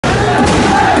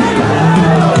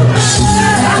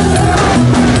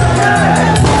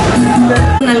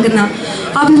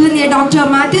അഭിവന്യ ഡോക്ടർ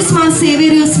മാത്യൂസ് മാർ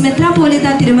സേവേറിയോസ് മെത്രാപ്പോലീത്ത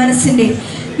തിരുമനസിന്റെ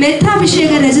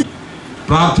മെത്രാഭിഷേക രചന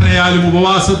പ്രാർത്ഥനയാലും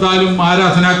ഉപവാസത്താലും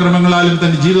ആരാധനാക്രമങ്ങളാലും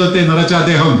തന്റെ ജീവിതത്തെ നിറച്ച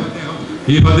അദ്ദേഹം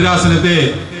ഈ ഭദ്രാസനത്തെ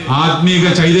ആത്മീക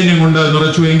ചൈതന്യം കൊണ്ട്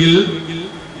നിറച്ചുവെങ്കിൽ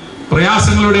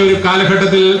പ്രയാസങ്ങളുടെ ഒരു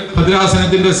കാലഘട്ടത്തിൽ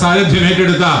ഭദ്രാസനത്തിന്റെ സാരഥ്യം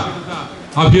ഏറ്റെടുത്ത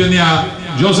അഭിവന്യ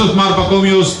ജോസഫ് മാർ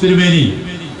പക്കോമിയോസ് തിരുമേനി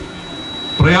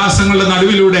പ്രയാസങ്ങളുടെ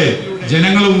നടുവിലൂടെ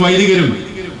ജനങ്ങളും വൈദികരും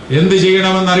എന്ത്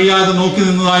ചെയ്യണമെന്നറിയാതെ നോക്കി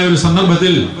നിന്നതായ ഒരു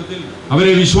സന്ദർഭത്തിൽ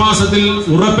അവരെ വിശ്വാസത്തിൽ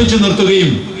ഉറപ്പിച്ചു നിർത്തുകയും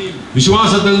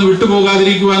വിശ്വാസത്തിൽ നിന്ന്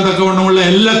വിട്ടുപോകാതിരിക്കുവാൻ തക്കവണ്ണമുള്ള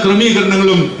എല്ലാ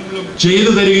ക്രമീകരണങ്ങളും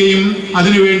ചെയ്തു തരികയും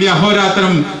അതിനുവേണ്ടി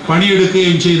അഹോരാത്രം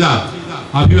പണിയെടുക്കുകയും ചെയ്ത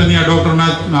അഭിവന്യ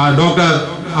ഡോക്ടർ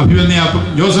അഭിവന്യ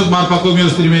ജോസഫ് മാർ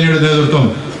പക്കോമിയോസ് തിരുമേനിയുടെ നേതൃത്വം,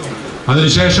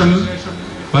 അതിനുശേഷം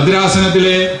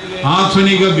ഭദ്രാസനത്തിലെ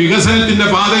ആധുനിക വികസനത്തിന്റെ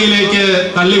പാതയിലേക്ക്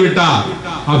തള്ളിവിട്ട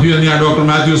അഭിവന്യ ഡോക്ടർ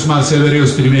മാത്യൂസ് മാർ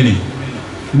സേവേറിയോസ് തിരുമേനി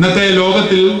ഇന്നത്തെ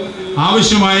ലോകത്തിൽ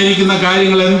ആവശ്യമായിരിക്കുന്ന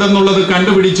കാര്യങ്ങൾ എന്തെന്നുള്ളത്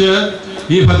കണ്ടുപിടിച്ച്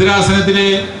ഈ ഭദ്രാസനത്തിലെ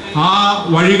ആ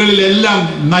വഴികളിലെല്ലാം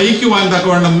നയിക്കുവാൻ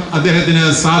തക്കവണ്ണം അദ്ദേഹത്തിന്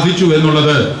സാധിച്ചു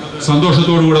എന്നുള്ളത്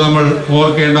സന്തോഷത്തോടുകൂടെ നമ്മൾ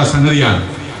ഓർക്കേണ്ട സംഗതിയാണ്.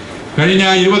 കഴിഞ്ഞ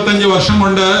 25 വർഷം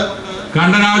കൊണ്ട്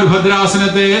കണ്ടനാട്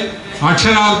ഭദ്രാസനത്തെ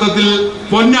അക്ഷരാർത്ഥത്തിൽ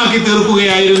പൊന്നാക്കി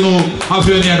തീർക്കുകയായിരുന്നു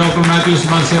അഭിവന്യ ഡോക്ടർ മാത്യൂസ്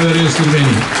മാർ സേവേറിയോസ്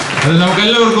തിരുമേനി. അത്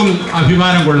നമുക്കെല്ലാവർക്കും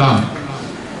അഭിമാനം കൊള്ളാം.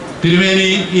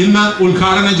 തിരുമേനി ഇന്ന്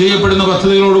ഉദ്ഘാടനം ചെയ്യപ്പെടുന്ന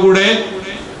പദ്ധതികളോടുകൂടെ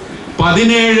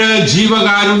 17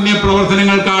 ജീവകാരുണ്യ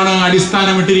പ്രവർത്തനങ്ങൾക്കാണ്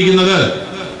അടിസ്ഥാനമിട്ടിരിക്കുന്നത്.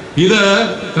 ഇത്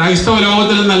ക്രൈസ്തവ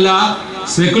ലോകത്തിൽ നിന്നല്ല,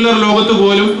 സെക്കുലർ ലോകത്ത്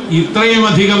പോലും ഇത്രയും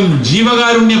അധികം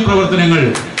ജീവകാരുണ്യ പ്രവർത്തനങ്ങൾ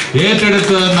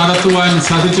ഏറ്റെടുത്ത് നടത്തുവാൻ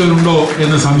സാധിച്ചവരുണ്ടോ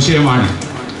എന്ന് സംശയമാണ്.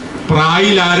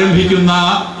 പ്രായിൽ ആരംഭിക്കുന്ന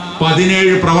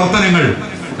 17 പ്രവർത്തനങ്ങൾ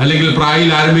അല്ലെങ്കിൽ പ്രായിൽ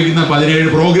ആരംഭിക്കുന്ന 17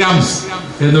 പ്രോഗ്രാംസ്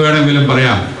എന്ന് വേണമെങ്കിലും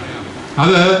പറയാം.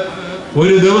 അത്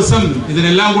ഒരു ദിവസം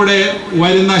ഇതിനെല്ലാം കൂടെ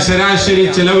വരുന്ന ശരാശരി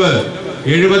ചെലവ്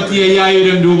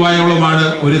 75,000 രൂപയോളമാണ്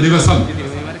ഒരു ദിവസം.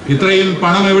 ഇത്രയും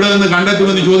പണം എവിടെ നിന്ന്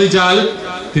കണ്ടെത്തുമെന്ന് ചോദിച്ചാൽ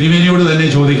തിരുമേനിയോട് തന്നെ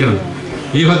ചോദിക്കണം.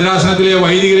 ഈ ഭദ്രാസനത്തിലെ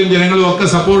വൈദികരും ജനങ്ങളും ഒക്കെ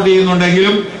സപ്പോർട്ട്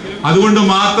ചെയ്യുന്നുണ്ടെങ്കിലും അതുകൊണ്ട്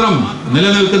മാത്രം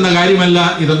നിലനിൽക്കുന്ന കാര്യമല്ല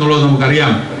ഇതെന്നുള്ളത്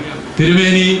നമുക്കറിയാം.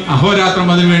 തിരുമേനി അഹോരാത്രം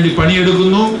അതിനുവേണ്ടി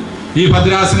പണിയെടുക്കുന്നു. ഈ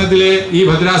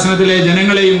ഭദ്രാസനത്തിലെ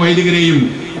ജനങ്ങളെയും വൈദികരെയും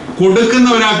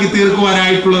കൊടുക്കുന്നവരാക്കി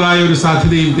തീർക്കുവാനായിട്ടുള്ളതായ ഒരു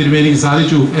സാധ്യതയും തിരുമേനിക്ക്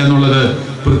സാധിച്ചു എന്നുള്ളത്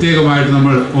പ്രത്യേകമായിട്ട്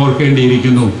നമ്മൾ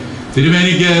ഓർക്കേണ്ടിയിരിക്കുന്നു.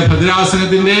 തിരുമേനിക്ക്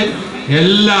ഭദ്രാസനത്തിന്റെ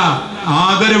എല്ലാ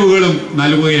ആദരവുകളും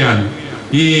നൽകുകയാണ്.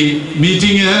 ഈ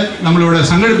മീറ്റിംഗ് നമ്മളിവിടെ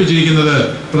സംഘടിപ്പിച്ചിരിക്കുന്നത്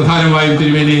പ്രധാനമായും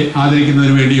തിരുമേനി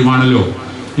ആദരിക്കുന്നതിന് വേണ്ടിയുമാണല്ലോ.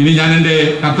 ഇനി ഞാൻ എൻ്റെ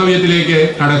കർത്തവ്യത്തിലേക്ക്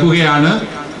കടക്കുകയാണ്.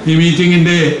 ഈ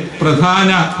മീറ്റിംഗിന്റെ പ്രധാന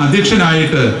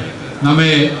അധ്യക്ഷനായിട്ട്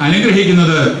നമ്മെ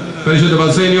അനുഗ്രഹിക്കുന്നത് പരിശുദ്ധ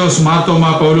ബസേലിയോസ് മാർത്തോമാ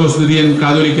പൗലോസ് ദ്വിതീയൻ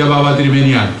കാതോലിക്ക ബാവ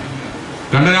തിരുമേനിയാണ്.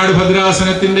 കണ്ടനാട്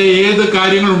ഭദ്രാസനത്തിന്റെ ഏത്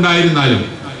കാര്യങ്ങൾ ഉണ്ടായിരുന്നാലും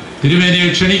തിരുമേനിയെ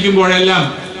ക്ഷണിക്കുമ്പോഴെല്ലാം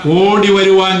ഓടി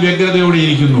വരുവാൻ വ്യഗ്രതയോടെ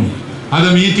ഇരിക്കുന്നു. അത്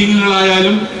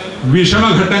മീറ്റിങ്ങുകളായാലും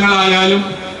വിഷമഘട്ടങ്ങളായാലും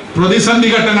പ്രതിസന്ധി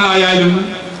ഘട്ടങ്ങളായാലും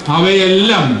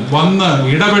അവയെല്ലാം വന്ന്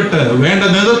ഇടപെട്ട് വേണ്ട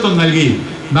നേതൃത്വം നൽകി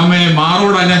നമ്മെ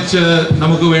മാറോടനച്ച്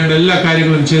നമുക്ക് വേണ്ട എല്ലാ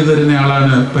കാര്യങ്ങളും ചെയ്തു തരുന്ന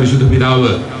ആളാണ് പരിശുദ്ധ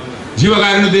പിതാവ്.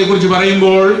 ജീവകാരുണ്യത്തെ കുറിച്ച്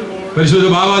പറയുമ്പോൾ പരിശുദ്ധ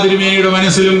ബാവ തിരുമേനിയുടെ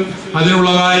മനസ്സിലും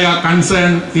അതിനുള്ളതായ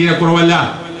കൺസേൺ തീരെ കുറവല്ല.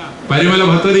 പരിമല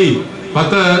പദ്ധതി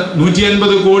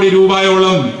 150 കോടി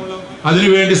രൂപയോളം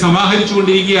അതിനുവേണ്ടി സമാഹരിച്ചു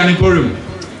കൊണ്ടിരിക്കുകയാണ് ഇപ്പോഴും.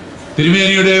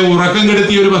 തിരുമേനിയുടെ ഉറക്കം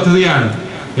കെടുത്തിയ ഒരു പദ്ധതിയാണ്.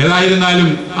 ഏതായിരുന്നാലും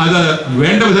അത്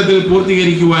വേണ്ട വിധത്തിൽ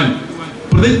പൂർത്തീകരിക്കുവാൻ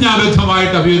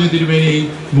പ്രതിജ്ഞാബദ്ധമായിട്ട് അഭിവന്യ തിരുമേനി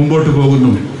മുമ്പോട്ട്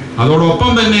പോകുന്നു.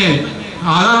 അതോടൊപ്പം തന്നെ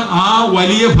ആ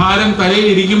വലിയ ഭാരം തലയിൽ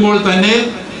ഇരിക്കുമ്പോൾ തന്നെ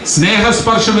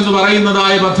സ്നേഹസ്പർശം എന്ന്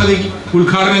പറയുന്നതായ പദ്ധതി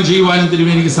ഉദ്ഘാടനം ചെയ്യുവാനും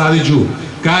തിരുമേനിക്ക് സാധിച്ചു.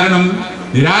 കാരണം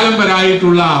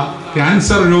നിരാലംബരായിട്ടുള്ള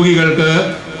ക്യാൻസർ രോഗികൾക്ക്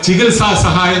ചികിത്സാ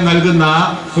സഹായം നൽകുന്ന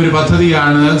ഒരു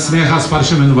പദ്ധതിയാണ്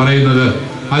സ്നേഹസ്പർശം എന്ന് പറയുന്നത്.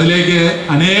 അതിലേക്ക്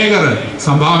അനേകർ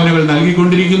സംഭാവനകൾ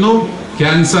നൽകിക്കൊണ്ടിരിക്കുന്നു.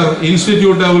 ക്യാൻസർ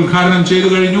ഇൻസ്റ്റിറ്റ്യൂട്ട് ഉദ്ഘാടനം ചെയ്തു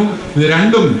കഴിഞ്ഞു. ഇത്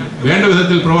രണ്ടും വേണ്ട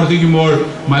വിധത്തിൽ പ്രവർത്തിക്കുമ്പോൾ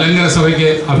മലങ്കര സഭയ്ക്ക്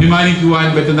അഭിമാനിക്കുവാൻ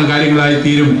പറ്റുന്ന കാര്യങ്ങളായി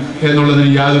തീരും എന്നുള്ളതിന്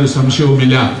യാതൊരു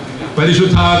സംശയവുമില്ല.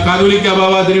 പരിശുദ്ധ കാതോലിക്ക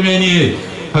ബാവ തിരുമേനിയെ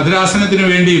ഭദ്രാസനത്തിന്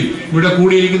വേണ്ടി ഇവിടെ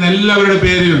കൂടിയിരിക്കുന്ന എല്ലാവരുടെ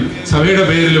പേരിലും സഭയുടെ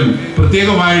പേരിലും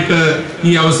പ്രത്യേകമായിട്ട്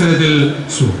ഈ അവസരത്തിൽ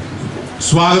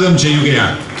സ്വാഗതം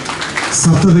ചെയ്യുകയാണ്.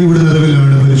 സപ്തതയുടെ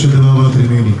നിലവിലാണ് പരിശുദ്ധ ബാവ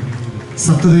തിരുമേനി.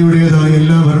 സപ്തതയുടേതായ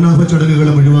എല്ലാ വർണ്ണാഭ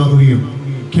ചടങ്ങുകളും ഒഴിവാക്കുകയും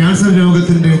ക്യാൻസർ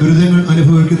രോഗത്തിന്റെ ദുരിതങ്ങൾ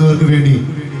അനുഭവിക്കുന്നവർക്ക് വേണ്ടി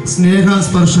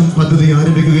സ്നേഹസ്പർശം പദ്ധതി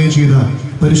ആരംഭിക്കുകയും ചെയ്ത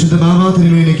പരിശുദ്ധ ബാവ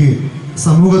തിരുമേനിക്ക്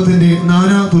സമൂഹത്തിന്റെ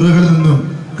നാനാ തുറകളിൽ നിന്നും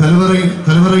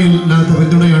കലവറയില്ലാത്ത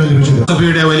പിന്തുണയാണ് ലഭിച്ചത്.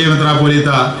 സഭയുടെ വലിയ മെത്രാപ്പോലീത്ത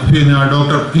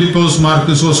ഡോക്ടർ ഫിലിപ്പോസ് മാർ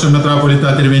ക്രിസോസ്റ്റം മെത്രാപ്പോലീത്ത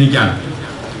തിരുമേനിക്കാണ്.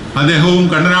 അദ്ദേഹവും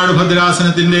കണ്ടനാട്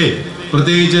ഭദ്രാസനത്തിന്റെ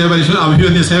പ്രത്യേകിച്ച് പരിശുദ്ധ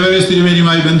അഭിവന്യ സേവേറിയോസ്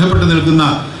തിരുമേനിയുമായി ബന്ധപ്പെട്ട് നിൽക്കുന്ന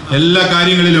എല്ലാ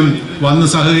കാര്യങ്ങളിലും വന്ന്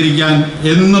സഹകരിക്കാൻ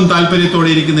എന്നും താല്പര്യത്തോടെ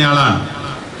ഇരിക്കുന്നയാളാണ്.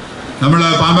 നമ്മൾ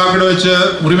പാമ്പാക്കട വെച്ച്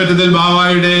മുറിമറ്റത്തിൽ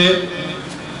ബാവായുടെ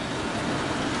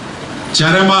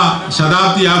ചരമ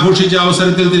ശതാബ്ദി ആഘോഷിച്ച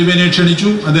അവസരത്തിൽ തിരുമേനിയെ ക്ഷണിച്ചു.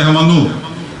 അദ്ദേഹം വന്നു.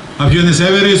 അഭിവന്യ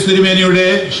സേവേറിയസ് തിരുമേനിയുടെ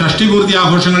ഷഷ്ടിപൂർത്തി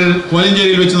ആഘോഷങ്ങൾ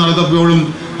കോലഞ്ചേരിയിൽ വെച്ച് നടത്തപ്പോഴും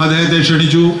അദ്ദേഹത്തെ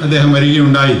ക്ഷണിച്ചു. അദ്ദേഹം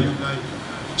വരികയുണ്ടായി.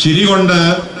 ചിരി കൊണ്ട്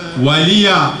വലിയ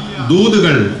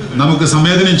ദൂതുകൾ നമുക്ക്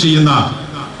സംവേദനം ചെയ്യുന്ന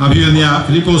അഭിവന്യ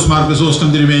ഫിലിപ്പോസ് മാർ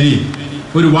ക്രിസോസ്റ്റം തിരുമേനി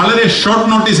ഒരു വളരെ ഷോർട്ട്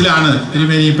നോട്ടീസിലാണ്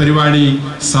തിരുമേനി പരിപാടി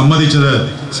സമ്മതിച്ചത്.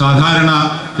 സാധാരണ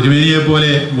തിരുമേനിയെ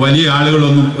പോലെ വലിയ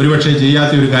ആളുകളൊന്നും ഒരുപക്ഷെ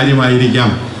ചെയ്യാത്ത ഒരു കാര്യമായിരിക്കാം.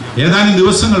 ഏതാനും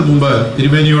ദിവസങ്ങൾ മുമ്പ്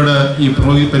തിരുമേനിയോട് ഈ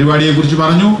പരിപാടിയെക്കുറിച്ച്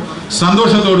പറഞ്ഞു.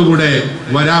 സന്തോഷത്തോടുകൂടെ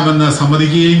വരാമെന്ന്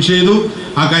സമ്മതിക്കുകയും ചെയ്തു.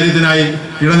 ആ കാര്യത്തിനായി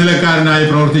ഇടനിലക്കാരനായി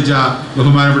പ്രവർത്തിച്ച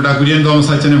ബഹുമാനപ്പെട്ട കുര്യൻ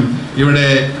തോമസ് അച്ഛനും ഇവിടെ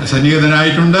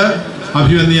സന്നിഹിതനായിട്ടുണ്ട്.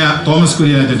 അഭിവന്യ തോമസ്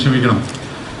കുര്യൻ അച്ഛൻ, ക്ഷമിക്കണം,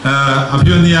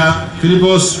 അഭിവന്യ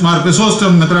ഫിലിപ്പോസ് മാർ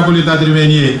ക്രിസോസ്റ്റം മെത്രാപ്പൊലീത്ത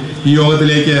തിരുമേനിയെ ഈ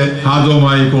യോഗത്തിലേക്ക്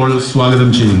ഹാർദവമായി ഇപ്പോൾ സ്വാഗതം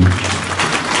ചെയ്യുന്നു.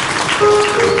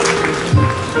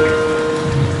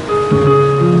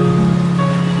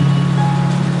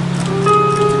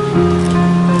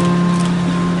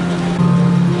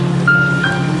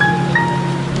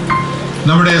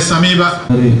 നമ്മുടെ സമീപ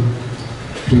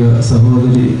പ്രിയ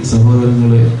സഹോദരി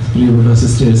സഹോദരങ്ങളെ, പ്രിയപ്പെട്ട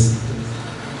sisters,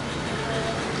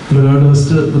 Kuttanad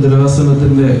west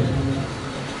ഭദ്രാസനത്തിൻ്റെ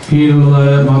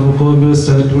കീഴിലുള്ളതായ Mar Pachomios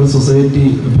charitable society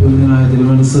അഭ്യർത്ഥനായ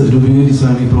തിരുമനസ്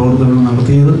രൂപീകരിച്ചാണ് ഈ പ്രവർത്തനം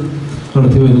നടത്തി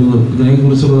വരുന്നത്.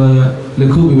 ഇതിനെക്കുറിച്ചുള്ളതായ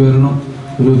ലഘു വിവരണം,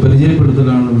 ഒരു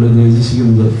പരിചയപ്പെടുത്തലാണ് ഇവിടെ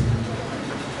നിർദ്ദേശിക്കുന്നത്.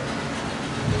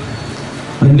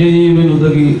 അന്യജീവൻ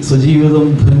ഉതകി സ്വജീവിതം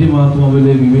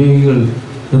ധന്യമാക്കുമവിലെ വിവേകികൾ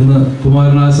എന്ന്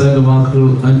കുമാരനാശാന്റെ വാക്കുകൾ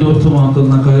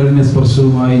അന്വർത്ഥമാക്കുന്ന കാരുണ്യ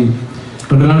സ്പർശവുമായി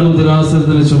കുട്ടനാട്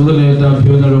ഭദ്രാസനത്തിന് ചുമതലയേറ്റ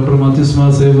അഭിവന്യ ഡോക്ടർ മാത്യൂസ് മാർ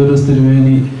സേവേറിയസ്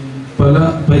തിരുമേനി പല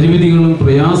പരിമിതികളും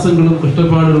പ്രയാസങ്ങളും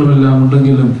കഷ്ടപ്പാടുകളുമെല്ലാം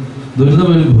ഉണ്ടെങ്കിലും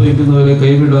ദുരിതമനുഭവിക്കുന്നവരെ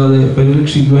കൈവിടാതെ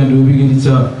പരിരക്ഷിക്കുവാൻ രൂപീകരിച്ച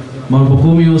Mar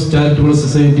Pachomios charitable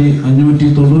society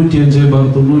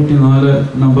 595/94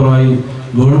 നമ്പറായി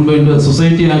government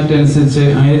society act അനുസരിച്ച്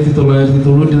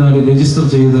 1994 രജിസ്റ്റർ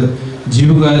ചെയ്ത്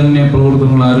ജീവകാരുണ്യ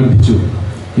പ്രവർത്തനങ്ങൾ ആരംഭിച്ചു.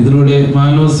 ഇതിലൂടെ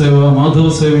മാനവ സേവ മാധവ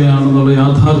സേവയാണെന്നുള്ള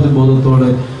യാഥാർത്ഥ്യ ബോധത്തോടെ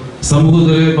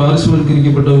സമൂഹത്തിലെ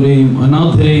പാർശ്വവൽക്കരിക്കപ്പെട്ടവരെയും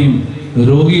അനാഥരെയും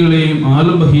രോഗികളെയും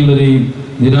ആലംബഹീനരെയും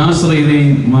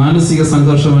നിരാശ്രയരെയും മാനസിക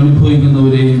സംഘർഷം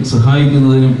അനുഭവിക്കുന്നവരെയും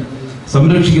സഹായിക്കുന്നതിനും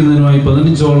സംരക്ഷിക്കുന്നതിനുമായി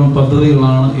 15ഓളം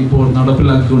പദ്ധതികളാണ് ഇപ്പോൾ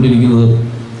നടപ്പിലാക്കിക്കൊണ്ടിരിക്കുന്നത്.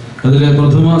 അതിലെ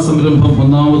പ്രഥമ സംരംഭം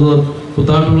ഒന്നാമത്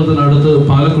പുത്താട്ടുകുളത്തിനടുത്ത്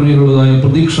പാലക്കുഴിയിലുള്ളതായ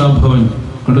പ്രതീക്ഷാഭവൻ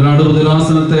കുട്ടനാട്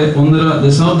ഭദ്രാസനത്തെ 1.5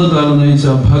 ദശാബ്ദകാലം നയിച്ച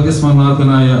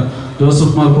ഭാഗ്യസ്മരണാർഹനായ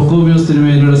ജോസഫ് മാർ പക്കോമിയോസ്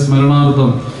തിരുമേനിയുടെ സ്മരണാർത്ഥം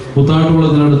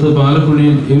പുത്താട്ടുകുളത്തിനടുത്ത്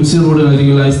പാലക്കുഴിയിൽ MC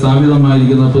റോഡിനരികിലായി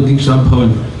സ്ഥാപിതമായിരിക്കുന്ന പ്രതീക്ഷാഭവൻ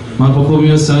മാർ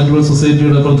പക്കോമിയോസ് ചാരിറ്റബിൾ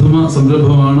സൊസൈറ്റിയുടെ പ്രഥമ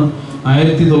സംരംഭമാണ്.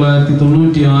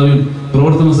 1996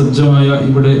 പ്രവർത്തന സജ്ജമായ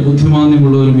ഇവിടെ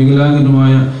ബുദ്ധിമാന്ദ്യമുള്ളവരും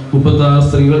വികലാംഗനുമായ 36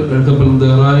 സ്ത്രീകൾ എഴുക്കപ്പലം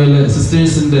റായിലെ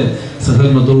സിസ്റ്റേഴ്സിന്റെ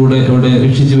സഹകരണത്തോടെ അവിടെ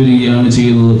രക്ഷിച്ചു വരികയാണ്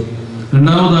ചെയ്യുന്നത്.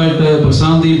 രണ്ടാമതായിട്ട്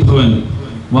പ്രശാന്തി ഭവൻ,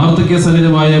 വാർദ്ധക്യ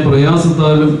സഹിതമായ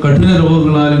പ്രയാസത്താലും കഠിന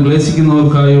രോഗങ്ങളാലും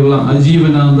ക്ലേശിക്കുന്നവർക്കായുള്ള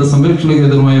അജീവനാന്ത സംരക്ഷണ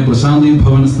കേന്ദ്രമായ പ്രശാന്തി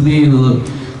ഭവൻ സ്ഥിതി ചെയ്യുന്നത്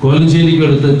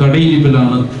കോലഞ്ചേരിക്കടുത്ത്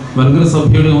കടയിരിപ്പിലാണ്. വർഗര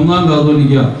സഭയുടെ 1-ാം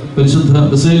കാതോലിക്ക പരിശുദ്ധ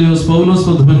ബസേലിയോസ് പൗലോസ്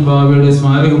പ്രഥമൻ ബാവയുടെ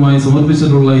സ്മാരകമായി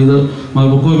സമർപ്പിച്ചിട്ടുള്ള ഇത് മാർ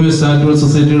പക്കോമിയോസ് ചാരിറ്റബിൾ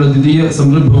സൊസൈറ്റിയുടെ ദ്വിതീയ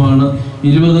സംരംഭമാണ്.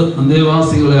 20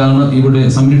 അന്തേവാസികളെയാണ് ഇവിടെ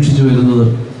സംരക്ഷിച്ചു വരുന്നത്.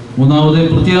 മൂന്നാമത്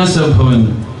പ്രത്യാശ ഭവൻ,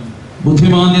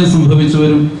 ബുദ്ധിമാന്ദ്യം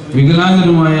സംഭവിച്ചവരും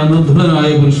വികലാംഗരുമായ നിർധനരായ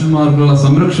പുരുഷന്മാർക്കുള്ള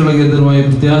സംരക്ഷണ കേന്ദ്രമായ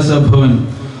പ്രത്യാശ ഭവൻ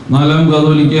 4-ാം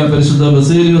കാതോലിക്ക പരിശുദ്ധ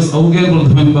ബസേലിയോസ് ഔഗേൽ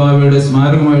പ്രഥമൻ ബാവയുടെ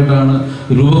സ്മാരകമായിട്ടാണ്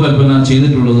രൂപകൽപ്പന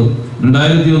ചെയ്തിട്ടുള്ളത്.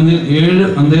 2001 7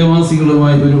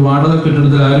 അന്തേവാസികളുമായി ഒരു വാടക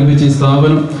കെട്ടിടത്തിൽ ആരംഭിച്ച ഈ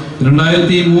സ്ഥാപനം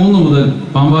 2003 മുതൽ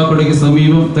പാമ്പാക്കടയ്ക്ക്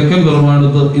സമീപം തെക്കൻ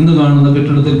കുറവാടത്ത് ഇന്ന് കാണുന്ന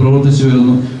കെട്ടിടത്തിൽ പ്രവർത്തിച്ചു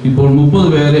വരുന്നു. ഇപ്പോൾ 30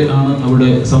 പേരെ ആണ് അവിടെ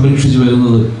സംരക്ഷിച്ചു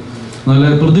വരുന്നത്. നല്ല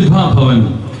പ്രതിഭാഭവൻ,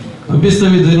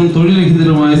 അഭ്യസ്തവിദ്യരും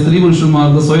തൊഴിൽരഹിതരുമായ സ്ത്രീ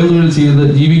പുരുഷന്മാർക്ക് സ്വയം തൊഴിൽ ചെയ്ത്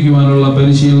ജീവിക്കുവാനുള്ള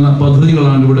പരിശീലന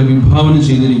പദ്ധതികളാണ് ഇവിടെ വിഭാവനം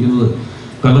ചെയ്തിരിക്കുന്നത്.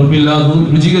 കലർപ്പില്ലാത്തതും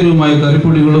രുചികരവുമായ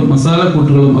കറിപ്പൊടികളും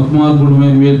മസാലക്കൂട്ടുകളും അക്മാർ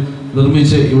ഗുണമേന്മയിൽ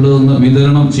നിർമ്മിച്ച് ഇവിടെ നിന്ന്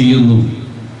വിതരണം ചെയ്യുന്നു.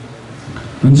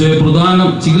 5 പ്രധാന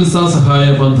ചികിത്സാ സഹായ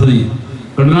പദ്ധതി,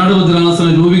 കുട്ടനാട് ഭദ്രാസന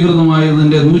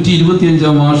രൂപീകൃതമായതിന്റെ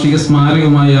 125ാം വാർഷിക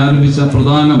സ്മാരകമായി ആരംഭിച്ച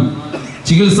പ്രധാനം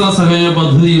ചികിത്സാ സഹായ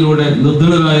പദ്ധതിയിലൂടെ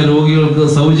നിർധനരായ രോഗികൾക്ക്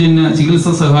സൗജന്യ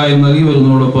ചികിത്സാ സഹായം നൽകി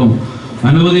വരുന്നതോടൊപ്പം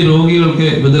അനവധി രോഗികൾക്ക്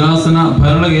ഭദ്രാസന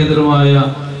ഭരണകേന്ദ്രമായ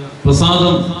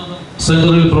പ്രസാദം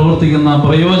സെന്ററിൽ പ്രവർത്തിക്കുന്ന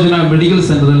പ്രയോജന മെഡിക്കൽ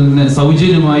സെന്ററിൽ നിന്ന്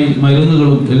സൗജന്യമായി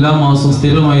മരുന്നുകളും എല്ലാ മാസവും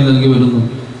സ്ഥിരമായി നൽകി വരുന്നു.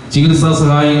 ചികിത്സാ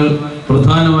സഹായങ്ങൾ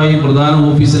പ്രധാനമായും പ്രധാന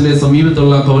ഓഫീസിന്റെ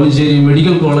സമീപത്തുള്ള കോലഞ്ചേരി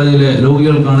മെഡിക്കൽ കോളേജിലെ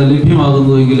രോഗികൾക്കാണ്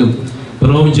ലഭ്യമാകുന്നതെങ്കിലും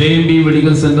Piravom JMB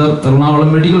medical centre,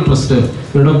 Ernakulam medical trust,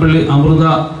 Edappally Amrita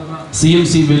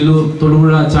CMC Vellore,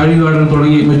 Thodupuzha, Chazhikadan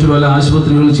തുടങ്ങി മറ്റു പല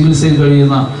ആശുപത്രികളിൽ ചികിത്സയിൽ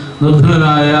കഴിയുന്ന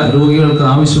നിർധനരായ രോഗികൾക്ക്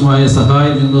ആവശ്യമായ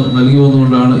സഹായം ഇന്ന് നൽകി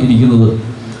വന്നുകൊണ്ടാണ് ഇരിക്കുന്നത്.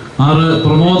 6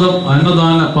 പ്രമോദം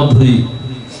അന്നദാന പദ്ധതി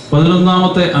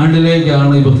 11ാമത്തെ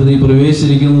ആണ്ടിലേക്കാണ് ഈ പദ്ധതി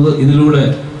പ്രവേശിച്ചിരിക്കുന്നത്. ഇതിലൂടെ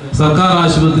സർക്കാർ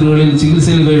ആശുപത്രികളിൽ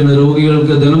ചികിത്സയിൽ കഴിയുന്ന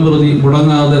രോഗികൾക്ക് ദിനംപ്രതി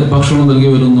മുടങ്ങാതെ ഭക്ഷണം നൽകി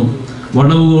വരുന്നു.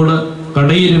 വടവുകോട്,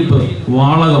 കടയിരിപ്പ്,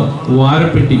 വാളകം,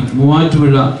 വാരപ്പെട്ടി,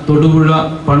 മൂവാറ്റുപുഴ, തൊടുപുഴ,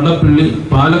 പണ്ടപ്പള്ളി,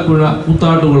 പാലക്കുഴ,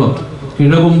 കൂത്താട്ടുകുളം,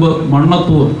 കിഴകുമ്പ്,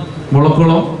 മണ്ണത്തൂർ,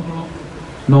 മുളക്കുളം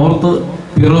നോർത്ത്,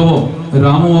 പിറവം,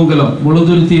 രാമമംഗലം,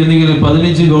 മുളന്തുരുത്തി എന്നിങ്ങനെ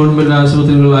 15 ഗവൺമെന്റ്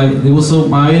ആശുപത്രികളിലായി ദിവസവും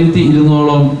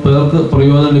 1200ഓളം പേർക്ക്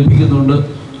പ്രയോജനം ലഭിക്കുന്നുണ്ട്.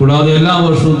 കൂടാതെ എല്ലാ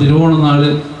വർഷവും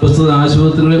തിരുവോണനാളിൽ പ്രസ്തുത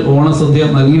ആശുപത്രികളിൽ ഓണസദ്യ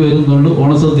നൽകി വരുന്നുണ്ട്.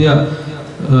 ഓണസദ്യ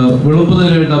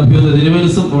വിളമ്പുന്നതിനായിട്ട് അഭ്യുന്ന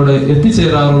തിരുമനസും അവിടെ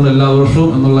എത്തിച്ചേരാറുണ്ട് എല്ലാ വർഷവും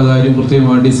എന്നുള്ള കാര്യം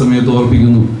കൃത്യമായിട്ട് ഈ സമയത്ത്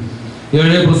ഓർപ്പിക്കുന്നു.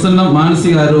 7 പ്രസന്നം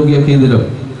മാനസികാരോഗ്യ കേന്ദ്രം.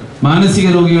 മാനസിക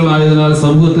രോഗികളായതിനാൽ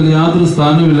സമൂഹത്തിൽ യാതൊരു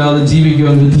സ്ഥാനമില്ലാതെ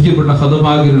ജീവിക്കുവാൻ വിധിക്കപ്പെട്ട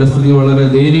ഹതഭാഗ്യരുടെ സ്ഥിതി വളരെ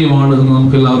ദയനീയമാണ് എന്ന്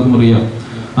നമുക്ക് എല്ലാവർക്കും അറിയാം.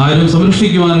 ആരും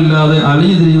സംരക്ഷിക്കുവാനില്ലാതെ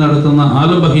അലഞ്ഞു തിരിഞ്ഞ് നടക്കുന്ന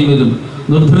ആലംബഹീനരും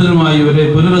നിർധനരുമായി ഇവരെ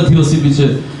പുനരധിവസിപ്പിച്ച്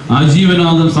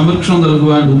ആജീവനാന്തം സംരക്ഷണം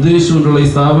നൽകുവാൻ ഉദ്ദേശിച്ചുകൊണ്ടുള്ള ഈ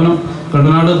സ്ഥാപനം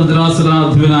കടനാട്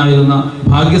ഭദ്രാസനാധിപനായിരുന്ന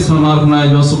ഭാഗ്യസ്മരണാർഹനായ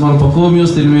ജോസഫ് മാർ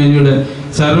പക്കോമിയോസ് തിരുമേനിയുടെ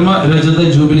ചരമരജത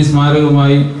jubilee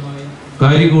സ്മാരകമായി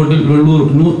കാരിക്കോട്ടിൽ Vellur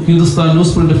Hindustan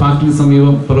news print ഫാക്ടറിക്ക്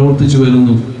സമീപം പ്രവർത്തിച്ചു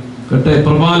വരുന്നു.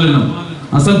 പ്രപാലനം.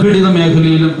 അസംഘടിത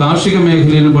മേഖലയിലും കാർഷിക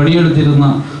മേഖലയിലും പണിയെടുത്തിരുന്ന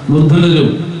നിർധനരും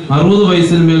 60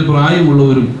 വയസ്സിന്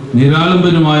പ്രായമുള്ളവരും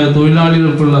നിരാലംബരുമായ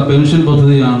തൊഴിലാളികൾക്കുള്ള പെൻഷൻ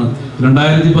പദ്ധതിയാണ്.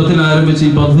 2010 ആരംഭിച്ച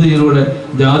ഈ പദ്ധതിയിലൂടെ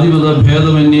ജാതിമത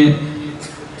ഭേദമന്യേ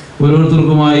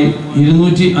ഓരോരുത്തർക്കുമായി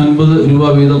 250 രൂപ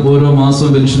വീതം ഓരോ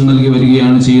മാസവും പെൻഷൻ നൽകി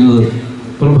വരികയാണ് ചെയ്യുന്നത്.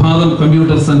 പ്രഭാതം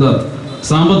കമ്പ്യൂട്ടർ സെന്റർ.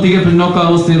 സാമ്പത്തിക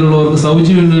പിന്നോക്കാവസ്ഥയിലുള്ളവർക്ക്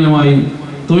സൗജന്യമായി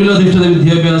തൊഴിലധിഷ്ഠിത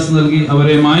വിദ്യാഭ്യാസം നൽകി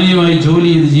അവരെ മാന്യമായി ജോലി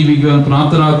ചെയ്ത് ജീവിക്കുവാൻ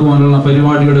പ്രാപ്തരാക്കുവാനുള്ള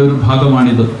പരിപാടിയുടെ ഒരു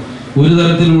ഭാഗമാണിത്. ഒരു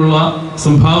തരത്തിലുമുള്ള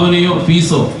സംഭാവനയോ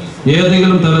ഫീസോ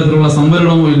ഏതെങ്കിലും തരത്തിലുള്ള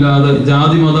സംവരണമോ ഇല്ലാതെ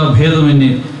ജാതിമത ഭേദമന്യേ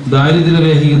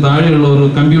ദാരിദ്ര്യരേഖയ്ക്ക് താഴെയുള്ളവർക്ക്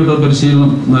കമ്പ്യൂട്ടർ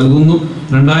പരിശീലനം നൽകുന്നു.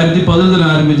 2010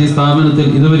 ആരംഭിച്ച ഈ സ്ഥാപനത്തിൽ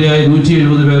ഇതുവരെയായി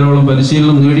 170 പേരോളം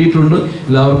പരിശീലനം നേടിയിട്ടുണ്ട്.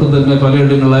 എല്ലാവർക്കും തന്നെ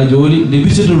പലയിടങ്ങളിലായി ജോലി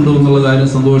ലഭിച്ചിട്ടുണ്ട് എന്നുള്ള കാര്യം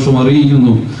സന്തോഷം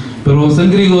അറിയിക്കുന്നു.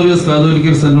 സെന്റ് ഗ്രിഗോറിയസ്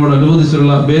കാതോലിക്കൽ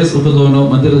സെന്ററിനോടനുബന്ധിച്ചുള്ള ബേസ് ഉപതോനോ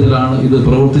മന്ദിരത്തിലാണ് ഇത്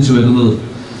പ്രവർത്തിച്ചു വരുന്നത്.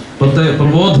 10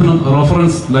 പ്രബോധനം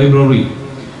റഫറൻസ് ലൈബ്രറി.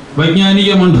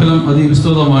 വൈജ്ഞാനിക മണ്ഡലം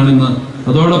അതിവിസ്തൃതമാണിന്ന്.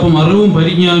 അതോടൊപ്പം അറിവും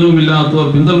പരിജ്ഞാനവും ഇല്ലാത്തവർ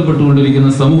പിന്തള്ളപ്പെട്ടുകൊണ്ടിരിക്കുന്ന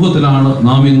സമൂഹത്തിലാണ്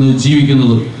നാം ഇന്ന്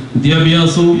ജീവിക്കുന്നത്.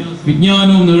 വിദ്യാഭ്യാസവും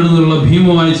വിജ്ഞാനവും നേടുന്നതിനുള്ള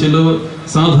ഭീമമായ ചെലവ്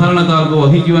സാധാരണക്കാർക്ക്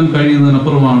വഹിക്കുവാൻ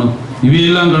കഴിയുന്നതിനപ്പുറമാണ്.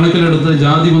 ഇവയെല്ലാം കണക്കിലെടുത്ത്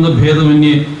ജാതിമത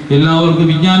ഭേദമന്യേ എല്ലാവർക്കും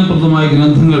വിജ്ഞാനപ്രദമായ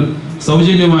ഗ്രന്ഥങ്ങൾ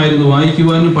സൗജന്യമായിരുന്നു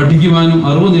വായിക്കുവാനും പഠിക്കുവാനും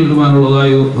അറിവ്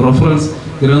നേടുവാനുള്ളതായ റഫറൻസ്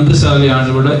ഗ്രന്ഥശാലയാണ്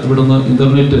ഇവിടുന്ന്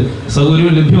ഇന്റർനെറ്റ്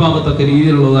സൗകര്യം ലഭ്യമാകത്തക്ക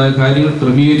രീതിയിലുള്ളതായ കാര്യങ്ങൾ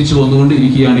ക്രമീകരിച്ചു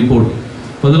വന്നുകൊണ്ടിരിക്കുകയാണ് ഇപ്പോൾ.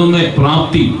 11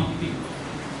 പ്രാപ്തി.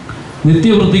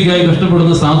 നിത്യവൃത്തിക്കായി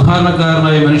കഷ്ടപ്പെടുന്ന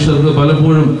സാധാരണക്കാരനായ മനുഷ്യർക്ക്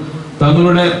പലപ്പോഴും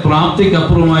തങ്ങളുടെ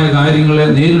പ്രാപ്തിക്കപ്പുറമായ കാര്യങ്ങളെ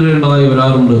നേരിടേണ്ടതായി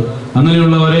വരാറുണ്ട്.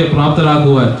 അങ്ങനെയുള്ളവരെ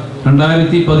പ്രാപ്തരാക്കുവാൻ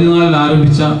 2014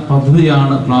 ആരംഭിച്ച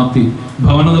പദ്ധതിയാണ് പ്രാപ്തി.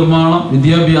 ഭവന നിർമ്മാണം,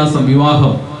 വിദ്യാഭ്യാസം,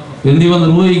 വിവാഹം എന്നിവ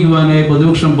നിർവഹിക്കുവാനായി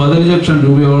പ്രതിവർഷം 15 ലക്ഷം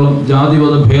രൂപയോളം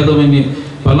ജാതിമത ഭേദമന്യേ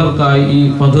പലർക്കായി ഈ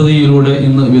പദ്ധതിയിലൂടെ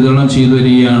ഇന്ന് വിതരണം ചെയ്തു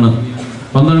വരികയാണ്.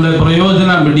 12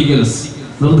 പ്രയോജന മെഡിക്കൽസ്.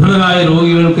 നിർധനരായ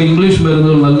രോഗികൾക്ക് ഇംഗ്ലീഷ്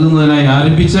മരുന്നുകൾ നൽകുന്നതിനായി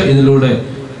ആരംഭിച്ച ഇതിലൂടെ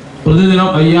പ്രതിദിനം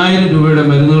 5000 രൂപയുടെ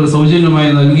മരുന്നുകൾ സൗജന്യമായി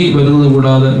നൽകി വരുന്നത്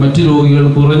കൂടാതെ മറ്റു രോഗികൾ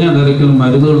കുറഞ്ഞ നിരക്കിൽ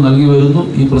മരുന്നുകൾ നൽകി വരുന്നു.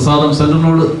 ഈ പ്രസാദം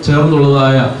സെന്ററിനോട്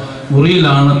ചേർന്നുള്ളതായ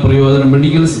മുറിയിലാണ് പ്രയോജന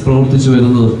മെഡിക്കൽസ് പ്രവർത്തിച്ചു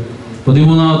വരുന്നത്.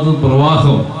 13ാമത്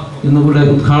പ്രവാഹം ഇന്നിവിടെ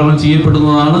ഉദ്ഘാടനം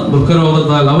ചെയ്യപ്പെടുന്നതാണ്.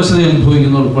 വൃക്കരോഗത്താൽ അവശത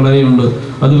അനുഭവിക്കുന്നവർ വളരെയുണ്ട്.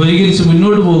 അത് പരിഹരിച്ച്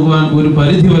മുന്നോട്ട് പോകുവാൻ ഒരു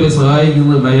പരിധി വരെ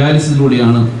സഹായിക്കുന്നത്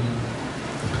ഡയാലിസിസിലൂടെയാണ്.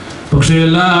 പക്ഷേ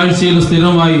എല്ലാ ആഴ്ചയിലും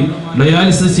സ്ഥിരമായി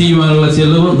ഡയാലിസിസ് ചെയ്യുവാനുള്ള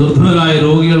ചെലവ് നിർധനരായ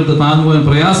രോഗികൾക്ക് താങ്ങുവാൻ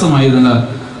പ്രയാസമായതിനാൽ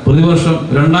പ്രതിവർഷം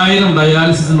 2000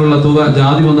 ഡയാലിസിസിനുള്ള തുക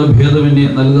ജാതിമത ഭേദമന്യേ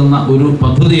നൽകുന്ന ഒരു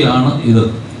പദ്ധതിയാണ് ഇത്.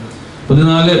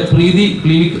 14 പ്രീതി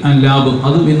ക്ലിനിക് ആൻഡ് ലാബ്.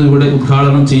 അതും ഇന്ന് ഇവിടെ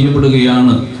ഉദ്ഘാടനം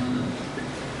ചെയ്യപ്പെടുകയാണ്.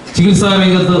 ചികിത്സാ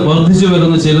രംഗത്ത് വർദ്ധിച്ചു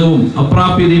വരുന്ന ചെലവും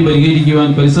അപ്രാപ്യതയും പരിഹരിക്കുവാൻ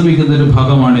പരിശ്രമിക്കുന്നതിന്റെ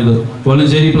ഭാഗമാണിത്.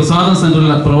 കോലഞ്ചേരി പ്രസാദം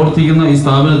സെന്ററിൽ പ്രവർത്തിക്കുന്ന ഈ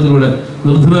സ്ഥാപനത്തിലൂടെ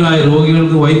നിർധനരായ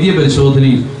രോഗികൾക്ക് വൈദ്യ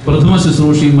പരിശോധനയും പ്രഥമ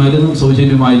ശുശ്രൂഷയും മരുന്നും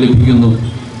സൗജന്യമായി ലഭിക്കുന്നു.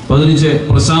 15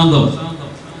 പ്രശാന്തം.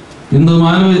 ഇന്ന്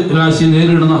മാനവരാശി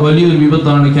നേരിടുന്ന വലിയൊരു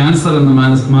വിപത്താണ് ക്യാൻസർ എന്ന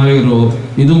മാരക രോഗം.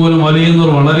 ഇതുമൂലം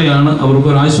വലയുന്നവർ വളരെയാണ്.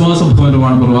 അവർക്കൊരു ആശ്വാസ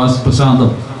ഭവനമാണ് പ്രശാന്തം.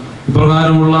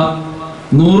 ഇപ്രകാരമുള്ള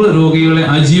 100 രോഗികളെ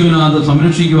ആജീവനാന്തം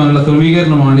സംരക്ഷിക്കുവാനുള്ള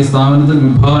ക്രമീകരണമാണ് ഈ സ്ഥാപനത്തിൽ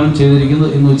വിഭാവനം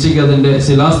ചെയ്തിരിക്കുന്നത്. ഇന്ന് ഉച്ചയ്ക്ക് അതിന്റെ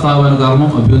ശിലാസ്ഥാപന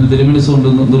കർമ്മം അഭ്യുന്ന തിരുമനസ് കൊണ്ട്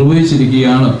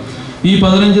നിർവഹിച്ചിരിക്കുകയാണ്. ഈ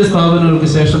 15 സ്ഥാപനങ്ങൾക്ക്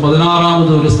ശേഷം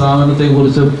 16ാമത് ഒരു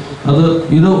സ്ഥാപനത്തെക്കുറിച്ചും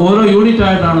ഇത് ഓരോ യൂണിറ്റ്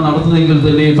ആയിട്ടാണ് നടത്തുന്നതെങ്കിൽ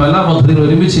തന്നെ പല പദ്ധതികൾ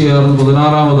ഒരുമിച്ച് ചേർന്ന്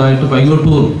 16ാമതായിട്ട്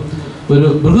പൈങ്ങോട്ടൂർ ഒരു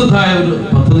ബൃഹത്തായ ഒരു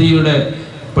പദ്ധതിയുടെ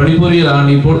പണിപ്പുരയിലാണ്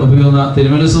ഇപ്പോൾ അഭിമുഖ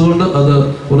തിരുമനസ്സുകൊണ്ട്. അത്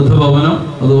വൃദ്ധഭവനം,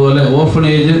 അതുപോലെ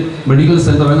ഓർഫനേജ്, മെഡിക്കൽ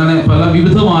സെന്റർ, അങ്ങനെ പല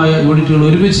വിവിധമായ യൂണിറ്റുകൾ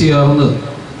ഒരുമിച്ച് ചേർന്ന്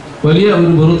വലിയ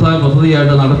ഒരു ബൃഹത്തായ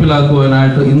പദ്ധതിയായിട്ട്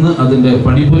നടപ്പിലാക്കുവാനായിട്ട് ഇന്ന് അതിൻ്റെ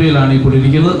പണിപ്പുരയിലാണ് ഇപ്പോൾ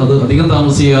ഇരിക്കുന്നത്. അത് അധികം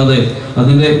താമസിയാതെ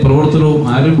അതിൻ്റെ പ്രവർത്തനവും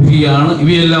ആരംഭിക്കുകയാണ്.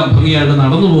 ഇവയെല്ലാം ഭംഗിയായിട്ട്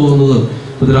നടന്നു പോകുന്നത്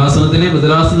ഭദ്രാസനത്തിന്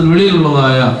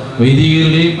വെളിയിലുള്ളതായ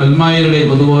വൈദികരുടെയും അൽമായരുടെയും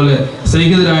അതുപോലെ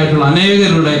സ്നേഹിതരായിട്ടുള്ള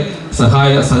അനേകരുടെ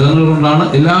സഹായ സഹകരണങ്ങൾ കൊണ്ടാണ്.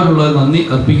 എല്ലാവരുള്ള നന്ദി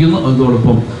അർപ്പിക്കുന്നു.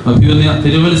 അതോടൊപ്പം അഭിമന്യ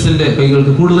തിരുമനസിൻ്റെ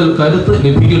കൈകൾക്ക് കൂടുതൽ കരുത്ത്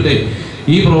ലഭിക്കട്ടെ.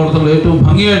 ഈ പ്രവർത്തനം ഏറ്റവും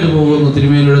ഭംഗിയായിട്ട് പോകുന്ന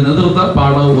തിരുമേനിയുടെ നേതൃത്വ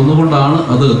പാഠവും ഒന്നുകൊണ്ടാണ്.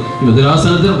 അത്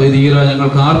ഭദ്രാസനത്തിൽ വൈദികരായ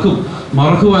ഞങ്ങൾക്ക് ആർക്കും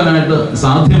മറക്കുവാനായിട്ട്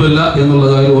സാധ്യമല്ല എന്നുള്ള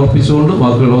കാര്യം ഓർപ്പിച്ചുകൊണ്ട്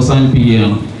വാക്കുകൾ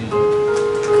അവസാനിപ്പിക്കുകയാണ്.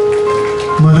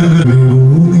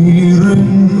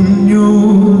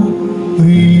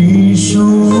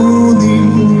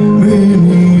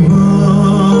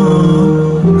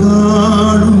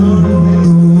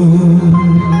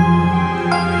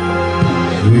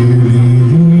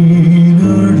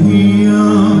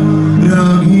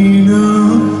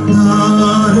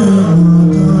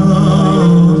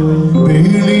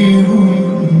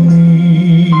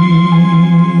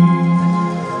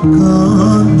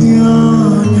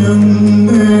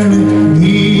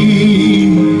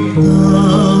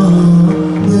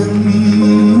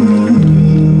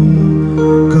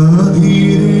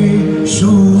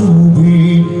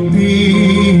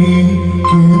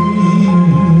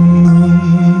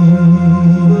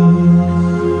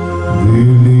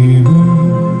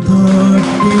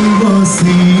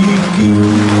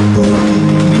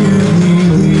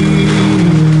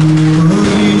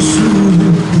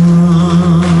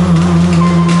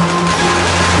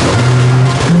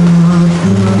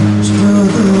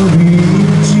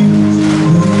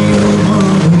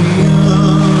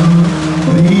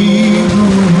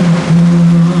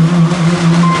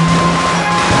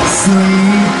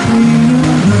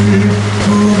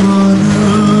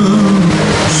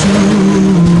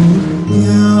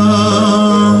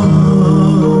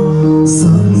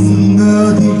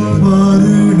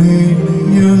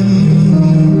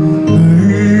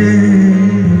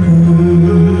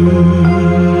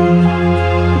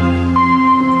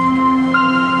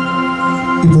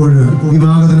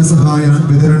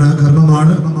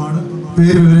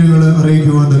 പേരുവിവരങ്ങൾ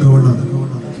അറിയിക്കുവാൻ തക്കവണ്ണം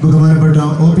ബഹുമാനപ്പെട്ട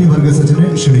OP വർഗീസച്ചനെ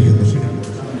ക്ഷണിക്കുന്നു.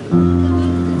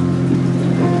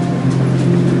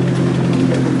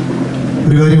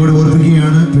 ഒരു കാര്യം കൂടെ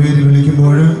ഓർപ്പിക്കുകയാണ്, പേര്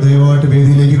വിളിക്കുമ്പോൾ ദയവായിട്ട്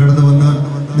വേദിയിലേക്ക് കടന്നു വന്ന്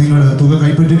നിങ്ങൾ തുക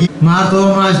കൈപ്പറ്റുക. മാർ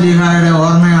തോമസ് ശ്ലീഹായുടെ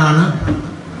ഓർമ്മയാണ്.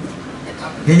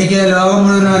 എനിക്ക് ലോകം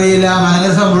മുഴുവൻ അറിയില്ല,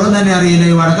 മലങ്കര സഭ മുഴുവൻ തന്നെ അറിയില്ല.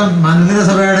 ഈ മലങ്കര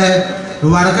സഭയുടെ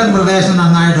വടക്കൻ പ്രദേശം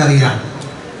നന്നായിട്ട് അറിയാം.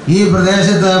 ഈ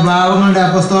പ്രദേശത്ത് പാവങ്ങളുടെ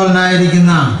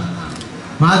അപ്പസ്തോലനായിരിക്കുന്ന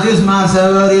മാത്യൂസ് മാർ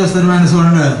സേവേറിയോസ്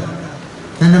തിരുമനസ്സുകൊണ്ട്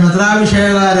തൻ്റെ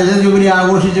മെത്രാഭിഷേക രജത ജൂബിലി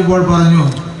ആഘോഷിച്ചപ്പോൾ പറഞ്ഞു,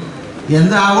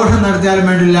 എന്ത് ആഘോഷം നടത്തിയാലും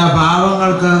വേണ്ടില്ല,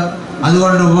 പാവങ്ങൾക്ക്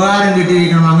അതുകൊണ്ട് ഉപകാരം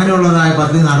കിട്ടിയിരിക്കണം, അങ്ങനെയുള്ളതായ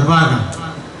പദ്ധതി നടപ്പാക്കണം.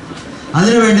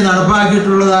 അതിനുവേണ്ടി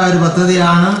നടപ്പാക്കിയിട്ടുള്ളതായ ഒരു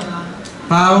പദ്ധതിയാണ്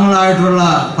പാവങ്ങളായിട്ടുള്ള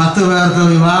 10 പേർക്ക്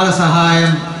വിവാഹ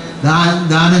സഹായം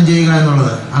ദാനം ചെയ്യുക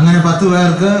എന്നുള്ളത്. അങ്ങനെ 10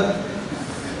 പേർക്ക്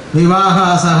വിവാഹ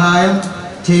സഹായം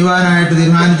ചെയ്യുവാനായിട്ട്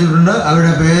തീരുമാനിച്ചിട്ടുണ്ട്.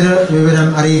 അവരുടെ പേര് വിവരം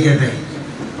അറിയിക്കട്ടെ.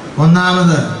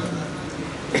 ഒന്നാമത്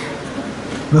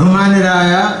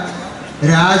ബഹുമാന്യരായ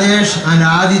രാജേഷ് ആൻഡ്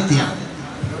ആദിത്യ.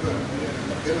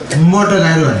 മുമ്പോട്ട്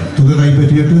കയറുവാണ്. തുക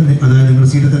കൈപ്പറ്റിയിട്ട് അതായത് നിങ്ങൾ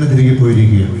സീറ്റിൽ തന്നെ തിരികെ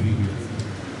പോയിരിക്കുകയാണ്.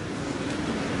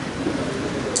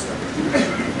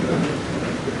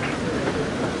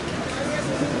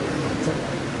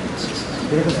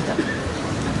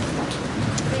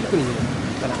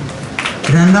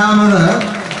 രണ്ടാമത്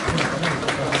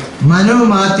മനു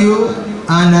മാത്യു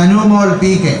ആൻഡ് അനുമോൾ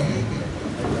PK.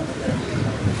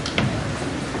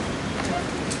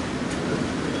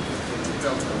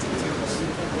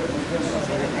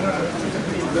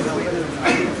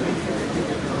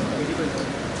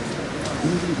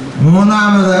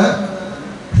 മൂന്നാമത്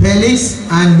ഫെലിക്സ്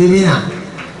ആൻഡ് ബിബിന.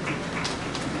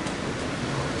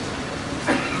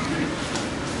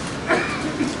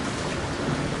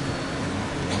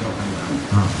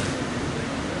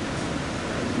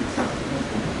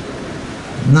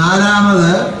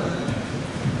 നാലാമത്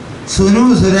സുനു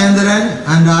സുരേന്ദ്രൻ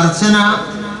ആൻഡ് അർച്ചന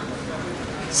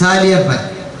സാലിയപ്പൻ.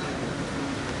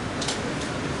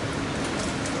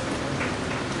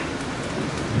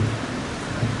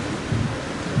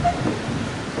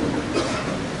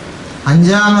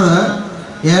 അഞ്ചാമത്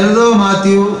Eldho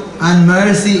Mathew and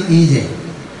Mercy EJ.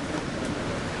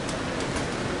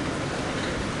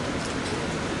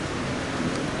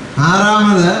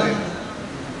 ആറാമത്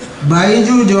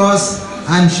ബൈജു ജോസ്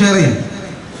ആൻഡ് ഷെറിൻ.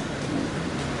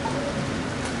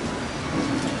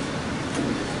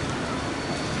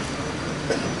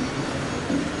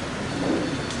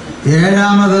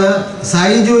 ഏഴാമത്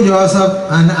സൈജു ജോസഫ്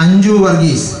ആൻഡ് അഞ്ജു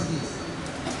വർഗീസ്.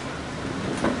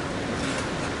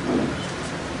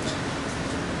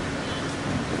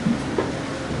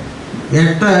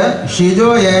 എട്ട് ഷിജോ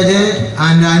ഏജെ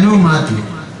ആൻഡ് അനു മാത്യു.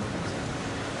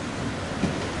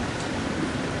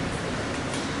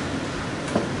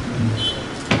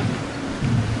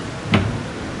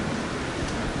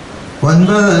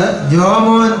 ഒൻപത്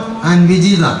ജോമോൻ ആൻഡ്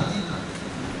വിജിത.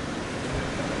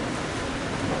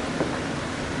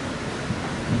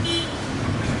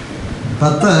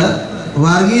 പത്ത്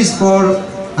Varghese Paul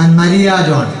and Maria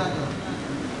John.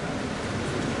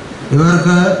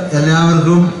 ഇവർക്ക്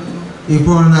എല്ലാവർക്കും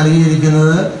ഇപ്പോൾ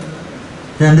നൽകിയിരിക്കുന്നത്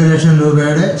 2 ലക്ഷം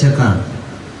രൂപയുടെ ചെക്കാണ്.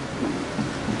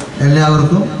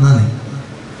 എല്ലാവർക്കും നന്ദി.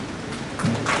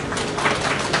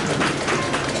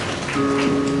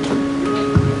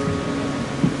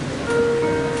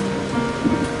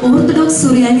 ഓർത്തഡോക്സ്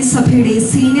സുറിയാനി സഭയുടെ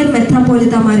സീനിയർ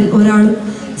മെത്രാപ്പോലിത്തമാരിൽ ഒരാളും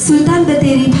സുൽത്താൻ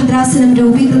ബത്തേരി ഭദ്രാസനം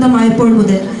രൂപീകൃതമായപ്പോൾ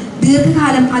മുതൽ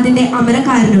ദീർഘകാലം അതിന്റെ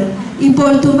അമരക്കാരനും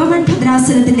ഇപ്പോൾ തുമ്പമൺ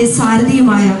ഭദ്രാസനത്തിന്റെ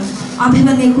സാരഥിയുമായ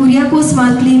അഭിമന്യ കുര്യാക്കോസ്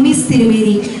മാർ ക്ലീമീസ്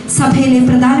തിരുമേനി സഭയിലെ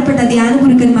പ്രധാനപ്പെട്ട ധ്യാന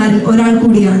ഗുരുക്കന്മാരിൽ ഒരാൾ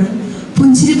കൂടിയാണ്.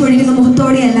 പുഞ്ചിരി പൊഴിയുന്ന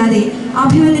മുഖത്തോടെ അല്ലാതെ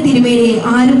അഭിമന്യ തിരുമേനിയെ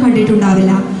ആരും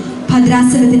കണ്ടിട്ടുണ്ടാവില്ല.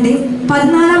 ഭദ്രാസനത്തിന്റെ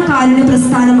 14ാം കാരുണ്യ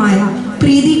പ്രസ്ഥാനമായ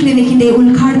പ്രീതി ക്ലിനിക്കിന്റെ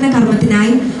ഉദ്ഘാടന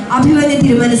കർമ്മത്തിനായി അഭിമന്യ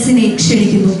തിരുമനസിനെ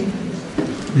ക്ഷണിക്കുന്നു.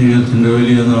 ദൈവത്തിൻ്റെ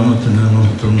വലിയ നാമത്തിന്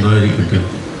മഹത്വം ഉണ്ടായിരിക്കട്ടെ.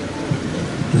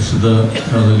 വിശുദ്ധ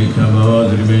കാതോലിക്ക ബാബ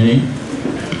തിരുമേനി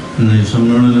എന്ന ഈ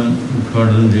സമ്മേളനം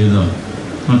ഉദ്ഘാടനം ചെയ്ത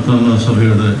മർത്തോമാ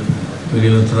സഭയുടെ വലിയ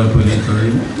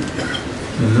മെത്രാപ്പൊലീത്തായും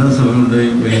എല്ലാ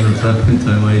സഭകളുടെയും വലിയ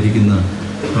മെത്രാപ്പൊലീത്തായുമായിരിക്കുന്ന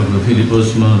ഡോക്ടർ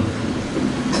ഫിലിപ്പോസ് മാർ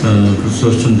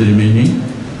ക്രിസോസ്റ്റം തിരുമേനി,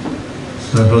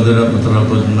 സഹോദര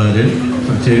മെത്രാപ്പൊലീത്തന്മാരെ,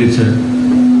 പ്രത്യേകിച്ച്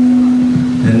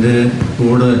എൻ്റെ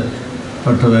കൂടെ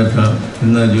പട്ടവേറ്റ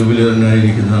ഇന്ന്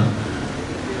ജൂബിലിയറിനായിരിക്കുന്ന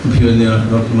അഭിമന്യ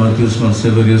ഡോക്ടർ മാത്യൂസ് മാർ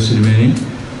സേവറിയസ് തിരുമേനി,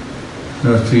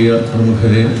 രാഷ്ട്രീയ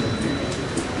പ്രമുഖരെ,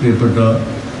 പ്രിയപ്പെട്ട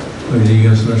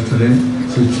വൈദിക ശ്രേഷ്ഠരെ,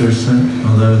 സിസ്റ്റേഴ്സ്,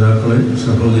 മാതാപിതാക്കളെ,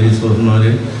 സഹോദരി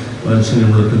സഹോദരന്മാരെ,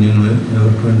 വാത്സല്യമുള്ള കുഞ്ഞുങ്ങളെ,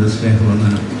 എല്ലാവർക്കും എൻ്റെ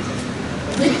സ്നേഹവന്ദനം.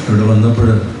 ഇവിടെ വന്നപ്പോൾ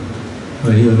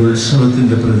വലിയ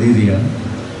ഉത്സവത്തിൻ്റെ പ്രതീതിയാണ്.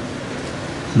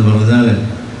 എന്ന് പറഞ്ഞാൽ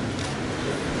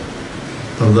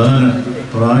പ്രധാന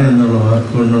പ്രായം എന്നുള്ള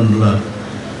വാക്കുകൊണ്ടുള്ള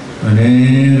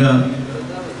അനേക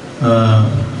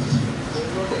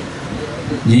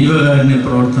ജീവകാരുണ്യ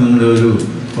പ്രവർത്തനങ്ങളുടെ ഒരു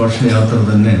ഘോഷയാത്ര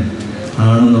തന്നെ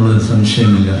ആണെന്നുള്ളൊരു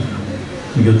സംശയമില്ല.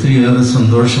 എനിക്ക് ഒത്തിരിയേറെ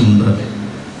സന്തോഷമുണ്ട്.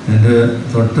 എൻ്റെ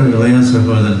ഇളയ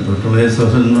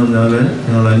സഹോദരൻ എന്ന് പറഞ്ഞാൽ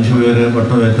ഞങ്ങൾ 5 പേര്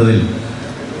പട്ടമേറ്റതിൽ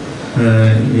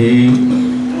ഈ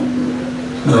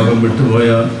ലോകം വിട്ടുപോയ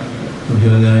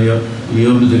അഭിമന്യായ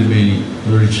ഇയോബ് തിരുമേനി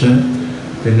ഒഴിച്ച്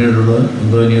പിന്നീടുള്ളത്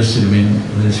അന്തോനിയോസ് തിരുമേനി,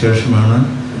 അതിനുശേഷമാണ്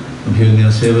അഭിമന്യ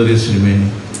സേവറിയസ് തിരുമേനി,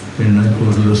 പിന്നെ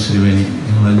കൂർലോസ് തിരുമേനി.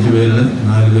 ഞങ്ങൾ 5 പേരിൽ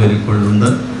 4 പേര് ഇപ്പോഴുണ്ട്.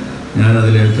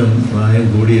 ഞാനതിലേറ്റവും പ്രായം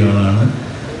കൂടിയ ആളാണ്.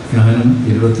 ഞാനും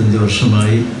 25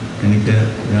 വർഷമായി. എനിക്ക്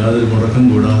യാതൊരു മുടക്കം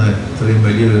കൂടാതെ ഇത്രയും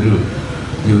വലിയൊരു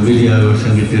ജൂബിലി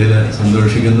ആഘോഷം കിട്ടിയതിൽ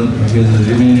സന്തോഷിക്കുന്നു. അഭിമന്യ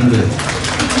തിരുമേനിയുടെ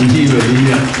ഈ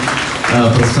വലിയ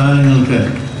പ്രസ്ഥാനങ്ങൾക്ക്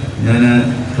ഞാൻ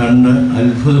കണ്ട്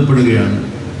അത്ഭുതപ്പെടുകയാണ്.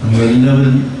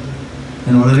 നമ്മളെല്ലാവരും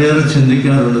ഞാൻ വളരെയേറെ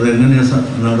ചിന്തിക്കാറുണ്ട് എങ്ങനെയാണ്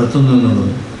നടത്തുന്നു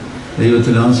എന്നുള്ളത്.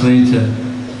 ദൈവത്തിൽ ആശ്രയിച്ച്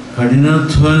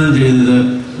കഠിനാധ്വാനം ചെയ്ത്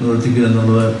പ്രവർത്തിക്കുക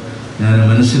എന്നുള്ളത് ഞാൻ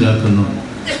മനസ്സിലാക്കുന്നു.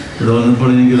 ഇവിടെ വന്നപ്പോൾ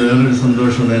എനിക്ക് വേറൊരു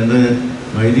സന്തോഷമുണ്ട്. എൻ്റെ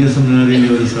വൈദിക സെമിനാരിയിലെ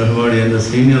ഒരു സഹപാഠി, എൻ്റെ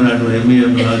സീനിയറായിട്ടുള്ള ME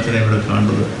അച്ഛനെ ഇവിടെ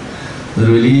കാണുന്നത്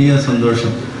അതൊരു വലിയ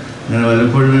സന്തോഷം. ഞാൻ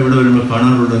പലപ്പോഴും ഇവിടെ വരുമ്പോൾ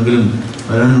കാണാറുണ്ടെങ്കിലും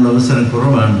വരാനുള്ള അവസരം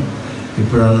കുറവാണ്.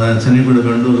 ഇപ്പോഴാണ് അച്ഛനെ ഇവിടെ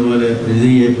കണ്ടു. അതുപോലെ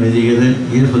വൈദികരെ,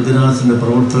 ഈ ഭദ്രാസൻ്റെ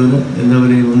പ്രവർത്തകർ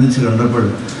എല്ലാവരെയും ഒന്നിച്ച് കണ്ടപ്പോൾ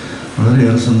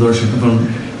വളരെയേറെ സന്തോഷം. അപ്പം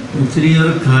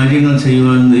ഒത്തിരിയേറെ കാര്യങ്ങൾ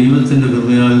ചെയ്യുവാൻ ദൈവത്തിൻ്റെ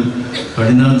കൃപയാൽ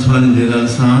കഠിനാധ്വാനം ചെയ്താൽ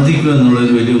സാധിക്കും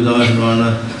എന്നുള്ളൊരു വലിയ ഉദാഹരണമാണ്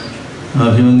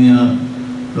അഭിമന്യ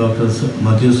ഡോക്ടർ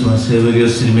മാത്യൂസ് മാർ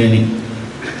സേവറിയസ് തിരുമേനി.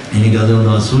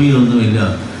 എനിക്കതുകൊണ്ട് അസൂയൊന്നുമില്ല.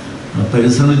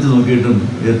 പരിശ്രമിച്ച് നോക്കിയിട്ടും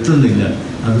എത്തുന്നില്ല,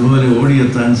 അതുപോലെ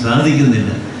ഓടിയെത്താൻ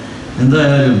സാധിക്കുന്നില്ല.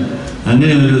 എന്തായാലും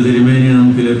അങ്ങനെ ഒരു തിരുമേനിയെ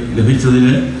നമുക്ക് ലഭിച്ചതിൽ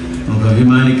നമുക്ക്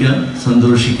അഭിമാനിക്കാം,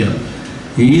 സന്തോഷിക്കാം.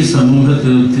 ഈ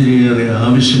സമൂഹത്തിൽ ഒത്തിരിയേറെ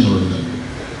ആവശ്യങ്ങളുണ്ട്.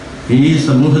 ഈ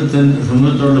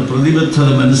സമൂഹത്തോടുള്ള പ്രതിബദ്ധത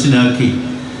മനസ്സിലാക്കി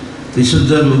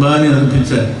വിശുദ്ധ കുർബാന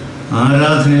അർപ്പിച്ച്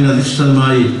ആരാധനയിൽ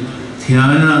അധിഷ്ഠിതമായി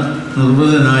ധ്യാന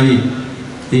നിർവൃതനായി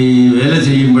ഈ വേല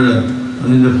ചെയ്യുമ്പോൾ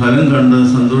അതിൻ്റെ ഫലം കണ്ട്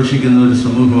സന്തോഷിക്കുന്ന ഒരു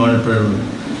സമൂഹമാണ് ഇപ്പോഴുള്ളത്.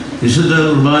 വിശുദ്ധ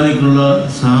കുർബാനയ്ക്കുള്ള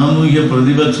സാമൂഹ്യ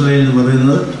പ്രതിബദ്ധത എന്ന്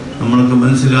പറയുന്നത് നമ്മളൊക്കെ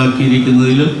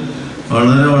മനസ്സിലാക്കിയിരിക്കുന്നതിലും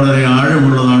വളരെ വളരെ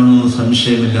ആഴമുള്ളതാണെന്നൊന്നും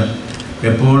സംശയമില്ല.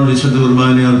 എപ്പോൾ വിശുദ്ധ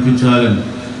കുർബാന അർപ്പിച്ചാലും,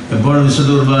 എപ്പോൾ വിശുദ്ധ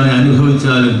കുർബാന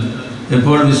അനുഭവിച്ചാലും,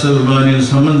 എപ്പോൾ വിശുദ്ധ കുർബാനയിൽ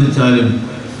സംബന്ധിച്ചാലും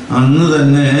അന്ന്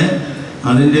തന്നെ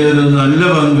അതിൻ്റെ ഒരു നല്ല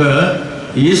പങ്ക്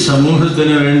ഈ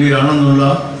സമൂഹത്തിന് വേണ്ടിയാണെന്നുള്ള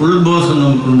ഉത്ബോധം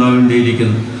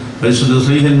നമുക്കുണ്ടാകേണ്ടിയിരിക്കുന്നു. പരിശുദ്ധ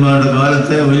ശ്രീഹന്മാരുടെ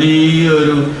കാലത്തെ വലിയ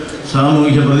ഒരു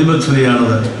സാമൂഹ്യ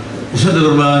പ്രതിബദ്ധതയാണത്. വിശുദ്ധ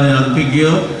കുർബാന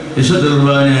അർപ്പിക്കുകയോ വിശുദ്ധ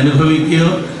കുർബാന അനുഭവിക്കുകയോ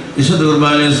വിശുദ്ധ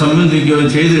കുർബാനയെ സംബന്ധിക്കുകയോ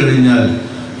ചെയ്തു കഴിഞ്ഞാൽ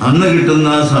അന്ന് കിട്ടുന്ന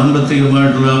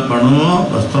സാമ്പത്തികമായിട്ടുള്ള പണമോ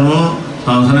വസ്ത്രമോ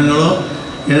സാധനങ്ങളോ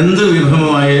എന്ത്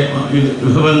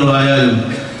വിഭവങ്ങളായാലും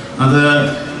അത്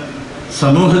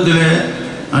സമൂഹത്തിലെ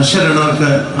അശരണർക്ക്,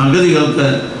 അഗതികൾക്ക്,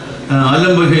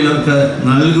 ആലംബഹീനർക്ക്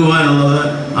നൽകുവാനുള്ളത്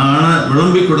ആണ്,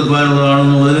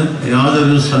 വിളമ്പിക്കൊടുക്കുവാനുള്ളതാണെന്നുള്ളതിന്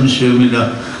യാതൊരു സംശയവുമില്ല.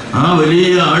 ആ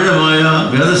വലിയ ആഴമായ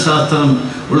വേദശാസ്ത്രം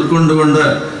ഉൾക്കൊണ്ടുകൊണ്ട്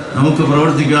നമുക്ക്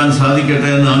പ്രവർത്തിക്കാൻ സാധിക്കട്ടെ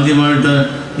എന്ന് ആദ്യമായിട്ട്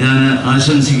ഞാൻ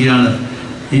ആശംസിക്കുകയാണ്.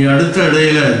 ഈ അടുത്ത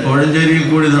ഇടയിൽ കോഴഞ്ചേരിയിൽ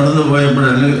കൂടി നടന്നു പോയപ്പോൾ,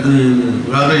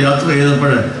 വേറെ യാത്ര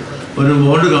ചെയ്തപ്പോൾ ഒരു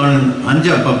ബോർഡ് കാണും,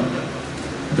 അഞ്ചപ്പം.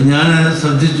 അപ്പം ഞാൻ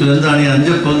ശ്രദ്ധിച്ചു, എന്താണ് ഈ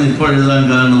അഞ്ചപ്പം എന്ന് ഇപ്പോൾ എഴുതാൻ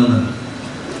കാരണമെന്ന്.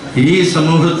 ഈ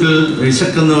സമൂഹത്തിൽ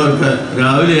വിശക്കുന്നവർക്ക്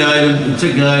രാവിലെ ആയാലും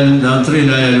ഉച്ചയ്ക്കായാലും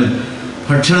രാത്രിയിലായാലും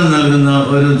ഭക്ഷണം നൽകുന്ന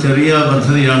ഒരു ചെറിയ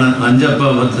പദ്ധതിയാണ് അഞ്ചപ്പ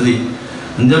പദ്ധതി.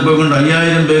 അഞ്ചപ്പം കൊണ്ട്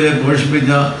 5000 പേരെ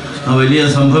പോഷിപ്പിച്ച ആ വലിയ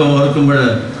സംഭവം ഓർക്കുമ്പോൾ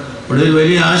ഇവിടെ ഒരു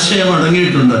വലിയ ആശയം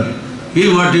അടങ്ങിയിട്ടുണ്ട്.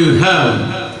 Give what you have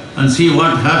and see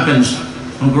what happens.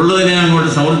 നമുക്കുള്ളതിനെ അങ്ങോട്ട്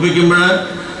സമർപ്പിക്കുമ്പോൾ,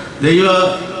 ദൈവ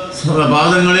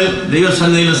പാദങ്ങളിൽ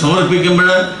ദൈവസന്നിധിയിൽ സമർപ്പിക്കുമ്പോൾ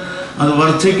അത്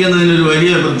വർദ്ധിക്കുന്നതിനൊരു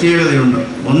വലിയ പ്രത്യേകതയുണ്ട്.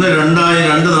 1 2 ആയി,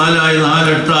 2 4 ആയി, 4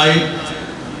 8 ആയി,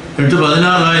 8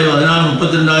 16 ആയി, 16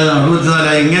 32 ആയി, 64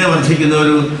 ആയി, ഇങ്ങനെ വർദ്ധിക്കുന്ന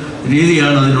ഒരു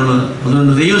രീതിയാണ് അതിനുള്ളത്.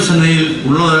 അതുകൊണ്ട് ദൈവസന്നിധിയിൽ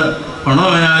ഉള്ളത്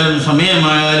പണമായാലും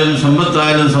സമയമായാലും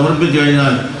സമ്പത്തായാലും സമർപ്പിച്ചു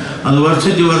കഴിഞ്ഞാൽ അത്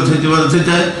വർദ്ധിച്ച് വർദ്ധിച്ച്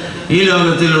വർദ്ധിച്ച് ഈ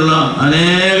ലോകത്തിലുള്ള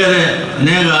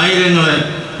അനേകായിരങ്ങളെ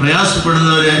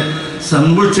പ്രയാസപ്പെടുന്നവരെ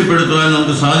സമ്പുഷ്ടിപ്പെടുത്തുവാൻ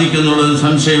നമുക്ക് സാധിക്കുന്നുള്ളത്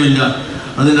സംശയമില്ല.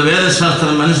 അതിൻ്റെ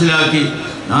വേദശാസ്ത്രം മനസ്സിലാക്കി,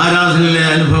 ആരാധനയിലെ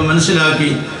അനുഭവം മനസ്സിലാക്കി,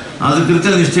 അത്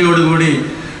കൃത്യനിഷ്ഠയോടുകൂടി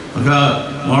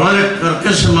വളരെ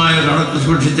കർക്കശമായ കണക്ക്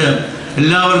സൂക്ഷിച്ച്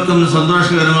എല്ലാവർക്കും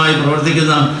സന്തോഷകരമായി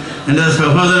പ്രവർത്തിക്കുന്ന എൻ്റെ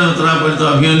സഹോദര മെത്രാപ്പൊലീത്ത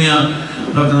അഭിമന്യ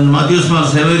ഡോക്ടർ മാത്യൂസ് മാർ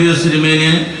സേവേറിയോസ്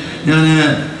തിരുമേനിയെ ഞാൻ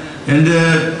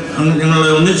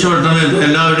ഞങ്ങളുടെ ഒന്നിച്ചുവട്ടമേറ്റ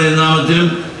എല്ലാവരുടെയും നാമത്തിലും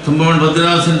തുമ്പമൺ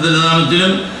ഭദ്രാസനത്തിൻ്റെ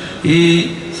നാമത്തിലും ഈ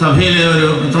സഭയിലെ ഒരു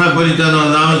മെത്രാപ്പൊലീത്ത എന്നുള്ള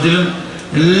നാമത്തിലും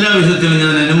എല്ലാ വിധത്തിലും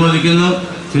ഞാൻ അനുമോദിക്കുന്നു.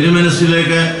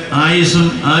 തിരുമനസ്സിലേക്ക് ആയുസ്സും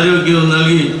ആരോഗ്യവും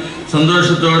നൽകി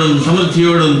സന്തോഷത്തോടും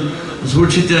സമൃദ്ധിയോടും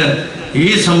സൂക്ഷിച്ച് ഈ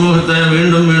സമൂഹത്തെ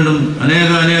വീണ്ടും വീണ്ടും അനേക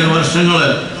വർഷങ്ങൾ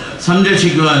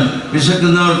സംരക്ഷിക്കുവാൻ,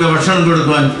 വിശക്കുന്നവർക്ക് ഭക്ഷണം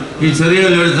കൊടുക്കുവാൻ, ഈ ചെറിയ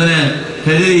ഒരുത്തനെ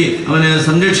കരുതി അവനെ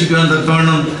സംരക്ഷിക്കുവാൻ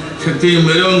തക്കവണ്ണം ശക്തിയും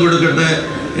ബലവും കൊടുക്കട്ടെ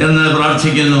എന്ന്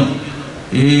പ്രാർത്ഥിക്കുന്നു.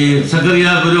 ഈ സക്കറിയ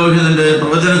പുരോഹിതൻ്റെ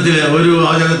പ്രവചനത്തിലെ ഒരു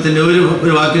വാചകത്തിൻ്റെ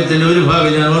ഒരു വാക്യത്തിൻ്റെ ഒരു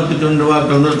ഭാഗം ഞാൻ ഓർപ്പിച്ചുകൊണ്ട്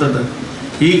വാക്ക് നിർത്തട്ടെ.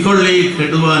 ഈ കൊള്ളി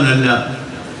കെടുവാനല്ല,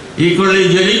 ഈ കൊള്ളി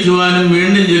ജ്വലിക്കുവാനും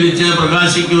വീണ്ടും ജ്വലിച്ച്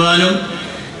പ്രകാശിക്കുവാനും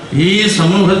ഈ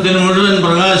സമൂഹത്തിന് മുഴുവൻ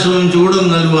പ്രകാശവും ചൂടും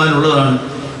നൽകുവാനുള്ളതാണ്.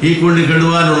 ഈ കൊള്ളി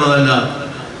കെടുവാനുള്ളതല്ല,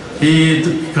 ഈ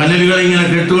കനലുകളിങ്ങനെ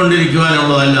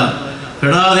കെട്ടുകൊണ്ടിരിക്കുവാനുള്ളതല്ല.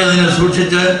 കെടാതെ അതിനെ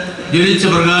സൂക്ഷിച്ച് ജ്വലിച്ച്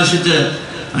പ്രകാശിച്ച്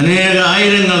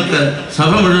ആയിരങ്ങൾക്ക്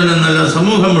സഭ മുഴുവനും നല്ല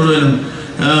സമൂഹം മുഴുവനും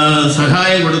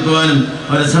സഹായം കൊടുക്കുവാനും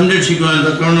അവരെ സംരക്ഷിക്കുവാനും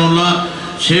തക്കവണ്ണമുള്ള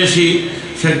ശേഷി,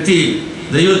 ശക്തി,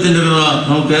 ദൈവത്തിൻ്റെ കൃപ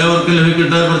നമുക്ക് ഏവർക്കും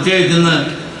ലഭിക്കട്ടെ. പ്രത്യേകിച്ച് ഇന്ന്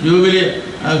ജൂബിലി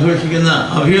ആഘോഷിക്കുന്ന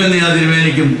അഭിമന്യ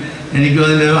തിരുമേനിക്കും എനിക്കും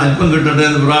അതിൻ്റെ അല്പം കിട്ടട്ടെ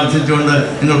എന്ന് പ്രാർത്ഥിച്ചുകൊണ്ട്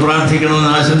നിങ്ങൾ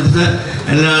പ്രാർത്ഥിക്കണമെന്ന് ആശംസിച്ച്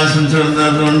എല്ലാ ആശംസകളും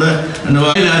നേർന്നുകൊണ്ട് എൻ്റെ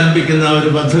വായിൽ ആരംഭിക്കുന്ന ഒരു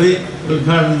പദ്ധതി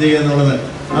ഉദ്ഘാടനം ചെയ്യുക എന്നുള്ളത്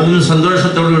അതിന്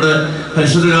സന്തോഷത്തോടുകൂടെ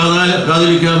പരിശുദ്ധ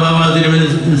കാതോലിക്ക ബാബാ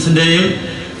തിരുമേനിൻ്റെയും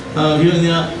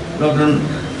അഭിമന്യ ഡോക്ടർ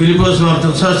ഫിലിപ്പോസ് മാർ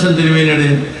ക്രിസോസ്റ്റം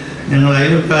തിരുമേനിയുടെയും ഞങ്ങൾ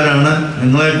അയൽക്കാരാണ്.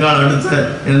 നിങ്ങളെക്കാൾ അടുത്ത്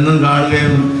എന്നും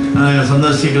കാണുകയും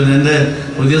സന്ദർശിക്കുന്നത്. എൻ്റെ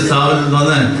പുതിയ സ്ഥാപനത്തിൽ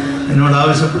വന്ന് എന്നോട്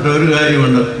ആവശ്യപ്പെട്ട ഒരു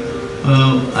കാര്യമുണ്ട്.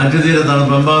 ആറ്റുതീരത്താണ്,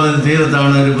 പമ്പാനദി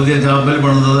തീരത്താണ് ഒരു പുതിയ ചാപ്പൽ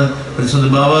പണിതത്. പരിശുദ്ധ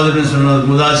ബാബാ തിരുമേനിയാണ് അത്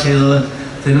കുദാശ ചെയ്തത്.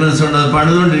 തിരുമനസ്സുകൊണ്ട് അത്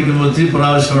പണിതുകൊണ്ടിരിക്കുമ്പോൾ ഒത്തിരി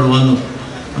പ്രാവശ്യം അവിടെ വന്നു.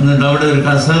 എന്നിട്ട് അവിടെ ഒരു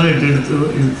കസേര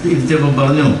ഇരുത്തിയപ്പോൾ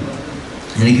പറഞ്ഞു,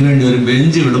 എനിക്ക് വേണ്ടി ഒരു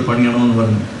ബെഞ്ച് ഇവിടെ പണിയണമെന്ന്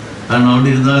പറഞ്ഞു. കാരണം അവിടെ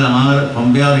ഇരുന്നാൽ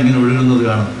പമ്പയാർ ഇങ്ങനെ ഒഴുകുന്നത്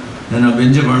കാണാം. ഞാൻ ആ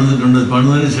ബെഞ്ച് പണിതിട്ടുണ്ട്.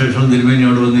 പണിതതിന് ശേഷം തിരുമേനി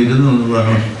അവിടെ വന്ന് ഇരുന്നു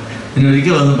എന്നുള്ളതാണ്. പിന്നെ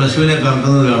ഒരിക്കൽ വന്ന് പശുവിനെ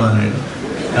കറക്കുന്നത് കാണാനായിട്ട്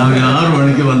രാവിലെ 6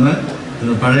 മണിക്ക് വന്ന്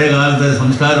പഴയ കാലത്തെ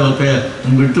സംസ്കാരമൊക്കെ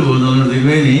വിട്ടുപോകുന്നതുകൊണ്ട്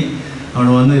തിരുമേനി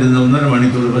അവിടെ വന്നിരുന്ന് 1.5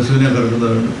 മണിക്കൂർ പശുവിനെ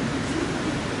കറക്കുന്നതുണ്ട്.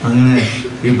 അങ്ങനെ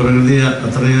ഈ പ്രകൃതിയെ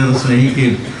അത്രയേറെ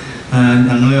സ്നേഹിക്കുകയും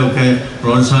ഞങ്ങളെയൊക്കെ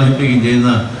പ്രോത്സാഹിപ്പിക്കുകയും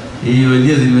ചെയ്യുന്ന ഈ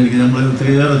വലിയ തിരുമേനിക്ക് നമ്മളെ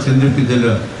ഒത്തിരിയേറെ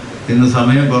ചിന്തിപ്പിച്ചല്ലോ. ഇന്ന്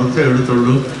സമയം കുറച്ചേ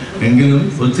എടുത്തുള്ളൂ, എങ്കിലും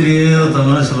ഒത്തിരിയേറെ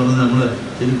തമാശ പറഞ്ഞ് നമ്മൾ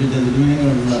ചിരിപ്പിച്ച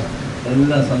തിരുമേനിയോടുള്ള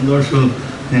എല്ലാ സന്തോഷവും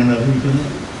ഞങ്ങൾ അറിയിക്കുന്നു.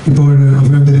 ഇപ്പോൾ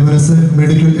തിരുമനസ്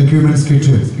മെഡിക്കൽ എക്യുപ്മെന്റ്സ്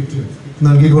കിറ്റ്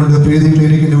നൽകിക്കൊണ്ട് പ്രീതി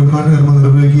ക്ലിനിക്കിന്റെ ഉദ്ഘാടന കർമ്മം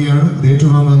നിർവഹിക്കുകയാണ്. അത്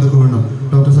ഏറ്റുവാങ്ങാൻ തക്കവണ്ണം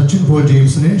ഡോക്ടർ സച്ചിൻ പോൾ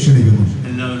ജെയിംസിനെ ക്ഷണിക്കുന്നു.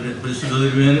 എല്ലാവരുടെ പരിശുദ്ധ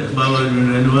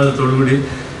ബാബാവിന്റെ അനുവാദത്തോടുകൂടി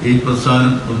ഈ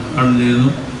പ്രസ്ഥാനം ഉദ്ഘാടനം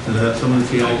ചെയ്യുന്നു.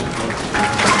 സമൃദ്ധിയായി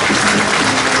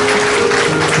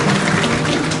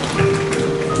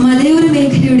മലയോര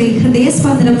മേഖലയുടെ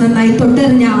ഹൃദയസ്പന്ദനം നന്നായി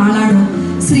തൊട്ടറിഞ്ഞ ആളാണ്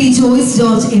ശ്രീ ജോയ്സ്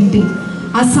ജോർജ് MP.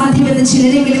 അസാധ്യമെന്ന്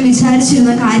ചിലരെങ്കിലും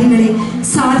വിചാരിച്ചിരുന്ന കാര്യങ്ങളെ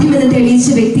സാധ്യമെന്ന് തെളിയിച്ച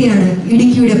വ്യക്തിയാണ്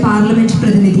ഇടുക്കിയുടെ പാർലമെന്റ്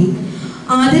പ്രതിനിധി.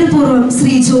 ആദരപൂർവ്വം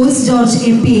ശ്രീ ജോയ്സ് ജോർജ്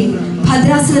MPയെ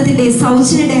ഭദ്രാസനത്തിന്റെ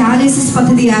സൗജന്യ ഡയാലിസിസ്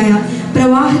പദ്ധതിയായ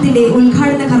പ്രവാഹത്തിന്റെ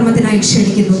ഉദ്ഘാടന കർമ്മത്തിനായി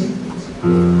ക്ഷണിക്കുന്നു.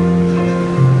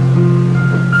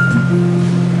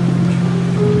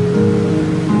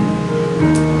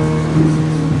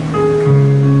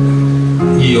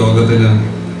 ഈ യോഗത്തിന്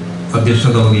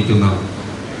അധ്യക്ഷത വഹിക്കുന്ന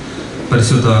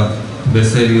പരിശുദ്ധ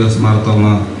ബെസേലിയോസ് മാർത്തോമ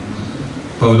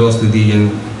പൗലോസ് ദ്വിതീയൻ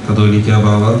കത്തോലിക്ക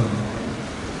ബാവ,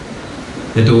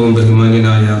 ഏറ്റവും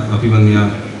ബഹുമാന്യനായ അഭിമന്യ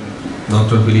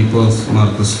ഡോക്ടർ ഫിലിപ്പോസ് മാർ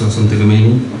ക്രിസ്റ്റോസ്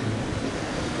തിരുമേനി,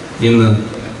 ഇന്ന്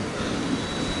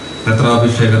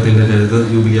മെത്രാഭിഷേകത്തിൻ്റെ രജത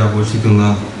ജൂബിലി ആഘോഷിക്കുന്ന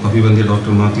അഭിമന്യ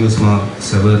ഡോക്ടർ മാത്യൂസ് മാർ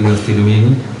സെവേറിയസ്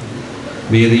തിരുമേനി,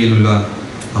 വേദിയിലുള്ള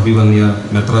അഭിമന്യ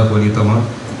മെത്രാപ്പൊലീത്തമാർ,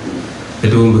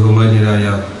 ഏറ്റവും ബഹുമാന്യരായ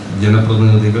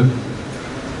ജനപ്രതിനിധികൾ,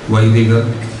 വൈദികർ,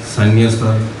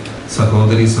 സന്യസ്തർ,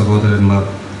 സഹോദരി സഹോദരന്മാർ,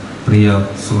 പ്രിയ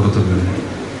സുഹൃത്തുക്കളെ,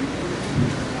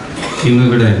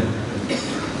 ഇന്നിവിടെ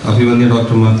അഭിമന്യ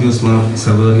ഡോക്ടർ മാത്യൂസ് മാർ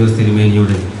സെവേറിയസ്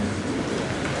തിരുമേനിയുടെ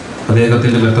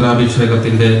അദ്ദേഹത്തിൻ്റെ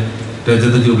മെത്രാഭിഷേകത്തിൻ്റെ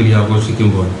രജത ജൂബിലി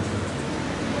ആഘോഷിക്കുമ്പോൾ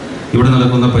ഇവിടെ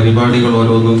നടക്കുന്ന പരിപാടികൾ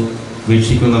ഓരോന്നും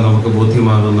വീക്ഷിക്കുന്ന നമുക്ക്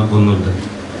ബോധ്യമാകുന്ന ഒന്നുണ്ട്.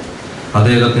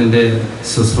 അദ്ദേഹത്തിൻ്റെ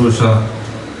ശുശ്രൂഷ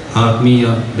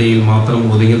ആത്മീയതയിൽ മാത്രം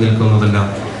ഒതുങ്ങി നിൽക്കുന്നതല്ല,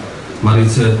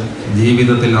 മറിച്ച്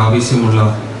ജീവിതത്തിൽ ആവശ്യമുള്ള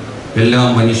എല്ലാ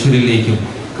മനുഷ്യരിലേക്കും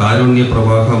കാരുണ്യ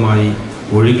പ്രവാഹമായി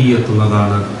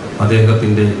ഒഴുകിയെത്തുന്നതാണ്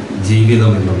അദ്ദേഹത്തിൻ്റെ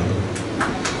ജീവിതം എന്നുള്ളത്.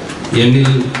 എന്നിൽ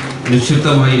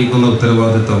നിക്ഷിപ്തമായിരിക്കുന്ന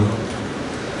ഉത്തരവാദിത്വം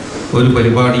ഒരു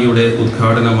പരിപാടിയുടെ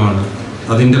ഉദ്ഘാടനമാണ്.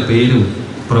 അതിൻ്റെ പേരും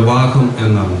പ്രവാഹം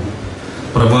എന്നാണ്.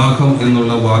 പ്രവാഹം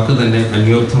എന്നുള്ള വാക്ക് തന്നെ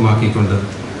അന്വർത്ഥമാക്കിക്കൊണ്ട്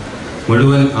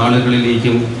മുഴുവൻ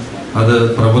ആളുകളിലേക്കും അത്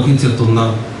പ്രവഹിച്ചെത്തുന്ന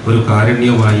ഒരു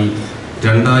കാരുണ്യമായി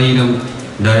 2000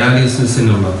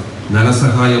 ഡയാലിസിസിനുള്ള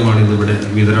ധനസഹായമാണ് ഇതിവിടെ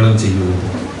വിതരണം ചെയ്യുന്നത്.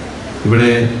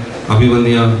 ഇവിടെ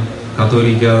അഭിമന്യ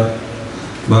കത്തോലിക്ക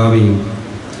ബാവയും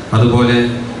അതുപോലെ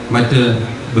മറ്റ്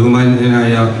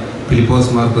ബഹുമാന്യനായ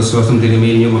ഫിലിപ്പോസ് മാർ ക്രിസ്റ്റോസും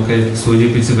തിരുമേനിയും ഒക്കെ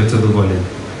സൂചിപ്പിച്ച് വെച്ചതുപോലെ,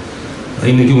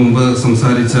 എനിക്ക് മുമ്പ്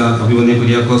സംസാരിച്ച അഭിമന്യ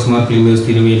കുര്യാക്കോസ് മാർ ക്ലീമേഴ്സ്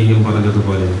തിരുമേനിയും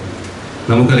പറഞ്ഞതുപോലെ,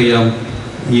 നമുക്കറിയാം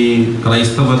ഈ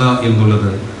ക്രൈസ്തവത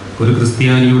എന്നുള്ളത്, ഒരു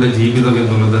ക്രിസ്ത്യാനിയുടെ ജീവിതം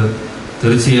എന്നുള്ളത്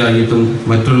തീർച്ചയായിട്ടും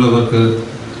മറ്റുള്ളവർക്ക്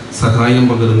സഹായം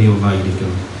പകരുന്ന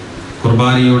ഒന്നായിരിക്കണം.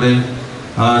 കുർബാനയുടെ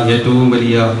ആ ഏറ്റവും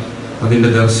വലിയ അതിൻ്റെ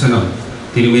ദർശനം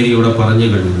തിരുമേനിയുടെ പറഞ്ഞു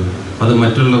കഴിഞ്ഞു. അത്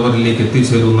മറ്റുള്ളവരിലേക്ക്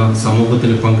എത്തിച്ചേരുന്ന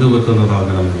സമൂഹത്തിന്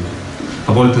പങ്കുവെക്കുന്നതാകണമെന്ന്.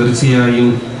 അപ്പോൾ തീർച്ചയായും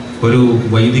ഒരു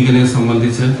വൈദികനെ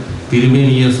സംബന്ധിച്ച്,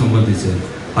 തിരുമേനിയെ സംബന്ധിച്ച്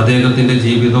അദ്ദേഹത്തിൻ്റെ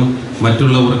ജീവിതം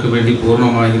മറ്റുള്ളവർക്ക് വേണ്ടി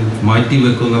പൂർണ്ണമായും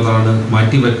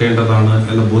മാറ്റിവെക്കേണ്ടതാണ്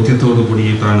എന്ന ബോധ്യത്തോടു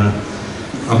കൂടിയിട്ടാണ്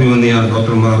അഭിമന്യ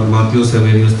ഡോക്ടർ മാത്യൂസ്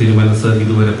സെവേറിയസ് തിരുമനസ്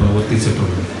ഇതുവരെ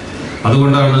പ്രവർത്തിച്ചിട്ടുള്ളത്.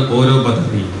 അതുകൊണ്ടാണ് ഓരോ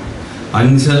പദ്ധതി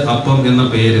 5 അപ്പം എന്ന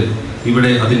പേര്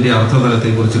ഇവിടെ അതിൻ്റെ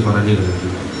അർത്ഥതലത്തെക്കുറിച്ച് പറഞ്ഞു കഴിഞ്ഞു.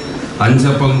 5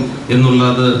 അപ്പം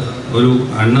എന്നുള്ളത് ഒരു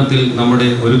എണ്ണത്തിൽ നമ്മുടെ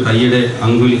ഒരു കൈയുടെ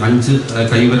 5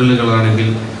 കൈവിരലുകളാണെങ്കിൽ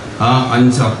ആ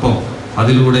 5 അപ്പം,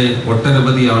 അതിലൂടെ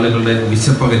ഒട്ടനവധി ആളുകളുടെ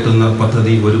വിശപ്പകറ്റുന്ന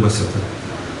പദ്ധതി ഒരു വശത്ത്.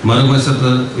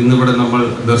 മറുവശത്ത് ഇന്നിവിടെ നമ്മൾ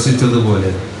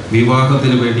ദർശിച്ചതുപോലെ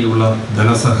വിവാഹത്തിന് വേണ്ടിയുള്ള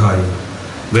ധനസഹായം,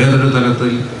 വേറൊരു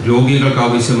തലത്തിൽ രോഗികൾക്ക്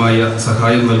ആവശ്യമായ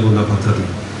സഹായം നൽകുന്ന പദ്ധതി.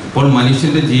 അപ്പോൾ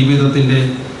മനുഷ്യൻ്റെ ജീവിതത്തിൻ്റെ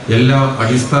എല്ലാ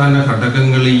അടിസ്ഥാന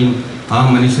ഘടകങ്ങളെയും ആ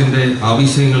മനുഷ്യൻ്റെ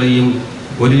ആവശ്യങ്ങളെയും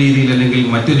ഒരു രീതിയിൽ അല്ലെങ്കിൽ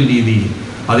മറ്റൊരു രീതിയിൽ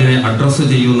അതിനെ അഡ്രസ്സ്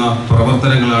ചെയ്യുന്ന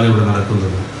പ്രവർത്തനങ്ങളാണ് ഇവിടെ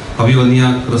നടക്കുന്നത്. അഭിമന്യ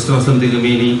ക്രിസ്റ്റോസൻ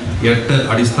തിരുമേനി 8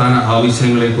 അടിസ്ഥാന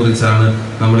ആവശ്യങ്ങളെക്കുറിച്ചാണ്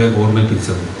നമ്മളെ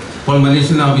ഓർമ്മിപ്പിച്ചത്. അപ്പോൾ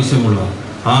മനുഷ്യന് ആവശ്യമുള്ള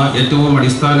ആ ഏറ്റവും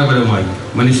അടിസ്ഥാനപരമായി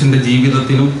മനുഷ്യൻ്റെ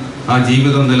ജീവിതത്തിനും ആ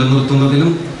ജീവിതം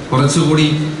നിലനിർത്തുന്നതിനും കുറച്ചുകൂടി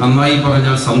നന്നായി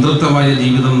പറഞ്ഞാൽ സംതൃപ്തമായ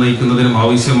ജീവിതം നയിക്കുന്നതിനും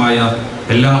ആവശ്യമായ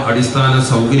എല്ലാ അടിസ്ഥാന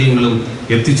സൗകര്യങ്ങളും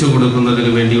എത്തിച്ചു കൊടുക്കുന്നതിന്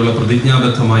വേണ്ടിയുള്ള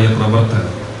പ്രതിജ്ഞാബദ്ധമായ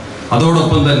പ്രവർത്തനം.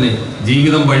 അതോടൊപ്പം തന്നെ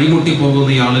ജീവിതം വഴിമുട്ടി പോകുന്ന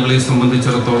ഈ ആളുകളെ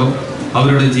സംബന്ധിച്ചിടത്തോളം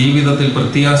അവരുടെ ജീവിതത്തിൽ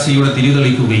പ്രത്യാശയുടെ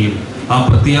തിരിതെളിക്കുകയും ആ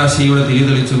പ്രത്യാശയുടെ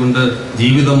തിരിതെളിച്ചുകൊണ്ട്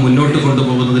ജീവിതം മുന്നോട്ട്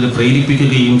കൊണ്ടുപോകുന്നതിന്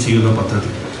പ്രേരിപ്പിക്കുകയും ചെയ്യുന്ന പദ്ധതി.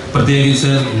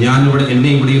 പ്രത്യേകിച്ച് എന്നെ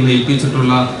ഇവിടെ നിന്ന്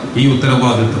ഏൽപ്പിച്ചിട്ടുള്ള ഈ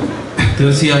ഉത്തരവാദിത്വം,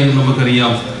 തീർച്ചയായും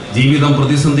നമുക്കറിയാം ജീവിതം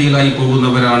പ്രതിസന്ധിയിലായി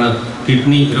പോകുന്നവരാണ്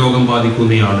കിഡ്നി രോഗം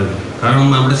ബാധിക്കുന്ന ആളുകൾ. കാരണം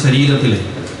നമ്മുടെ ശരീരത്തിലെ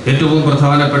ഏറ്റവും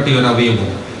പ്രധാനപ്പെട്ട ഒരു അവയവം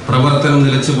പ്രവർത്തനം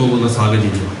നിലച്ചു പോകുന്ന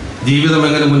സാഹചര്യം. ജീവിതം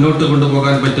എങ്ങനെ മുന്നോട്ട്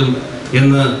കൊണ്ടുപോകാൻ പറ്റും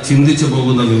എന്ന് ചിന്തിച്ചു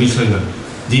പോകുന്ന നിമിഷങ്ങൾ,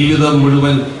 ജീവിതം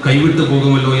മുഴുവൻ കൈവിട്ടു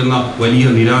പോകുമല്ലോ എന്ന വലിയ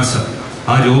നിരാശ,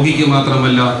 ആ രോഗിക്ക്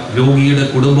മാത്രമല്ല രോഗിയുടെ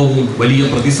കുടുംബവും വലിയ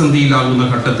പ്രതിസന്ധിയിലാകുന്ന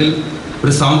ഘട്ടത്തിൽ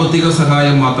ഒരു സാമ്പത്തിക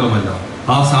സഹായം മാത്രമല്ല,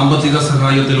 ആ സാമ്പത്തിക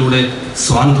സഹായത്തിലൂടെ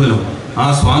സ്വാന്തനം, ആ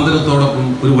സ്വാതന്ത്ര്യത്തോടൊപ്പം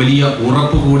ഒരു വലിയ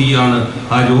ഉറപ്പ് കൂടിയാണ്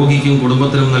ആ രോഗിക്കും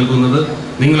കുടുംബത്തിനും നൽകുന്നത്.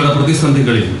 നിങ്ങളുടെ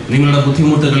പ്രതിസന്ധികളിൽ, നിങ്ങളുടെ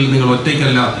ബുദ്ധിമുട്ടുകളിൽ നിങ്ങൾ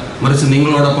ഒറ്റയ്ക്കല്ല, മറിച്ച്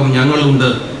നിങ്ങളോടൊപ്പം ഞങ്ങളുണ്ട്,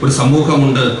 ഒരു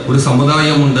സമൂഹമുണ്ട്, ഒരു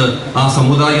സമുദായമുണ്ട്, ആ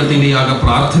സമുദായത്തിൻ്റെ ആകെ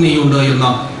പ്രാർത്ഥനയുണ്ട് എന്ന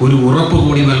ഒരു ഉറപ്പ്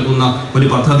കൂടി നൽകുന്ന ഒരു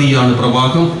പദ്ധതിയാണ്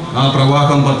പ്രവാഹം. ആ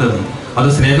പ്രവാഹം പദ്ധതി അത്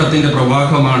സ്നേഹത്തിൻ്റെ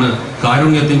പ്രവാഹമാണ്,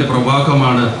 കാരുണ്യത്തിൻ്റെ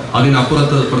പ്രവാഹമാണ്.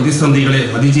 അതിനപ്പുറത്ത് പ്രതിസന്ധികളെ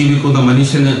അതിജീവിക്കുന്ന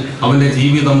മനുഷ്യന് അവൻ്റെ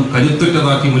ജീവിതം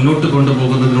കരുത്തുറ്റതാക്കി മുന്നോട്ട്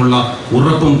കൊണ്ടുപോകുന്നതിനുള്ള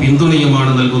ഉറപ്പും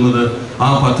പിന്തുണയുമാണ് നൽകുന്നത് ആ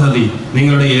പദ്ധതി.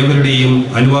 നിങ്ങളുടെ ഏവരുടെയും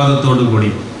അനുവാദത്തോടു കൂടി,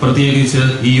 പ്രത്യേകിച്ച്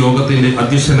ഈ യോഗത്തിൻ്റെ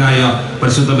അധ്യക്ഷനായ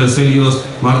പരിശുദ്ധ ബസേലിയോസ്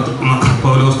മാർ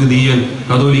പൗലോസ് ദ്വിതീയൻ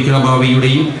കത്തോലിക്കാ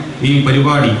ബാവയുടെയും ഈ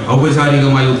പരിപാടി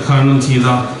ഔപചാരികമായി ഉദ്ഘാടനം ചെയ്ത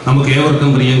നമുക്ക് ഏവർക്കും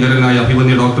പ്രിയങ്കരനായ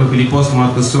അഭിമന്യ ഡോക്ടർ ഫിലിപ്പോസ് മാർ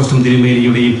ക്രിസ്റ്റോസ്റ്റം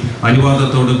തിരുമേനിയുടെയും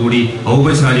അനുവാദത്തോടു കൂടി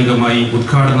ഔപചാരികമായി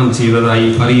ഉദ്ഘാടനം ചെയ്തതായി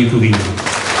അറിയിക്കുകയാണ്.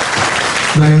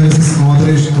 ഡയാലിസിസ്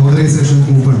ഓതറൈസേഷൻ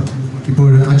കൂപ്പൺ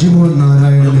ഇപ്പോൾ അജിമോൾ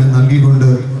നാരായണന് നൽകിക്കൊണ്ട്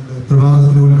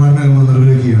പ്രഭാതത്തിന്റെ ഉദ്ഘാടനം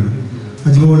നിർവഹിക്കുകയാണ്.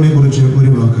 അജിമോളിനെ കുറിച്ച്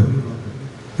ഒരു വാക്ക്.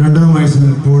 2ാം വയസ്സിൽ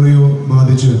പോളിയോ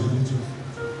ബാധിച്ച്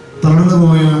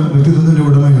തളർന്നുപോയ വ്യക്തിത്വത്തിന്റെ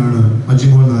ഉടമയാണ്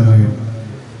അജിമോൾ നാരായൺ.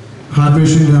 ഹാർട്ട്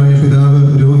പേഷ്യന്റായ പിതാവ്,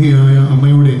 രോഗിയായ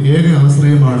അമ്മയുടെ ഏക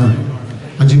ആശ്രയമാണ്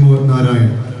അജിമോൾ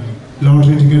നാരായൺ.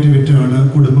 ലോട്ടറി ടിക്കറ്റ് വിറ്റാണ്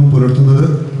കുടുംബം പുലർത്തുന്നത്.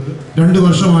 2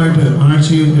 വർഷമായിട്ട്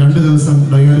ആഴ്ചയിൽ 2 ദിവസം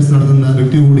ഡയാലിസിസ് നടത്തുന്ന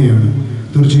വ്യക്തി കൂടിയാണ്.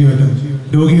 തീർച്ചയായിട്ടും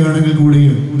രോഗിയാണെങ്കിൽ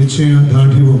കൂടിയും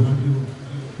നിശ്ചയദാർഢ്യവും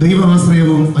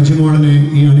ദൈവാശ്രയവും അജിമോളിനെ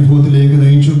ഈ അനുഭവത്തിലേക്ക്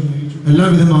നയിച്ചു.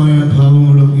 എല്ലാവിധമായ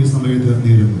ഭാവങ്ങളും ഈ സമയത്ത്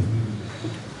നേരുന്നു.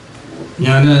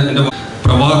 ഞാൻ എൻ്റെ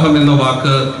പ്രവാഹം എന്ന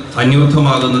വാക്ക്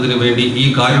അന്വർത്ഥമാകുന്നതിന് വേണ്ടി ഈ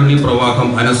കാരുണ്യ പ്രവാഹം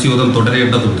അനസ്യൂതം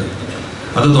തുടരേണ്ടതുണ്ട്.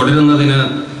 അത് തുടരുന്നതിന്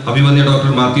അഭിമന്യ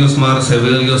ഡോക്ടർ മാത്യൂസ് മാർ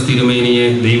സെവേറിയോസ് തിരുമേനിയെ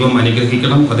ദൈവം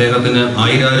അനുഗ്രഹിക്കണം. അദ്ദേഹത്തിന്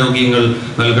ആയുരാരോഗ്യങ്ങൾ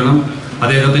നൽകണം.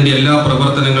 അദ്ദേഹത്തിൻ്റെ എല്ലാ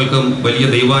പ്രവർത്തനങ്ങൾക്കും വലിയ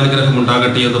ദൈവാനുഗ്രഹം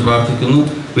ഉണ്ടാകട്ടെ എന്ന് പ്രാർത്ഥിക്കുന്നു.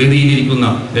 വേദിയിലിരിക്കുന്ന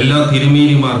എല്ലാ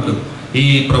തിരുമേനിമാർക്കും ഈ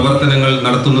പ്രവർത്തനങ്ങൾ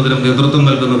നടത്തുന്നതിനും നേതൃത്വം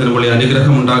നൽകുന്നതിനും വലിയ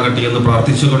അനുഗ്രഹം ഉണ്ടാകട്ടെ എന്ന്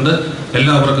പ്രാർത്ഥിച്ചുകൊണ്ട്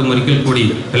എല്ലാവർക്കും ഒരിക്കൽ കൂടി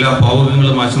എല്ലാ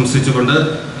ഭാവുകങ്ങളും ആശംസിച്ചുകൊണ്ട്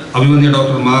അഭിമന്യ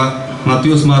ഡോക്ടർ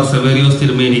മാത്യൂസ് മാർ സെവേറിയോസ്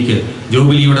തിരുമേനിക്ക്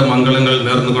ജൂബിലിയുടെ മംഗളങ്ങൾ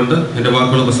നേർന്നുകൊണ്ട് എൻ്റെ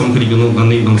വാക്കുകൾ ഉപസംഹരിക്കുന്നു.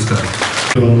 നന്ദി, നമസ്കാരം.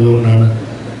 വന്നതുകൊണ്ടാണ്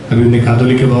അഭിമന്യ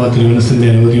കാത്തോലിക്ക ബാവ തിരുമനസിൻ്റെ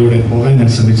അനുമതിയോടെ പോകാൻ ഞാൻ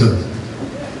ശ്രമിച്ചത്.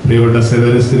 പ്രിയപ്പെട്ട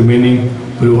സെവേറിയസ് തിരുമേനി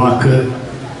ഒരു വാക്ക്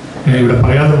ഇവിടെ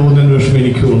പറയാതെ പോകുന്നതിന് വിഷമം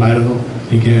എനിക്കും ഉണ്ടായിരുന്നു.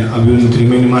 എനിക്ക് അഭിമന്യ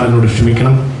തിരുമേനിമാരെന്നോട്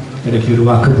ക്ഷമിക്കണം. ഇടയ്ക്ക് ഒരു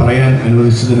വാക്ക് പറയാൻ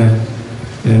അനുവദിച്ചതിന്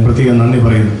ഞാൻ പ്രത്യേകം നന്ദി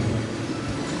പറയുന്നു.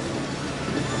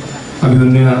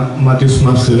 അഭിമന്യ മാത്യൂസ്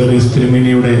മാർ സെവേറിയസ്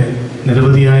തിരുമേനിയുടെ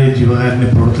നിരവധിയായ ജീവകാരുണ്യ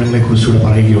പ്രവർത്തനങ്ങളെക്കുറിച്ചുകൂടെ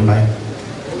പറയുകയുണ്ടായി.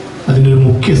 അതിനൊരു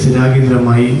മുഖ്യ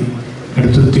സ്ഥിരാകേന്ദ്രമായി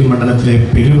എടത്തുരുത്തി മണ്ഡലത്തിലെ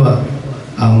പെരുവ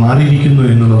മാറിയിരിക്കുന്നു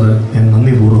എന്നുള്ളത് ഞാൻ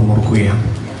നന്ദിപൂർവ്വം ഓർക്കുകയാണ്.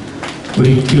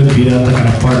 ഒരിക്കലും തീരാത്ത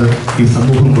കടപ്പാട് ഈ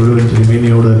സമൂഹം മുഴുവൻ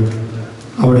തിരുമേനിയോട്,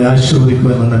 അവിടെ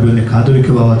ആശീർവദിക്കുവാൻ വന്ന അഭിമന്യ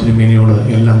കാത്തോലിക്ക ബാവ തിരുമേനിയോട്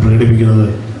എല്ലാം പ്രകടിപ്പിക്കുന്നത്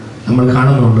നമ്മൾ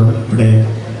കാണുന്നുണ്ട്. ഇവിടെ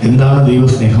എന്താണ്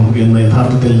ദൈവസ്നേഹം എന്ന്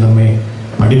യഥാർത്ഥത്തിൽ നമ്മെ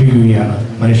പഠിപ്പിക്കുകയാണ്,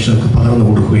 മനുഷ്യർക്ക് പകർന്നു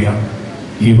കൊടുക്കുകയാണ്.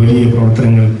 ഈ വലിയ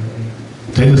പ്രവർത്തനങ്ങൾ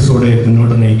തേജസ്സോടെ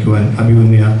മുന്നോട്ട് നയിക്കുവാൻ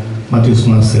അഭിമന്യ മാത്യൂസ്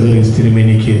മാർ സെവേറിയസ്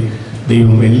തിരുമേനിക്ക്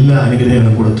ദൈവം എല്ലാ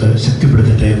അനുഗ്രഹങ്ങളും കൊടുത്ത്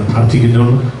ശക്തിപ്പെടുത്തട്ടെ എന്ന്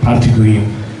പ്രാർത്ഥിക്കുകയും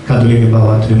കാത്തോലിക്ക ബാവ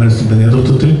തിരുമനസിൻ്റെ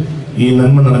നേതൃത്വത്തിൽ ഈ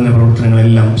നന്മ നിറഞ്ഞ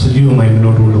പ്രവർത്തനങ്ങളെല്ലാം സജീവമായി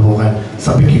മുന്നോട്ട് കൊണ്ടുപോകാൻ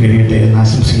സഭയ്ക്ക് കഴിയട്ടെ എന്ന്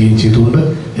ആശംസിക്കുകയും ചെയ്തുകൊണ്ട്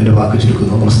എൻ്റെ വാക്ക്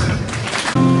ചുരുക്കുന്നു. നമസ്കാരം.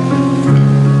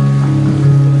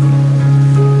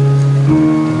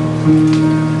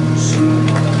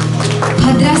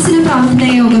 ഭദ്രാസന പ്രാർത്ഥനാ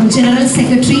യോഗം ജനറൽ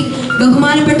സെക്രട്ടറി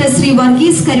ബഹുമാനപ്പെട്ട ശ്രീ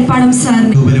വർഗീസ് കരിപ്പാടം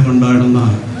സാറിന് ഉപരികൊണ്ടാടുന്ന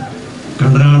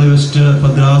കണ്ടനാട് വെസ്റ്റ്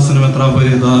ഭദ്രാസന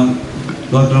മെത്രാപ്പൊലീത്ത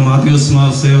ഡോക്ടർ മാത്യൂസ് മാർ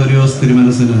സെവേറിയോസ്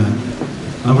തിരുമനസിന്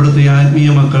അവിടുത്തെ ആത്മീയ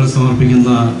മക്കൾ സമർപ്പിക്കുന്ന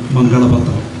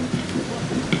മംഗളപത്രം.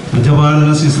 അജപാലന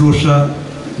ശുശ്രൂഷ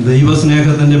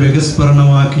ദൈവസ്നേഹത്തിൻ്റെ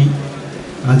ബഹിസ്ഫുരണമാക്കി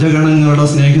അജഗണങ്ങളുടെ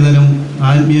സ്നേഹിതനും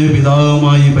ആത്മീയ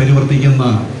പിതാവുമായി പരിവർത്തിക്കുന്ന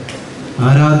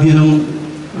ആരാധ്യനും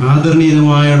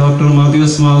ആദരണീയനുമായ ഡോക്ടർ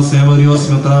മാത്യൂസ് മാർ സെവേറിയോസ്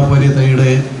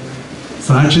മെത്രാപ്പൊലീത്തയുടെ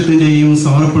സാക്ഷ്യത്തിൻ്റെയും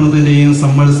സമർപ്പണത്തിൻ്റെയും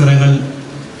സംവത്സരങ്ങൾ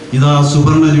ഇതാ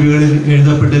സുവർണ ലിപികളിൽ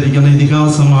എഴുതപ്പെട്ടിരിക്കുന്ന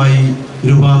ഇതിഹാസമായി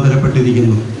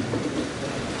രൂപാന്തരപ്പെട്ടിരിക്കുന്നു.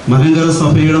 മലങ്കര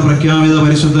സഭയുടെ പ്രഖ്യാപിത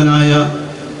പരിശുദ്ധനായ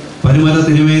പരിമല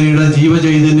തിരുമേനിയുടെ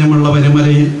ജീവചൈതന്യമുള്ള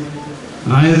പരിമലയിൽ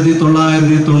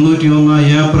 1991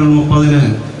 ഏപ്രിൽ 30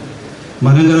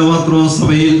 മലങ്കര ഓർത്തഡോക്സ്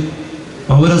സഭയിൽ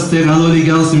പൗരസ്ത്യ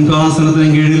കാതോലിക്ക സിംഹാസനത്തിന്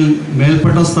കീഴിൽ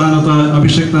മേൽപ്പെട്ട സ്ഥാനത്ത്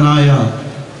അഭിഷിക്തനായ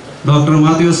ഡോക്ടർ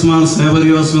മാത്യൂസ് മാർ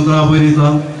സെവേറിയോസ് മെത്രാപ്പൊലീത്ത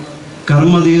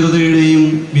കർമ്മധീരതയുടെയും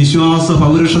വിശ്വാസ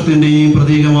പൗരുഷത്തിൻ്റെയും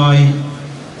പ്രതീകമായി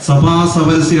സഭാ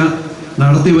സപരസ്യ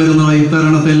നടത്തി വരുന്ന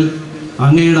ഇത്തരണത്തിൽ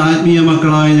അങ്ങയുടെ ആത്മീയ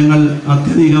മക്കളായ ഞങ്ങൾ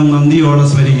അത്യധികം നന്ദിയോടെ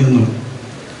സ്മരിക്കുന്നു.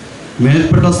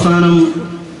 മേൽപ്പെട്ട സ്ഥാനം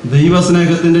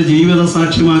ദൈവസ്നേഹത്തിൻ്റെ ജീവിത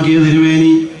സാക്ഷ്യമാക്കിയ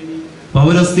തിരുമേനി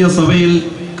പൗരസ്ത്യ സഭയിൽ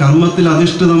കർമ്മത്തിൽ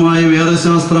അധിഷ്ഠിതമായ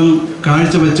വേദശാസ്ത്രം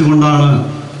കാഴ്ചവെച്ചുകൊണ്ടാണ്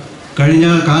കഴിഞ്ഞ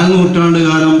കാൽനൂറ്റാണ്ട്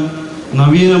കാലം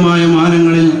നവീനമായ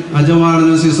മാനങ്ങളിൽ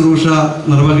അജപാലന ശുശ്രൂഷ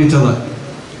നിർവഹിച്ചത്.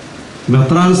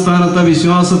 മെത്രാൻ സ്ഥാനത്തെ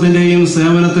വിശ്വാസത്തിൻ്റെയും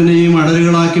സേവനത്തിൻ്റെയും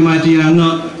അടരുകളാക്കി മാറ്റിയ അങ്ങ്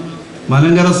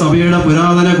മലങ്കര സഭയുടെ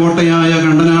പുരാതന കോട്ടയായ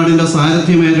കണ്ടനാടിൻ്റെ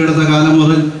സാരഥ്യം ഏറ്റെടുത്ത കാലം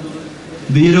മുതൽ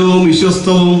ധീരവും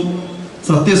വിശ്വസ്തവും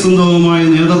സത്യസന്ധവുമായ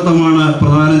നേതൃത്വമാണ്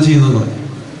പ്രദാനം ചെയ്തത്.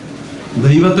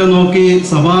 ദൈവത്തെ നോക്കി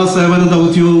സഭാസേവന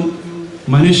ദൗത്യവും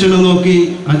മനുഷ്യനെ നോക്കി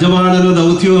അജപാലന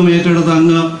ദൗത്യവും ഏറ്റെടുത്ത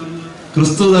അങ്ങ്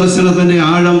ക്രിസ്തു ദർശനത്തിൻ്റെ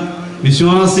ആഴം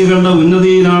വിശ്വാസികളുടെ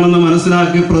ഉന്നതിയിലാണെന്ന്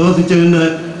മനസ്സിലാക്കി പ്രവർത്തിച്ചതിൻ്റെ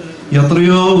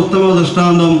എത്രയോ ഉത്തമ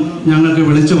ദൃഷ്ടാന്തം ഞങ്ങൾക്ക്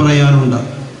വിളിച്ചു പറയാനുണ്ട്.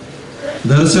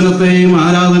 ദർശനത്തെയും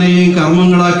ആരാധനയെയും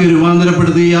കർമ്മങ്ങളാക്കി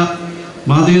രൂപാന്തരപ്പെടുത്തിയ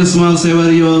മാത്യൂസ് മാർ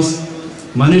സേവറിയോസ്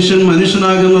മനുഷ്യൻ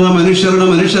മനുഷ്യനാകുന്നത് മനുഷ്യരുടെ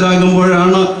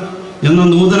മനുഷ്യരാകുമ്പോഴാണ് എന്ന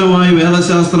നൂതനമായ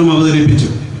വേദശാസ്ത്രം അവതരിപ്പിച്ചു.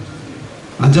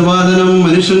 അജപാലനം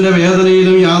മനുഷ്യൻ്റെ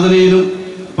വേദനയിലും യാതനയിലും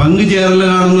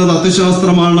പങ്കുചേരലാണെന്ന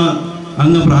തത്വശാസ്ത്രമാണ്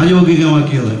അങ്ങ്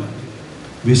പ്രായോഗികമാക്കിയത്.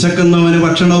 വിശക്കുന്നവന്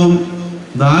ഭക്ഷണവും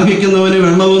ദാഹിക്കുന്നവന്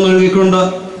വെള്ളവും നൽകിക്കൊണ്ട്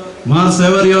മാർ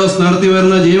സേവറിയോസ്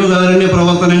നടത്തിവരുന്ന ജീവകാരുണ്യ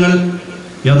പ്രവർത്തനങ്ങൾ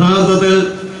യഥാർത്ഥത്തിൽ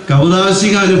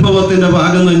കൗദാശിക അനുഭവത്തിൻ്റെ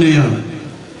ഭാഗം തന്നെയാണ്.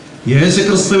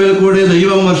 യേശുക്രിസ്തുവിൽ കൂടി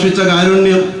ദൈവം വർഷിച്ച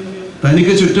കാരുണ്യം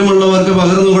തനിക്ക് ചുറ്റുമുള്ളവർക്ക്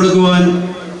പകർന്നു കൊടുക്കുവാൻ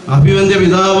അഭിവന്ദ്യ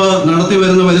പിതാവ്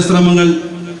നടത്തിവരുന്ന പരിശ്രമങ്ങൾ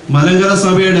മലങ്കര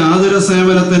സഭയുടെ ആതുര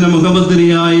സേവനത്തിൻ്റെ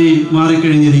മുഖമുദ്രയായി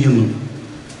മാറിക്കഴിഞ്ഞിരിക്കുന്നു.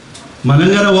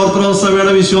 മലങ്കര ഓർത്തഡോക്സ്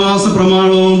സഭയുടെ വിശ്വാസ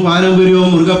പ്രമാണവും പാരമ്പര്യവും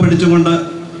മുറുകെ പിടിച്ചുകൊണ്ട്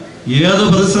ഏത്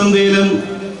പ്രതിസന്ധിയിലും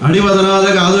അടിപതരാതെ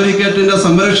കാതോലിക്കറ്റിൻ്റെ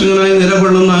സംരക്ഷകനായി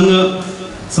നിലകൊള്ളുന്ന അങ്ങ്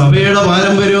സഭയുടെ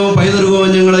പാരമ്പര്യവും പൈതൃകവും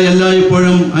ഞങ്ങളെ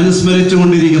എല്ലായ്പ്പോഴും അനുസ്മരിച്ചു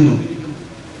കൊണ്ടിരിക്കുന്നു.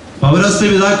 പൗരസ്ത്യ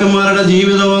പിതാക്കന്മാരുടെ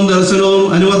ജീവിതവും ദർശനവും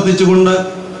അനുവർത്തിച്ചുകൊണ്ട്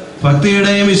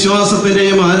ഭക്തിയുടെയും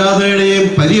വിശ്വാസത്തിൻ്റെയും ആരാധനയുടെയും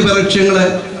പരിപരക്ഷ്യങ്ങളെ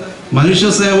മനുഷ്യ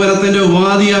സേവനത്തിൻ്റെ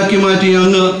ഉപാധിയാക്കി മാറ്റിയ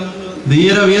അങ്ങ്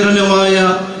ധീരവീരനുമായ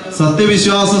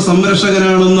സത്യവിശ്വാസ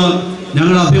സംരക്ഷകനാണെന്ന്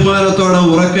ഞങ്ങൾ അഭിമാനത്തോടെ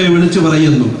ഉറക്കെ വിളിച്ചു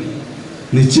പറയുന്നു.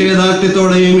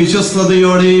 നിശ്ചയദാർഢ്യത്തോടെയും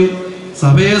വിശ്വസ്തയോടെയും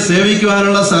സഭയെ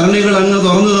സേവിക്കുവാനുള്ള സരണികൾ അങ്ങ്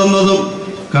തുറന്നു തന്നതും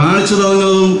കാണിച്ചു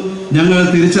തന്നതും ഞങ്ങൾ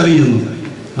തിരിച്ചറിയുന്നു.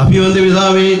 അഭിവന്ദ്യ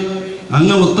പിതാവേ,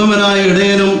 അങ്ങ് ഉത്തമനായ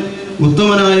ഇടയനും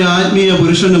ഉത്തമനായ ആത്മീയ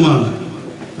പുരുഷനുമാണ്.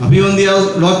 അഭിവന്ദ്യ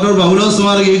ഡോക്ടർ പൗലോസ്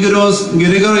മാർ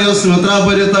ഗിരിഗോറിയോസ്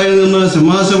മെത്രാപ്പൊലീത്തായിൽ നിന്ന്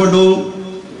ശമാശപട്ടവും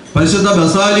പരിശുദ്ധ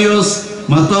ബസാലിയോസ്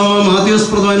മർത്തോമ മാത്യൂസ്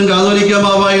പ്രഥമൻ കാതോലിക്ക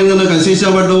ബാബായിൽ നിന്ന്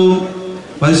കശീശപട്ടവും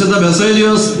പരിശുദ്ധ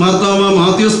ബസേലിയോസ് മാർത്തോമ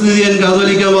മാത്യൂസ് നിധിയൻ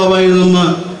കാതോലിക്ക ബാബായിൽ നിന്ന്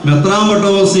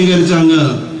മെത്രാമ്പട്ടവും സ്വീകരിച്ച അങ്ങ്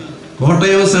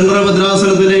കോട്ടയം സെൻട്രൽ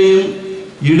ഭദ്രാസനത്തിൻ്റെയും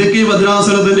ഇടുക്കി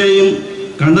ഭദ്രാസനത്തിൻ്റെയും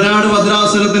കണ്ടനാട്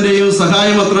ഭദ്രാസനത്തിൻ്റെയും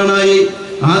സഹായമെത്രാനായി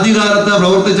ആദ്യകാലത്ത്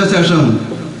പ്രവർത്തിച്ച ശേഷം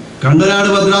കണ്ടനാട്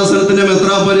ഭദ്രാസനത്തിൻ്റെ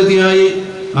മെത്രാപ്പൊലീത്തയായി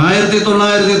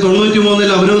 1993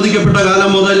 അവരോധിക്കപ്പെട്ട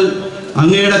കാലം മുതൽ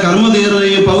അങ്ങയുടെ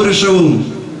കർമ്മധീരതയും പൗരുഷവും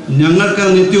ഞങ്ങൾക്ക്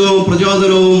നിത്യവും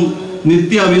പ്രചോദനവും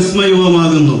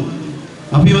നിത്യവിസ്മയവുമാകുന്നു.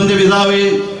 അഭിവന്ദ്യ പിതാവേ,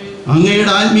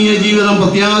 അങ്ങയുടെ ആത്മീയ ജീവിതം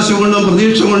പ്രത്യാശ കൊണ്ടും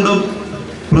പ്രതീക്ഷ കൊണ്ടും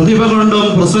പ്രതിഭ കൊണ്ടും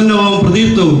പ്രസന്നവും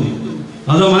പ്രദീപ്തവും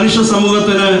അത് മനുഷ്യ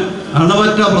സമൂഹത്തിന്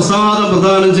അളവറ്റ പ്രസാദം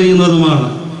പ്രദാനം ചെയ്യുന്നതുമാണ്.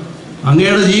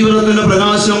 അങ്ങയുടെ ജീവിതത്തിൻ്റെ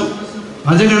പ്രകാശം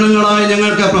അജഗണങ്ങളായ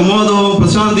ഞങ്ങൾക്ക് പ്രമോദവും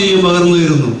പ്രശാന്തിയും പകർന്നു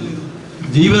തരുന്നു.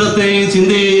 ജീവിതത്തെയും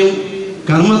ചിന്തയെയും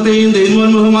കർമ്മത്തെയും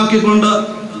ദൈവോന്മുഖമാക്കിക്കൊണ്ട്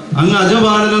അങ്ങ്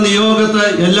അജപാലന നിയോഗത്തെ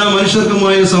എല്ലാ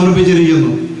മനുഷ്യർക്കുമായി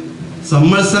സമർപ്പിച്ചിരിക്കുന്നു.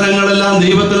 സംവത്സരങ്ങളെല്ലാം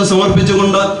ദൈവത്തിന്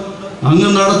സമർപ്പിച്ചുകൊണ്ട് അങ്ങ്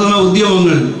നടത്തുന്ന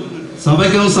ഉദ്യമങ്ങൾ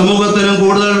സഭയ്ക്കും സമൂഹത്തിനും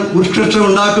കൂടുതൽ ഉത്കൃഷ്ട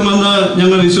ഉണ്ടാക്കുമെന്ന്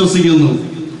ഞങ്ങൾ വിശ്വസിക്കുന്നു.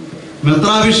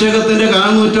 മെത്രാഭിഷേകത്തിൻ്റെ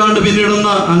കാൽനൂറ്റാണ്ട് പിന്നിടുന്ന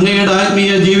അങ്ങയുടെ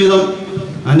ആത്മീയ ജീവിതം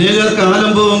അനേകർക്ക്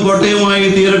ആലംബവും കോട്ടയുമായി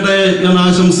തീരട്ടെ എന്ന്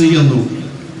ആശംസിക്കുന്നു.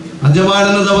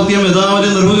 അജപാലന ദൗത്യം യഥാവധി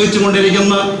നിർവഹിച്ചു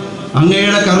കൊണ്ടിരിക്കുന്ന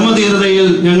അങ്ങയുടെ കർമ്മധീരതയിൽ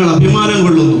ഞങ്ങൾ അഭിമാനം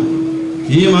കൊള്ളുന്നു.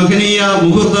 ഈ മഹനീയ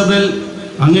മുഹൂർത്തത്തിൽ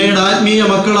അങ്ങയുടെ ആത്മീയ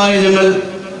മക്കളായ ഞങ്ങൾ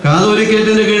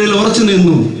കാതോലിക്കേറ്റിൻ്റെ കീഴിൽ ഉറച്ചു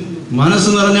നിന്നു മനസ്സ്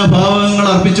നിറഞ്ഞ ഭാവങ്ങൾ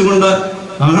അർപ്പിച്ചുകൊണ്ട്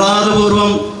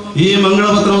ആഹ്ലാദപൂർവം ഈ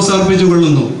മംഗളപത്രം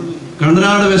സമർപ്പിച്ചുകൊള്ളുന്നു.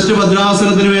 കണ്ടനാട് വെസ്റ്റ്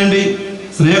ഭദ്രാസനത്തിന് വേണ്ടി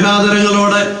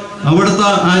സ്നേഹാദരങ്ങളോടെ അവിടുത്തെ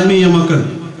ആത്മീയ മക്കൾ.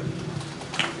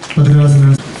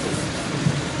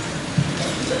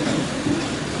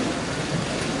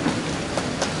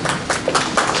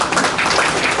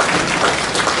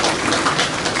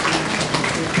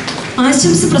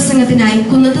 ആശംസ പ്രസംഗത്തിനായി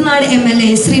കുന്നത്തുനാട് MLA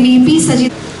ശ്രീ VP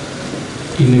സജിത്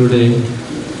ഇന്നിവിടെ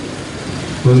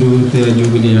പൗരോഹിത്യ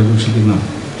ജൂബിലി ആഘോഷിക്കുന്ന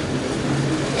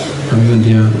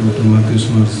അഭിവന്ദ്യ ഡോക്ടർ മാത്യൂസ്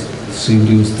മാർ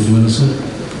സേവ്രിയോസ് തിരുമനസ്,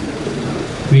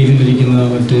 വീട്ടിലിരിക്കുന്ന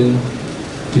മറ്റ്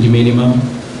തിരുമേനിമാർ,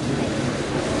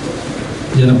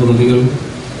 ജനപ്രതിനിധികൾ,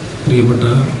 പ്രിയപ്പെട്ട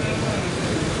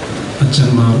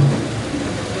അച്ഛന്മാർ,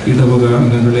 ഇടവക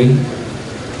അംഗങ്ങളെ,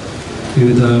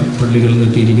 വിവിധ പള്ളികളിൽ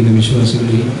നിന്നെത്തിയിരിക്കുന്ന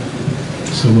വിശ്വാസികളെ,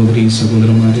 സഹോദരി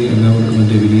സഹോദരന്മാരെ, എല്ലാവർക്കും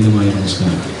എൻ്റെ വിനീതമായ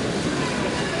നമസ്കാരം.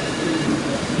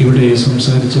 ഇവിടെ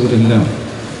സംസാരിച്ചവരെല്ലാം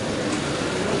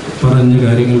പറഞ്ഞ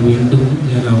കാര്യങ്ങൾ വീണ്ടും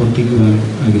ഞാൻ ആവർത്തിക്കുവാൻ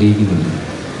ആഗ്രഹിക്കുന്നില്ല.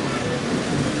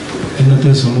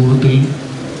 ഇന്നത്തെ സമൂഹത്തിൽ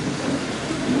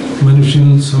മനുഷ്യൻ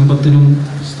സമ്പത്തിനും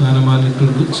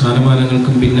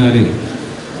സ്ഥാനമാനങ്ങൾക്കും പിന്നാലെ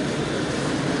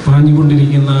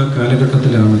പാഞ്ഞുകൊണ്ടിരിക്കുന്ന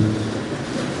കാലഘട്ടത്തിലാണ്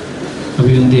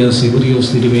അഭിവന്ദ്യ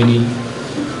സേവ്രിയോസ് തിരുമേനി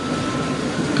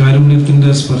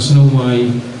കാരുണ്യത്തിൻ്റെ സ്പർശനവുമായി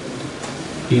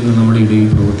ഇന്ന് നമ്മുടെ ഇടയിൽ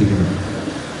പ്രവർത്തിക്കുന്നത്.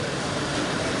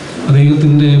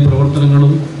 അദ്ദേഹത്തിൻ്റെ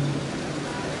പ്രവർത്തനങ്ങളും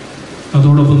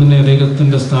അതോടൊപ്പം തന്നെ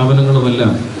അദ്ദേഹത്തിൻ്റെ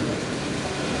സ്ഥാപനങ്ങളുമെല്ലാം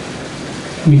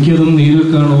മിക്കതും നേരിൽ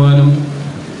കാണുവാനും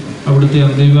അവിടുത്തെ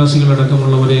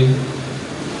അന്തേവാസികളടക്കമുള്ളവരെ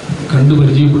കണ്ടു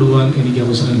പരിചയപ്പെടുവാൻ എനിക്ക്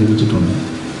അവസരം ലഭിച്ചിട്ടുണ്ട്.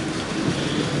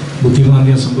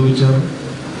 ബുദ്ധിമാന്ദ്യം സംഭവിച്ചവർ,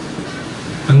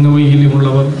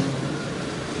 അംഗവൈകല്യമുള്ളവർ,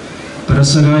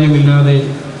 പരസഹായമില്ലാതെ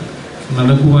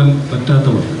നടക്കുവാൻ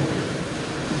പറ്റാത്തവർ,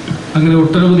 അങ്ങനെ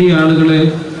ഒട്ടനവധി ആളുകളെ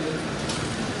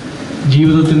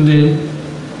ജീവിതത്തിൻ്റെ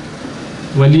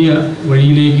വലിയ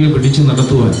വഴിയിലേക്ക് പിടിച്ചു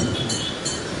നടത്തുവാൻ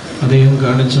അദ്ദേഹം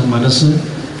കാണിച്ച മനസ്സ്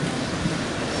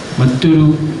മറ്റൊരു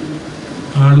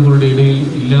ആളുകളുടെ ഇടയിൽ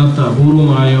ഇല്ലാത്ത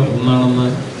അപൂർവമായ ഒന്നാണെന്ന്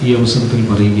ഈ അവസരത്തിൽ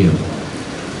പറയുകയാണ്.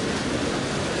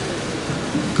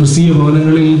 ക്രിസ്തീയ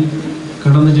ഭവനങ്ങളിൽ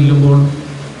കടന്നു ചെല്ലുമ്പോൾ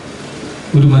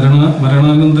ഒരു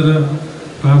മരണാനന്തര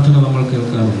പ്രാർത്ഥന നമ്മൾ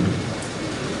കേൾക്കാറുണ്ട്.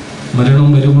 മരണം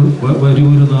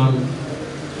വരുമൊരു നാൾ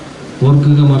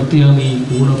ഓർക്കുക മർത്തിയ നീ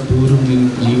കൂടെ പോരും നിൻ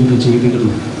ജീവിത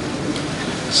ചെയ്തികളും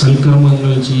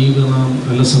സൽക്കർമ്മങ്ങൾ ചെയ്യുക നാം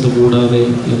അലസത കൂടാതെ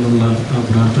എന്നുള്ള ആ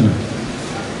പ്രാർത്ഥന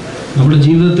നമ്മുടെ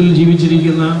ജീവിതത്തിൽ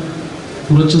ജീവിച്ചിരിക്കുന്ന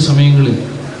കുറച്ച് സമയങ്ങളിൽ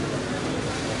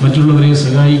മറ്റുള്ളവരെ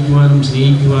സഹായിക്കുവാനും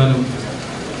സ്നേഹിക്കുവാനും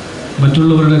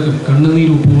മറ്റുള്ളവരുടെ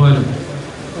കണ്ണുനീരൊപ്പുവാനും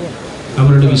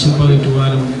അവരുടെ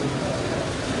വിശപ്പകറ്റുവാനും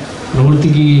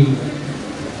പ്രവർത്തിക്കുകയും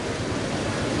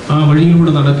ആ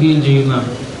വഴിയിലൂടെ നടക്കുകയും ചെയ്യുന്ന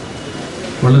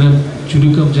വളരെ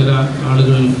ചുരുക്കം ചില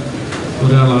ആളുകൾ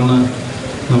ഒരാളാണ്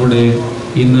നമ്മുടെ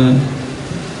ഇന്ന്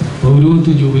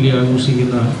പൗരോഹിത്യ ജൂബിലി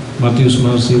ആഘോഷിക്കുന്ന മാത്യൂസ്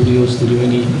മാർ സേവ്രിയോസ്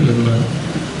തിരുമേനി എന്ന്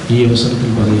ഈ അവസരത്തിൽ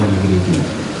പറയാൻ ആഗ്രഹിക്കുന്നു.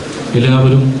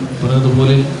 എല്ലാവരും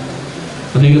പറഞ്ഞതുപോലെ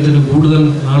അദ്ദേഹത്തിന് കൂടുതൽ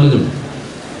നാളുകൾ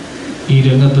ഈ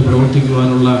രംഗത്ത്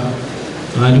പ്രവർത്തിക്കുവാനുള്ള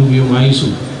ആരോഗ്യവും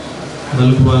ആയുസ്സും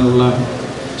നൽകുവാനുള്ള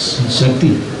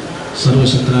ശക്തി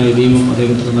സർവശക്തനായ ദൈവം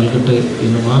അദ്ദേഹത്തിന് നൽകട്ടെ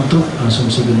എന്ന് മാത്രം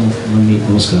ആശംസിക്കുന്നു. നന്ദി,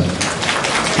 നമസ്കാരം.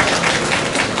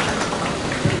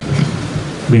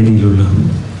 വേദിയിലുള്ള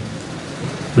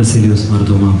ബസേലിയോസ്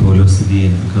മാർത്തോമാ പൗലോസ്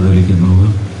ദിയൻ കത്തോലിക്ക ബാവ,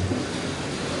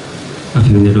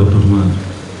 അഭിവന്ദ്യ ഡോക്ടർമാർ,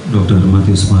 ഡോക്ടർ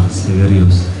മാത്യൂസ് മാർ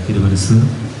സേവ്രിയോസ് തിരുമനസ്,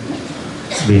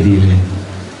 വേദിയിലെ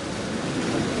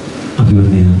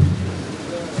അഭിവന്ദ്യ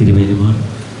തിരുമേനിമാർ,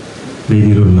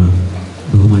 വേദിയിലുള്ള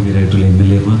ബഹുമാന്യരായിട്ടുള്ള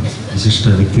MLA മാർ, വിശിഷ്ട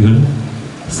വ്യക്തികൾ,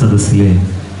 സദസ്സിലെ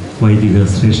വൈദിക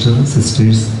ശ്രേഷ്ഠർ,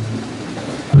 സിസ്റ്റേഴ്സ്,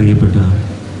 പ്രിയപ്പെട്ട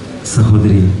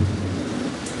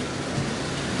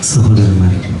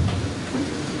സഹോദരന്മാരെ,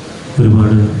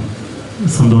 ഒരുപാട്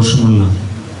സന്തോഷമുള്ള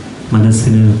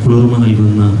മനസ്സിന് കുളിർമ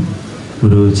നൽകുന്ന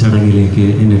ഒരു ചടങ്ങിലേക്ക്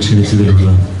എന്നെ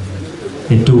ക്ഷണിച്ചതിലുള്ള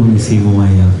ഏറ്റവും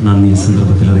നിസ്സീമമായ നന്ദി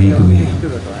സന്ദർഭത്തിൽ അറിയിക്കുകയാണ്.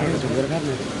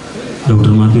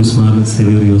 ഡോക്ടർ മാത്യൂസ് മാർ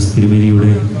സേവ്രിയോസ്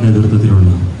തിരുമേനിയുടെ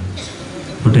നേതൃത്വത്തിലുള്ള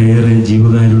ഒട്ടേറെ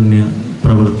ജീവകാരുണ്യ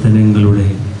പ്രവർത്തനങ്ങളുടെ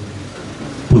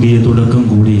പുതിയ തുടക്കം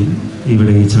കൂടി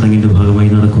ഇവിടെ ഈ ചടങ്ങിൻ്റെ ഭാഗമായി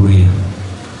നടക്കുകയാണ്.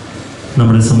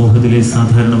 നമ്മുടെ സമൂഹത്തിലെ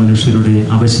സാധാരണ മനുഷ്യരുടെ,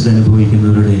 അവശത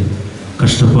അനുഭവിക്കുന്നവരുടെ,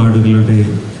 കഷ്ടപ്പാടുകളുടെ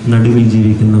നടുവിൽ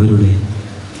ജീവിക്കുന്നവരുടെ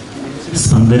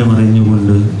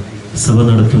സ്പന്ദനമറിഞ്ഞുകൊണ്ട് സഭ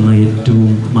നടത്തുന്ന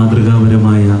ഏറ്റവും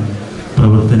മാതൃകാപരമായ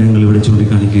പ്രവർത്തനങ്ങൾ ഇവിടെ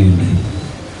ചൂണ്ടിക്കാണിക്കുകയുണ്ടായി.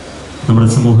 നമ്മുടെ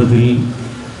സമൂഹത്തിൽ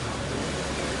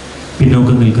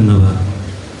പിന്നോക്കം നിൽക്കുന്നവർ,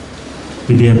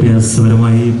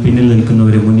 വിദ്യാഭ്യാസപരമായി പിന്നിൽ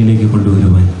നിൽക്കുന്നവരെ മുന്നിലേക്ക്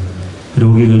കൊണ്ടുവരുവാൻ,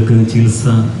 രോഗികൾക്ക് ചികിത്സ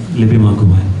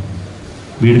ലഭ്യമാക്കുവാൻ,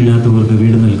 വീടില്ലാത്തവർക്ക്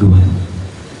വീട് നൽകുവാൻ,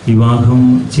 വിവാഹം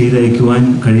ചെയ്തയക്കുവാൻ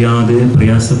കഴിയാതെ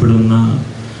പ്രയാസപ്പെടുന്ന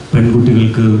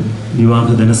പെൺകുട്ടികൾക്ക് വിവാഹ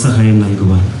ധനസഹായം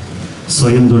നൽകുവാൻ,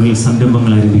 സ്വയം തൊഴിൽ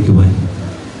സംരംഭങ്ങൾ ആരംഭിക്കുവാൻ,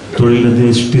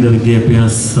 തൊഴിലധിഷ്ഠിത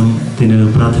വിദ്യാഭ്യാസത്തിന്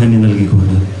പ്രാധാന്യം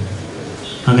നൽകിക്കൊണ്ട്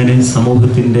അങ്ങനെ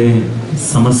സമൂഹത്തിൻ്റെ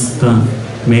സമസ്ത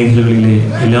മേഖലകളിലെ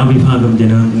എല്ലാ വിഭാഗം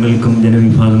ജനങ്ങൾക്കും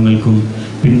ജനവിഭാഗങ്ങൾക്കും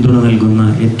പിന്തുണ നൽകുന്ന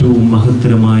ഏറ്റവും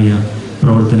മഹത്തരമായ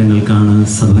പ്രവർത്തനങ്ങൾക്കാണ്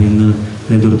സഭ ഇന്ന്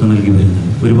നേതൃത്വം നൽകി വരുന്നത്.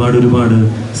 ഒരുപാട്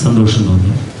സന്തോഷം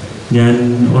തോന്നി. ഞാൻ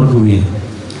ഓർക്കുകയാണ്,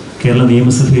 കേരള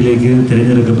നിയമസഭയിലേക്ക്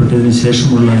തിരഞ്ഞെടുക്കപ്പെട്ടതിന്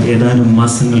ശേഷമുള്ള ഏതാനും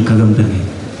മാസങ്ങൾക്കകം തന്നെ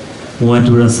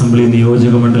മൂവാറ്റുപുഴ അസംബ്ലി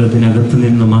നിയോജക മണ്ഡലത്തിനകത്ത്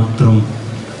നിന്ന് മാത്രം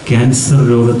ക്യാൻസർ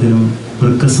രോഗത്തിനും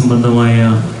വൃക്ക സംബന്ധമായ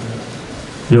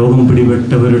രോഗം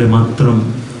പിടിപെട്ടവരുടെ മാത്രം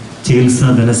ചികിത്സാ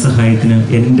ധനസഹായത്തിന്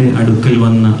എൻ്റെ അടുക്കൽ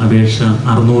വന്ന അപേക്ഷ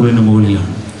 600-ന്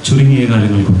മുകളിലാണ് ചുരുങ്ങിയ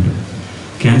കാലങ്ങൾ കൊണ്ട്.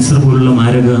 ക്യാൻസർ പോലുള്ള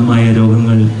മാരകമായ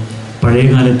രോഗങ്ങൾ പഴയ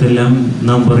കാലത്തെല്ലാം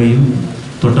നാം പറയും,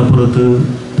 തൊട്ടപ്പുറത്ത്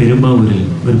പെരുമ്പാവൂരിൽ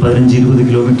ഒരു 15-20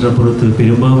 കിലോമീറ്റർ അപ്പുറത്ത്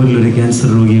പെരുമ്പാവൂരിൽ ഒരു ക്യാൻസർ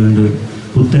രോഗിയുണ്ട്,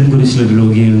 പുത്തൻകുരിശിലൊരു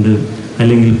രോഗിയുണ്ട്,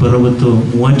 അല്ലെങ്കിൽ പിറവത്തോ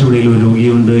മൂവാറ്റുപുഴയിൽ ഒരു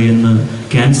രോഗിയുണ്ട് എന്ന്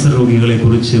ക്യാൻസർ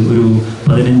രോഗികളെക്കുറിച്ച് ഒരു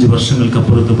 15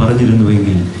 വർഷങ്ങൾക്കപ്പുറത്ത്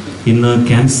പറഞ്ഞിരുന്നുവെങ്കിൽ ഇന്ന്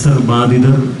ക്യാൻസർ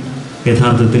ബാധിതർ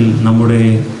യഥാർത്ഥത്തിൽ നമ്മുടെ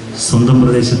സ്വന്തം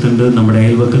പ്രദേശത്തുണ്ട്, നമ്മുടെ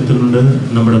അയൽവക്കത്തിലുണ്ട്,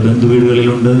 നമ്മുടെ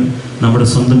ബന്ധുവീടുകളിലുണ്ട്, നമ്മുടെ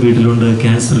സ്വന്തം വീട്ടിലുണ്ട്.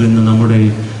 ക്യാൻസറിൽ നിന്ന് നമ്മുടെ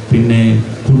പിന്നെ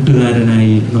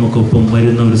കൂട്ടുകാരനായി നമുക്കൊപ്പം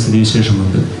വരുന്ന ഒരു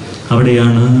സ്ഥിതിവിശേഷമുണ്ട്.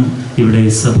 അവിടെയാണ് ഇവിടെ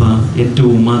സഭ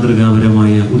ഏറ്റവും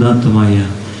മാതൃകാപരമായ ഉദാത്തമായ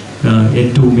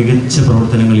ഏറ്റവും മികച്ച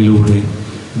പ്രവർത്തനങ്ങളിലൂടെ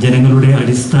ജനങ്ങളുടെ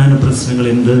അടിസ്ഥാന പ്രശ്നങ്ങൾ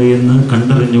എന്ത് എന്ന്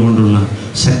കണ്ടറിഞ്ഞുകൊണ്ടുള്ള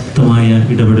ശക്തമായ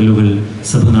ഇടപെടലുകൾ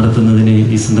സഭ നടത്തുന്നതിനെ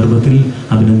ഈ സന്ദർഭത്തിൽ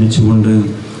അഭിനന്ദിച്ചുകൊണ്ട്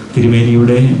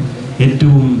തിരുമേനിയുടെ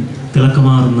ഏറ്റവും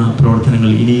തിളക്കമാർന്ന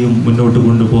പ്രവർത്തനങ്ങൾ ഇനിയും മുന്നോട്ട്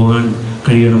കൊണ്ടുപോകാൻ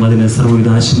കഴിയണം. അതിന് സർവ്വവിധ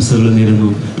ആശംസകൾ നേരുന്നു.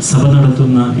 സഭ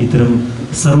നടത്തുന്ന ഇത്തരം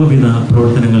സർവ്വവിധ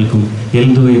പ്രവർത്തനങ്ങൾക്കും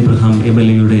എൽദോ എബ്രഹാം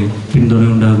MLA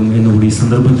പിന്തുണയുണ്ടാകും എന്നുകൂടി ഈ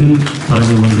സന്ദർഭത്തിൽ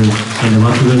പറഞ്ഞുകൊണ്ട് എൻ്റെ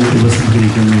വാക്കുകൾ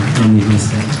ഉപസംഹരിക്കുന്നു. നന്ദി,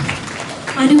 നമസ്കാരം.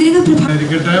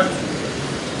 അനുഗ്രഹിക്കട്ടെ.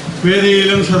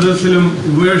 വേദിയിലും സദസ്സിലും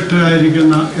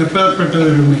ഉപേക്ഷിതരായിരിക്കുന്ന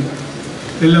എപ്പപ്പെട്ടവരും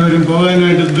എല്ലാവരും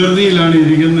പോകാനായിട്ട് ധൃതിയിലാണ്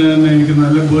ഇരിക്കുന്നതെന്ന് എനിക്ക്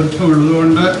നല്ല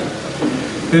ബോധ്യമുള്ളതുകൊണ്ട്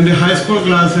എൻ്റെ ഹൈസ്കൂൾ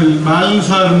ക്ലാസ്സിൽ ബാലൻ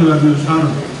സാർ എന്ന് പറഞ്ഞൊരു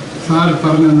സാർ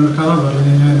പറഞ്ഞൊരു കഥ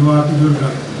പറഞ്ഞ് ഞാൻ വാക്ക്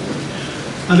തീർക്കാം.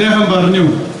 അദ്ദേഹം പറഞ്ഞു,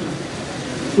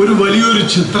 ഒരു വലിയൊരു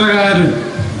ചിത്രകാരൻ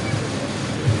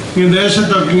ഈ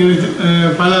ദേശത്തൊക്കെ ഇങ്ങനെ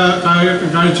പല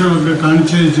കാഴ്ചകളൊക്കെ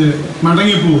കാണിച്ചയച്ച്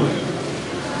മടങ്ങിപ്പോവുക.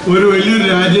 ഒരു വലിയൊരു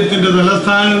രാജ്യത്തിൻ്റെ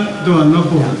തലസ്ഥാനത്ത്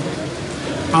വന്നപ്പോൾ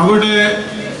അവിടെ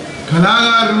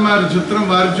കലാകാരന്മാർ ചിത്രം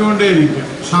വരച്ചുകൊണ്ടേയിരിക്കും.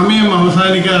 സമയം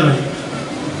അവസാനിക്കാറായി.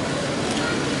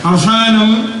 അവസാനം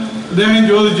അദ്ദേഹം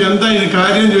ചോദിച്ചു, എന്താ ഇത്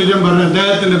കാര്യം ചോദിച്ചാൽ പറഞ്ഞു,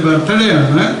 അദ്ദേഹത്തിൻ്റെ ബർത്ത്ഡേ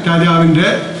ആണ് രാജാവിൻ്റെ,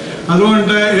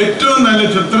 അതുകൊണ്ട് ഏറ്റവും നല്ല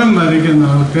ചിത്രം വരയ്ക്കുന്ന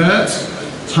ആൾക്ക്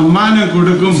സമ്മാനം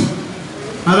കൊടുക്കും,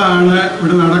 അതാണ്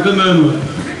ഇവിടെ നടക്കുന്നതെന്ന് പറഞ്ഞു.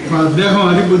 അപ്പോൾ അദ്ദേഹം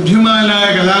അതിബുദ്ധിമാനായ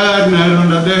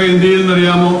കലാകാരനായതുകൊണ്ട് അദ്ദേഹം എന്ത്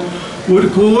ചെയ്യുന്നറിയാമോ, ഒരു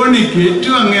കോണിക്ക്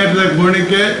ഏറ്റവും അങ്ങേറ്റത്തെ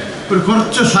കോണിക്ക് ഒരു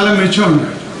കുറച്ച് സ്ഥലം മിച്ചമുണ്ട്.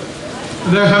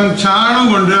 അദ്ദേഹം ചാണകം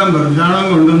കൊണ്ടുവരാൻ പറഞ്ഞു. ചാണകം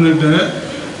കൊണ്ടുവന്നിട്ട്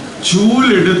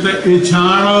ചൂലെടുത്ത് ഈ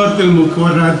ചാണകത്തിൽ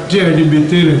ഒരൊറ്റ അടി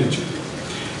ഭിത്തിയിലടിച്ചു.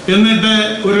 എന്നിട്ട്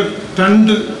ഒരു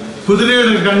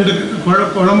കുതിരയുടെ 2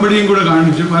 കുളമ്പടിയും കൂടെ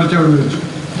കാണിച്ച് വരച്ചവിടെ വെച്ചു.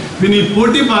 പിന്നെ ഈ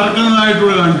പൊടി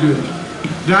പറക്കുന്നതായിട്ടുകൂടെ കാണിച്ചു വെച്ചു.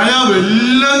 രാജാവ്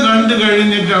എല്ലാം കണ്ടു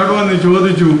കഴിഞ്ഞിട്ട് അവിടെ വന്ന്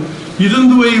ചോദിച്ചു,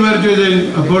 ഇതെന്തു പോയി വരച്ചു വെച്ചാൽ?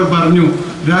 അപ്പോൾ പറഞ്ഞു,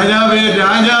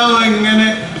 രാജാവ് ഇങ്ങനെ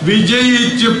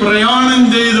വിജയിച്ച് പ്രയാണം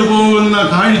ചെയ്തു പോകുന്ന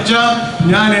കാഴ്ച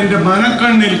ഞാൻ എൻ്റെ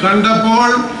മനക്കണ്ണിൽ കണ്ടപ്പോൾ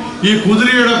ഈ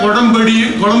കുതിരയുടെ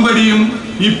കുളമ്പടിയും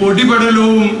ഈ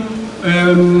പൊടിപടലവും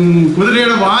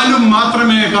കുതിരയുടെ വാലും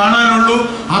മാത്രമേ കാണാനുള്ളൂ.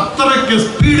 അത്രയ്ക്ക്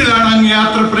സ്പീഡിലാണ് അങ്ങ്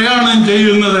യാത്ര പ്രയാണം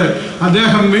ചെയ്യുന്നത്.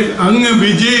 അദ്ദേഹം അങ്ങ്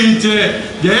വിജയിച്ച്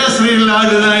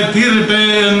ജയശ്രീലാളിതായി തീരട്ടെ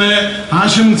എന്ന്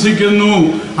ആശംസിക്കുന്നു.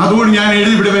 അതുകൊണ്ട് ഞാൻ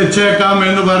ഇവിടെ വെച്ചേക്കാം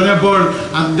എന്ന് പറഞ്ഞപ്പോൾ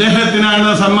അദ്ദേഹത്തിനാണ്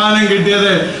സമ്മാനം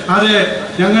കിട്ടിയത്. അതെ,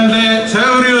 ഞങ്ങളുടെ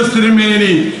സേവറിയോസ്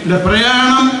തിരുമേനിയുടെ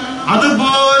പ്രയാണം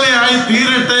അതുപോലെ ആയി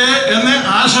തീരട്ടെ എന്ന്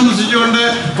ആശംസിച്ചുകൊണ്ട്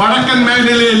വടക്കൻ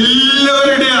മേഖലയിലെ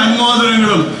എല്ലാവരുടെയും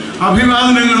അനുമോദനങ്ങളും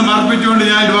അഭിവാദനങ്ങളും അർപ്പിച്ചുകൊണ്ട്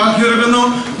ഞാൻ വാക്കിയിറക്കുന്നു.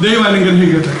 ദൈവം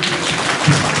അനുഗ്രഹിക്കട്ടെ.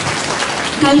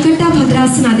 കൽക്കട്ട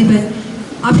ഭദ്രാസനാധിപൻ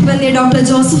അഭിവന്യ ഡോക്ടർ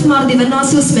ജോസഫ് മാർ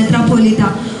ദിവന്നാസ്യോസ് മെത്രാപ്പോലീത്ത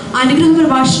അനുഗ്രഹ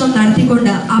പ്രഭാഷണം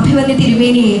നടത്തിക്കൊണ്ട് അഭിവന്യ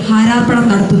തിരുമേനിയെ ഹാരാർപ്പണം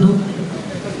നടത്തുന്നു.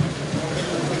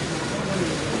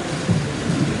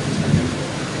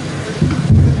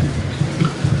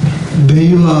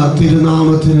 ദൈവ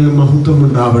തിരുനാമത്തിന്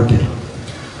മഹത്വമുണ്ടാവട്ടെ.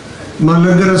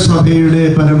 മലങ്കര സഭയുടെ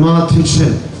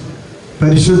പരമാധ്യക്ഷൻ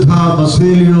പരിശുദ്ധ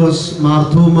ബസേലിയോസ്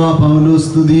മാർത്തോമ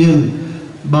പൗലോസ് തുതിയൻ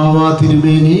ബാവ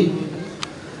തിരുമേനി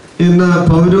ഇന്ന്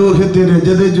പൗരോഹിത്യ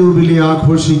രജത ജൂബിലി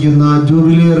ആഘോഷിക്കുന്ന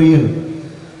ജൂബിലേറിയൻ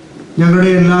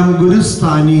ഞങ്ങളുടെ എല്ലാം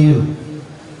ഗുരുസ്ഥാനീയൻ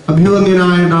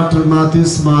അഭിവന്യനായ ഡോക്ടർ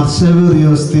മാത്യൂസ് മാർ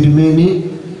സേവറിയോസ് തിരുമേനി,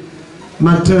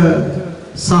 മറ്റ്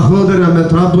സഹോദര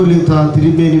മെത്രാപ്പൊലീത്ത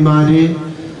തിരുമേനിമാരെ,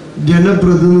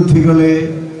 ജനപ്രതിനിധികളെ,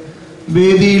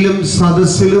 വേദിയിലും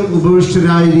സദസ്സിലും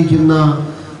ഉപവിഷ്ടരായിരിക്കുന്ന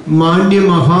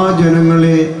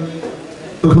മാന്യമഹാജനങ്ങളെ,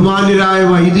 ബഹുമാന്യരായ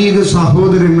വൈദിക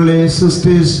സഹോദരങ്ങളെ,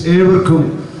 സിസ്റ്റേഴ്സ്, ഏവർക്കും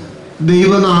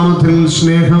ദൈവനാമത്തിൽ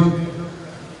സ്നേഹം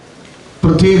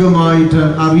പ്രത്യേകമായിട്ട്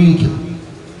അറിയിക്കുന്നു.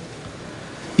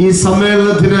 ഈ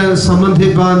സമ്മേളനത്തിന്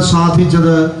സംബന്ധിക്കാൻ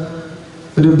സാധിച്ചത്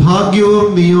ഒരു ഭാഗ്യവും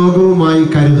നിയോഗവുമായി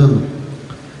കരുതുന്നു.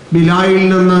 ബിലായിൽ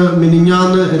നിന്ന്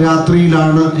മിനിഞ്ഞാന്ന്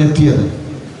രാത്രിയിലാണ് എത്തിയത്.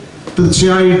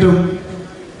 തീർച്ചയായിട്ടും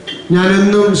ഞാൻ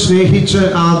എന്നും സ്നേഹിച്ച്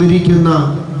ആദരിക്കുന്ന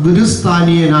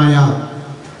ഗുരുസ്ഥാനീയനായ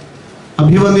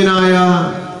അഭിവന്ദ്യനായ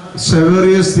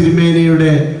സെവേറിയസ്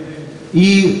തിരുമേനിയുടെ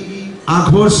ഈ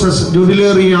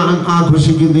ജൂബിലറി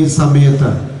ആഘോഷിക്കുന്ന ഈ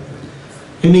സമയത്ത്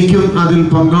എനിക്കും അതിൽ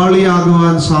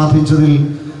പങ്കാളിയാകുവാൻ സാധിച്ചതിൽ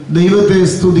ദൈവത്തെ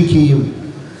സ്തുതിക്കുകയും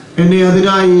എന്നെ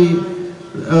അതിനായി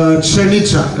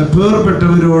ക്ഷണിച്ച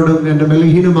പേർപ്പെട്ടവരോടും എൻ്റെ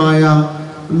ബലഹീനമായ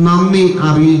നന്ദി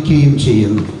അറിയിക്കുകയും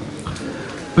ചെയ്യുന്നു.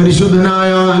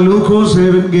 പരിശുദ്ധനായ ലൂക്കോസ്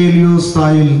എവൻഗേലിയോസ്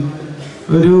തായിൽ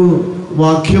ഒരു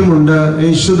വാക്യമുണ്ട്.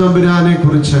 യേശു തമ്പുരാനെ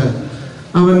കുറിച്ച്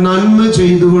അവൻ നന്മ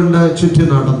ചെയ്തുകൊണ്ട് ചുറ്റി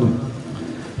നടന്നു.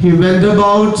 He went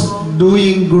about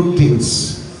doing good things.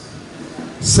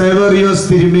 Severios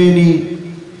തിരുമേനി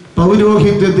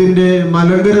പൗരോഹിത്യത്തിൻ്റെ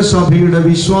മലങ്കര സഭയുടെ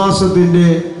വിശ്വാസത്തിൻ്റെ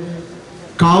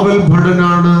കാവൽ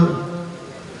ഭടനാണ്.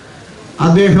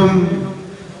 അദ്ദേഹം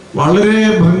വളരെ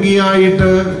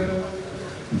ഭംഗിയായിട്ട്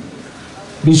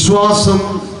വിശ്വാസം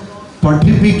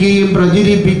പഠിപ്പിക്കുകയും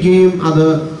പ്രചരിപ്പിക്കുകയും അത്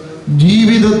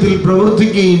ജീവിതത്തിൽ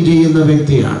പ്രവർത്തിക്കുകയും ചെയ്യുന്ന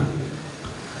വ്യക്തിയാണ്.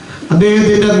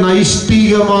 അദ്ദേഹത്തിൻ്റെ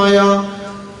നൈഷ്ഠികമായ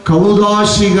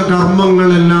കൗദാശിക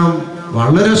കർമ്മങ്ങളെല്ലാം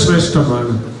വളരെ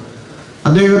ശ്രേഷ്ഠമാണ്.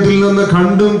 അദ്ദേഹത്തിൽ നിന്ന്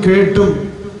കണ്ടും കേട്ടും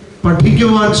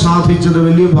പഠിക്കുവാൻ സാധിച്ചത്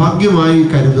വലിയ ഭാഗ്യമായി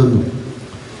കരുതുന്നു.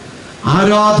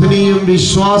 ആരാധനയും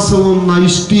വിശ്വാസവും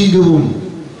നൈഷ്ഠികവും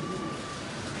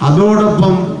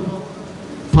അതോടൊപ്പം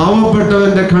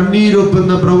പാവപ്പെട്ടവന്റെ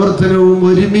കണ്ണീരൊപ്പുന്ന പ്രവർത്തനവും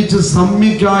ഒരുമിച്ച്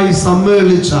സമ്മിക്കായി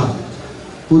സമ്മേളിച്ച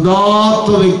ഉദാത്ത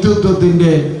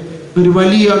വ്യക്തിത്വത്തിൻ്റെ ഒരു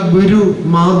വലിയ ഗുരു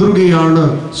മാതൃകയാണ്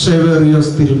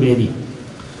സെവേറിയസ് തിരുമേനി.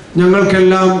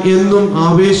 ഞങ്ങൾക്കെല്ലാം എന്നും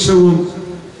ആവേശവും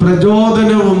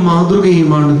പ്രചോദനവും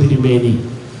മാതൃകയുമാണ് തിരുമേനി.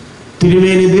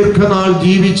 തിരുമേനി ദീർഘനാൾ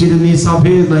ജീവിച്ചിരുന്ന് ഈ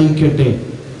സഭയെ നയിക്കട്ടെ.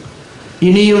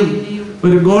 ഇനിയും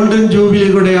ഒരു ഗോൾഡൻ ജൂബിലി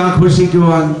കൂടെ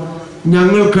ആഘോഷിക്കുവാൻ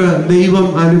ഞങ്ങൾക്ക് ദൈവം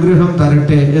അനുഗ്രഹം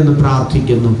തരട്ടെ എന്ന്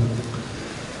പ്രാർത്ഥിക്കുന്നു.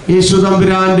 യേശു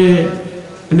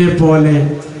തമ്പുരാനെ പോലെ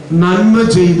നന്മ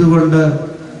ചെയ്തുകൊണ്ട്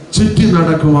ചുറ്റി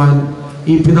നടക്കുവാൻ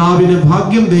ഈ പിതാവിന്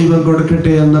ഭാഗ്യം ദൈവം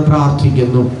കൊടുക്കട്ടെ എന്ന്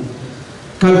പ്രാർത്ഥിക്കുന്നു.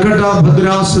 കൽക്കട്ട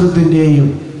ഭദ്രാസനത്തിൻ്റെയും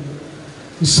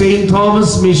സെയിൻറ്റ്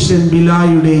തോമസ് മിഷൻ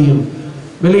ബിലായുടെയും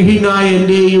ബലഹീനായ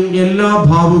എൻ്റെയും എല്ലാ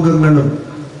ഭാവുകങ്ങളും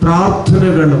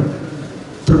പ്രാർത്ഥനകളും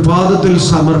തൃപാദത്തിൽ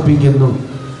സമർപ്പിക്കുന്നു.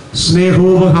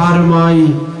 സ്നേഹോപഹാരമായി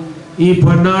ഈ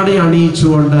പൊന്നാടി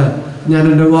അണിയിച്ചുകൊണ്ട് ഞാൻ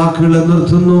എൻ്റെ വാക്കുകൾ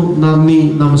നിർത്തുന്നു. നന്ദി,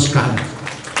 നമസ്കാരം.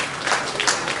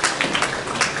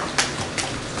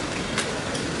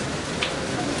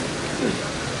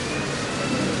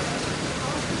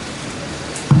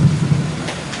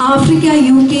 Africa,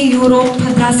 UK, Europe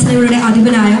ഭദ്രാസനങ്ങളുടെ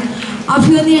അധിപനായ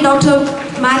അഭിവന്ദ്യ doctor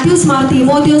Mathews Mar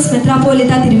Timotheos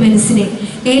മെത്രാപ്പോലിത്ത തിരുമനസിനെ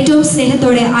ഏറ്റവും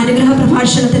സ്നേഹത്തോടെ അനുഗ്രഹ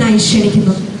പ്രഭാഷണത്തിനായി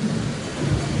ക്ഷണിക്കുന്നു.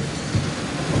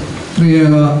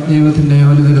 പ്രിയക ദൈവത്തിൻ്റെ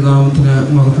വലുതിരുനാമത്തിന്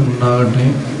മഹത്വമുണ്ടാകട്ടെ.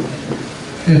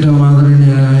 ഏറ്റവും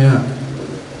ആദരണീയനായ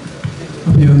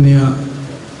അഭിവന്ദ്യ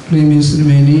ക്ലീമീസ്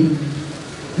തിരുമേനി,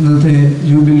 ഇന്നത്തെ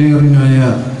ജൂബിലിയറിനായ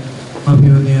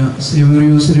അഭിവന്ദ്യ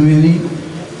സെവേറിയോസ് തിരുമേനി,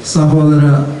 സഹോദര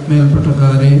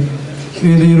മേൽപ്പട്ടക്കാരെ,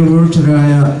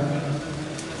 വേദിയിലുപേക്ഷരായ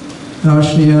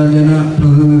രാഷ്ട്രീയ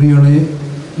ജനപ്രതിനിധികളെ,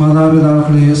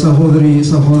 മാതാപിതാക്കളെ,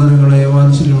 സഹോദരങ്ങളെ,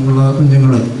 വാത്സല്യമുള്ള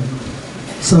കുഞ്ഞുങ്ങളെ,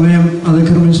 സമയം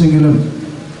അതിക്രമിച്ചെങ്കിലും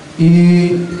ഈ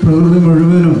പ്രകൃതി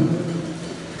മുഴുവനും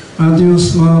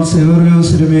മാത്യൂസ് മാർ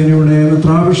സെവേറിയോസ് തിരുമേനിയുടെ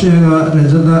മിത്രാഭിഷേക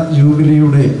രജത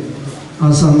ജൂബിലിയുടെ ആ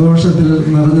സന്തോഷത്തിൽ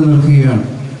നിറഞ്ഞു നിൽക്കുകയാണ്.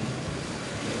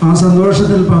 ആ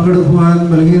സന്തോഷത്തിൽ പങ്കെടുക്കുവാൻ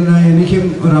ബലഹീനനായ എനിക്കും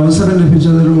ഒരവസരം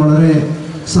ലഭിച്ചതിൽ വളരെ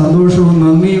സന്തോഷവും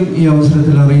നന്ദിയും ഈ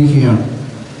അവസരത്തിൽ അറിയിക്കുകയാണ്.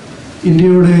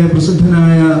 ഇന്ത്യയുടെ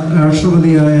പ്രസിദ്ധനായ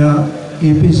രാഷ്ട്രപതിയായ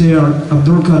APJ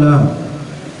അബ്ദുൾ കലാം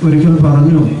ഒരിക്കൽ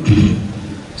പറഞ്ഞു,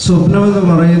 സ്വപ്നമെന്ന്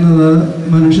പറയുന്നത്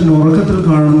മനുഷ്യൻ ഉറക്കത്തിൽ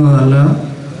കാണുന്നതല്ല,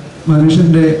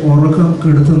 മനുഷ്യൻ്റെ ഉറക്കം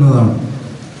കെടുത്തുന്നതാണ്.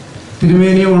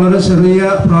 തിരുമേനി വളരെ ചെറിയ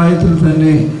പ്രായത്തിൽ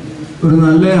തന്നെ ഒരു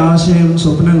നല്ല ആശയം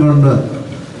സ്വപ്നം കണ്ട്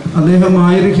അദ്ദേഹം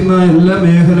ആയിരിക്കുന്ന എല്ലാ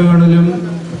മേഖലകളിലും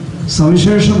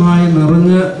സവിശേഷമായി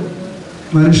നിറഞ്ഞ്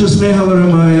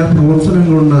മനുഷ്യസ്നേഹപരമായ പ്രവർത്തനം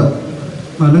കൊണ്ട്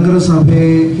മലങ്കര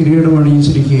സഭയെ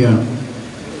കിരീടമണിയിച്ചിരിക്കുകയാണ്.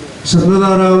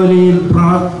 ശബ്ദധാരാവലിയിൽ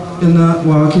എന്ന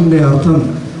വാക്കിൻ്റെ അർത്ഥം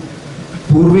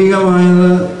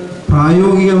പൂർവികമായത്,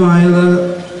 പ്രായോഗികമായത്,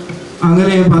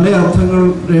 അങ്ങനെ പല അർത്ഥങ്ങൾ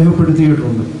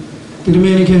രേഖപ്പെടുത്തിയിട്ടുണ്ട്.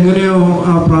 തിരുമേനിക്ക് എങ്ങനെയോ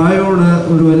ആ പ്രായോട്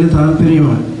ഒരു വലിയ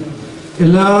താല്പര്യമാണ്.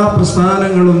 എല്ലാ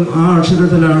പ്രസ്ഥാനങ്ങളും ആ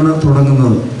അക്ഷരത്തിലാണ്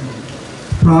തുടങ്ങുന്നത്.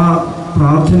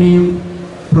 പ്രാർത്ഥനയും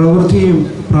പ്രവൃത്തിയും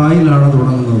പ്രായിലാണ്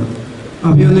തുടങ്ങുന്നത്.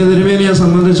 അഭിവന്ദ്യ തിരുമേനിയെ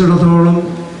സംബന്ധിച്ചിടത്തോളം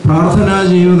പ്രാർത്ഥനാ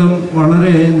ജീവിതം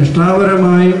വളരെ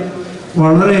നിഷ്ഠാപരമായും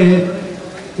വളരെ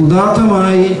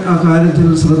ഉദാത്തമായി ആ കാര്യത്തിൽ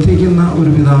ശ്രദ്ധിക്കുന്ന ഒരു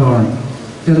പിതാവാണ്.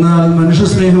 എന്നാൽ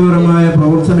മനുഷ്യസ്നേഹപരമായ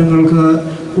പ്രവർത്തനങ്ങൾക്ക്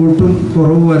ഒട്ടും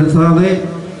കുറവ് വരുത്താതെ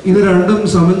ഇത് രണ്ടും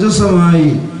സമഞ്ജസമായി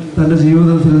തൻ്റെ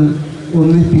ജീവിതത്തിൽ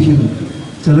ഒന്നിപ്പിക്കുന്നു.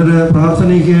 ചിലർ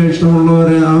പ്രാർത്ഥനയ്ക്ക് ഇഷ്ടമുള്ളവർ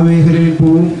ആ മേഖലയിൽ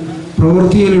പോകും,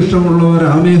 പ്രവൃത്തിയിൽ ഇഷ്ടമുള്ളവർ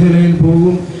ആ മേഖലയിൽ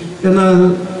പോകും. എന്നാൽ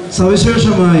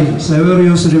സവിശേഷമായി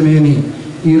സേവേറിയോസ് തിരുമേനി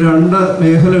ഈ രണ്ട്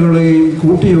മേഖലകളെയും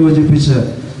കൂട്ടിയോജിപ്പിച്ച്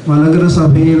മലങ്കര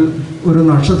സഭയിൽ ഒരു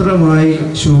നക്ഷത്രമായി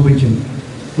ശോഭിക്കുന്നു.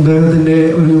 അദ്ദേഹത്തിൻ്റെ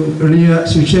ഒരു എളിയ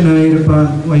ശിഷ്യനായിരിക്കാൻ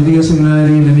വൈദിക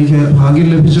സെമിനാരിയിൽ എനിക്ക് ഭാഗ്യം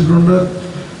ലഭിച്ചിട്ടുണ്ട്.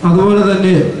 അതുപോലെ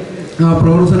തന്നെ ആ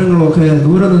പ്രവർത്തനങ്ങളൊക്കെ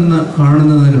ദൂരെ നിന്ന്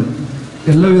കാണുന്നതിനും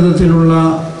എല്ലാ വിധത്തിലുള്ള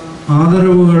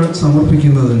ആദരവുകൾ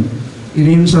സമർപ്പിക്കുന്നതിനും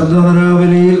ഇനിയും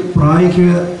ശബ്ദധരാവലിയിൽ പ്രായിക്ക്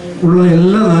ഉള്ള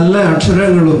എല്ലാ നല്ല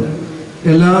അക്ഷരങ്ങളും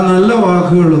എല്ലാ നല്ല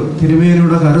വാക്കുകളും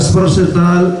തിരുമേനിയുടെ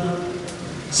കരസ്പർശത്താൽ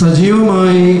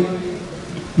സജീവമായി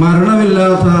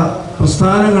മരണമില്ലാത്ത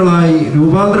പ്രസ്ഥാനങ്ങളായി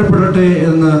രൂപാന്തരപ്പെടട്ടെ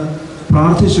എന്ന്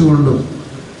പ്രാർത്ഥിച്ചുകൊണ്ടും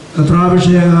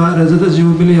മെത്രാഭിഷേക രജത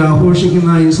ജൂബിലി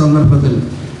ആഘോഷിക്കുന്ന ഈ സന്ദർഭത്തിൽ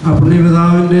ആ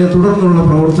പുണ്യപിതാവിൻ്റെ തുടർന്നുള്ള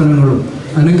പ്രവർത്തനങ്ങളും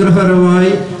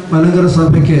അനുഗ്രഹകരമായി മലങ്കര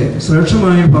സഭയ്ക്ക്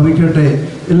ശ്രേഷ്ഠമായി ഭവിക്കട്ടെ.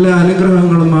 എല്ലാ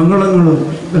അനുഗ്രഹങ്ങളും മംഗളങ്ങളും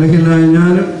ബലഹീനായ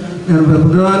ഞാൻ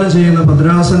പ്രതിദാനം ചെയ്യുന്ന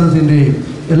ഭദ്രാസനത്തിൻ്റെയും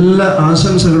എല്ലാ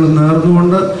ആശംസകളും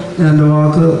നേർന്നുകൊണ്ട് ഞാൻ എൻ്റെ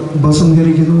വാക്ക്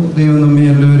ഉപസംഹരിക്കുന്നു. ദൈവം നമ്മെ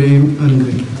എല്ലാവരെയും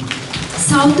അനുഗ്രഹിക്കും.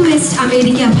 സൗത്ത് വെസ്റ്റ്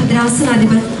അമേരിക്ക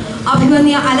ഭദ്രാസനാധിപൻ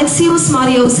അഭിമന്യ അലക്സിയോസ് മാർ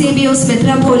യൗസേബിയോസ്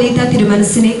മെത്രാപ്പോലീത്ത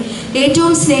തിരുമനസിനെ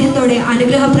ഏറ്റവും സ്നേഹത്തോടെ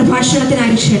അനുഗ്രഹ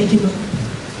പ്രഭാഷണത്തിനായി ക്ഷണിക്കുന്നു.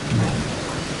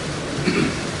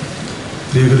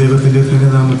 ദൈവത്തിൻ്റെ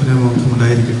ധന്യനാമത്തിന്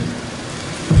മഹത്വമുണ്ടായിരിക്കട്ടെ.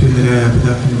 അഭ്യുന്നരായ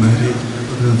പിതാക്കന്മാരെ,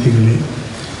 പ്രതിനിധികളെ,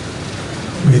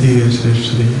 വൈദിക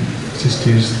ശ്രേഷ്ഠരെ,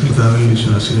 സിസ്റ്റേഴ്സ്, കർത്താവിൽ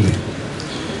വിശ്വാസികളെ,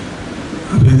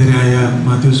 അഭ്യുന്നരായ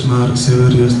മാത്യൂസ് മാർ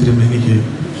സേവേറിയോസ് തിരുമേനിക്ക്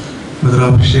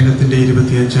മെത്രാഭിഷേകത്തിൻ്റെ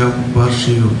 25ാം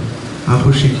വാർഷികവും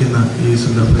ആഘോഷിക്കുന്ന ഈ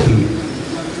സന്ദർഭത്തിൽ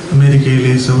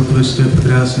അമേരിക്കയിലെ സൗത്ത് വെസ്റ്റ്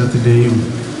ഭദ്രാസനത്തിൻ്റെയും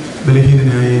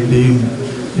ബലഹീനനായ എൻ്റെയും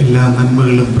എല്ലാ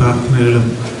നന്മകളും പ്രാർത്ഥനകളും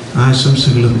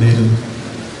ആശംസകളും നേരുന്നു.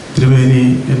 തിരുമേനി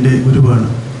എൻ്റെ ഗുരുവാണ്.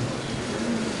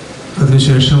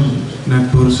 അതിനുശേഷം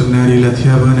നാഗ്പൂർ സെമിനാരിയിൽ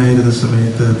അധ്യാപകനായിരുന്ന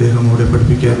സമയത്ത് അദ്ദേഹം അവിടെ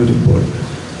പഠിപ്പിക്കാൻ വരുമ്പോൾ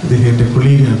അദ്ദേഹം എൻ്റെ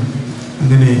കൊളീഗാണ്.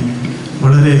 അങ്ങനെ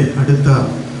വളരെ അടുത്ത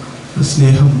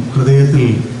സ്നേഹം ഹൃദയത്തിൽ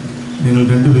നിങ്ങൾ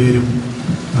രണ്ടുപേരും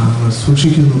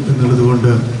സൂക്ഷിക്കുന്നു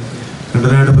എന്നുള്ളതുകൊണ്ട്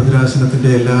കണ്ടനാട്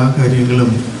ഭദ്രാസനത്തിൻ്റെ എല്ലാ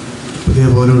കാര്യങ്ങളും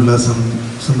ഇതേപോലെയുള്ള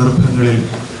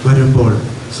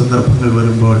സന്ദർഭങ്ങൾ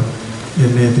വരുമ്പോൾ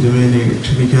എന്നെ തിരുമേനി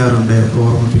ക്ഷണിക്കാറുണ്ട്,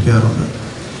 ഓർമ്മിപ്പിക്കാറുണ്ട്.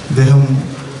 അദ്ദേഹം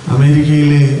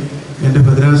അമേരിക്കയിലെ എൻ്റെ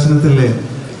ഭദ്രാസനത്തിലെ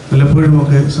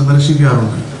പലപ്പോഴുമൊക്കെ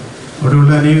സന്ദർശിക്കാറുണ്ട്.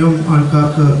 അവിടെയുള്ള അനേകം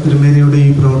ആൾക്കാർക്ക് തിരുമേനിയുടെ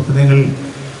ഈ പ്രവർത്തനങ്ങൾ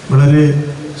വളരെ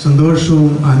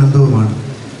സന്തോഷവും ആനന്ദവുമാണ്.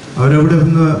 അവരവിടെ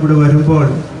നിന്ന് ഇവിടെ വരുമ്പോൾ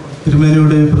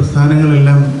തിരുമേനിയുടെ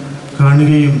പ്രസ്ഥാനങ്ങളെല്ലാം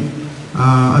കാണുകയും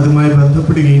അതുമായി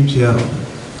ബന്ധപ്പെടുകയും ചെയ്യാറുണ്ട്.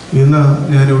 ഇന്ന്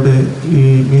ഞാനിവിടെ ഈ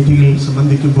മീറ്റിങ്ങിൽ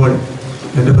സംബന്ധിക്കുമ്പോൾ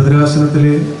എൻ്റെ ഭദ്രാസനത്തിൽ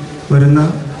വരുന്ന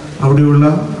അവിടെയുള്ള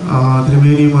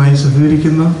തിരുമേനിയുമായി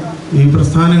സഹകരിക്കുന്ന ഈ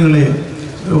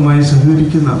പ്രസ്ഥാനങ്ങളുമായി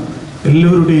സഹകരിക്കുന്ന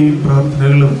എല്ലാവരുടെയും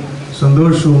പ്രാർത്ഥനകളും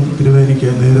സന്തോഷവും തിരുമേനിക്ക്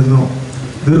നേരുന്നു.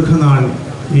 ദീർഘനാൾ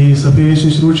ഈ സഭയെ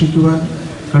ശുശ്രൂഷിക്കുവാൻ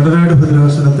കണ്ടനാട്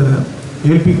ഭദ്രാസനത്തിന്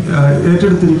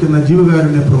ഏറ്റെടുത്തിരിക്കുന്ന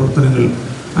ജീവകാരുണ്യ പ്രവർത്തനങ്ങൾ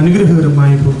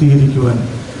അനുഗ്രഹകരമായി പൂർത്തീകരിക്കുവാൻ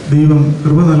ദൈവം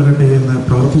കൃപ നൽകട്ടെ എന്ന്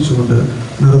പ്രാർത്ഥിച്ചുകൊണ്ട്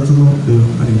നിർത്തുന്നു.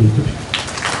 ദൈവം അനുഗ്രഹിക്കട്ടെ.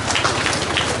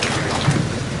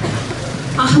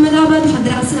 അഹമ്മദാബാദ്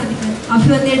ഭദ്രാസനാധിപൻ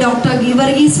അഭിവന്യ ഡോക്ടർ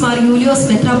ഗീവർഗീസ് മാർ യൂലിയോസ്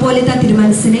മെത്രാപ്പോലിത്ത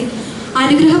തിരുമനസിനെ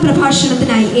അനുഗ്രഹ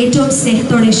പ്രഭാഷണത്തിനായി ഏറ്റവും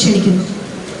സ്നേഹത്തോടെ ക്ഷണിക്കുന്നു.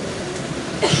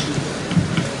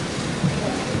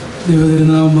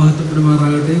 ദൈവതിരുനാമം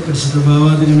മഹത്വപ്പെടുമാറാകട്ടെ. പരിശുദ്ധ ബാവ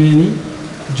തിരുമേനി,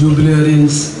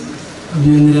 ജൂബിലേറിയൻസ്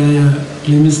അഭിനന്ദനായ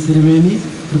ക്ലീമിസ് തിരുമേനി,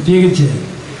 പ്രത്യേകിച്ച്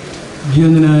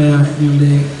അഭിനന്ദനായ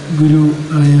ഞങ്ങളുടെ ഗുരു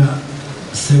ആയ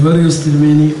സെവേറിയോസ്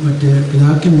തിരുമേനി, മറ്റ്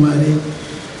പിതാക്കന്മാരെ,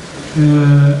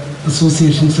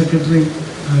 അസോസിയേഷൻ സെക്രട്ടറി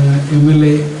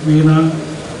MLA വീണ,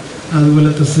 അതുപോലെ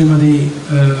ശ്രീമതി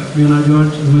വീണ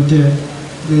ജോർജ്, മറ്റ്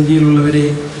വേദിയിലുള്ളവരെ,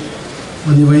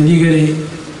 വൈദികരെ,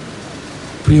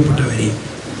 പ്രിയപ്പെട്ടവരെ,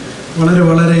 വളരെ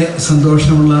വളരെ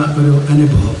സന്തോഷമുള്ള ഒരു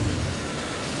അനുഭവം.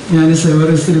 ഞാൻ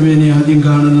സെവേറിയോസ് തിരുമേനി ആദ്യം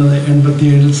കാണുന്നത്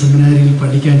 87 സെമിനാരിയിൽ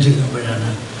പഠിക്കാൻ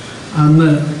ചെല്ലുമ്പോഴാണ്. അന്ന്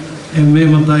MA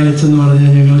മത്തായച്ച് എന്ന്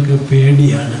പറഞ്ഞാൽ ഞങ്ങൾക്ക്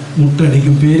പേടിയാണ്,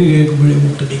 മുട്ടടിക്കും, പേര് കേൾക്കുമ്പോഴേ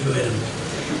മുട്ടടിക്കുമായിരുന്നു.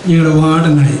 ഞങ്ങളുടെ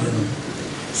വാർഡനായിരുന്നു.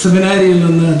 സെമിനാരിയിൽ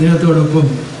നിന്ന് അദ്ദേഹത്തോടൊപ്പം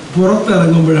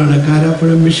പുറത്തിറങ്ങുമ്പോഴാണ്,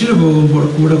 കാരാപ്പുഴ മിഷന് പോകുമ്പോൾ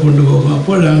കൂടെ കൊണ്ടുപോകും.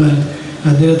 അപ്പോഴാണ്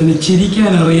അദ്ദേഹത്തിന്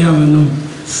ചിരിക്കാൻ അറിയാമെന്നും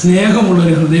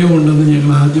സ്നേഹമുള്ളൊരു ഹൃദയമുണ്ടെന്ന്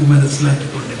ഞങ്ങൾ ആദ്യം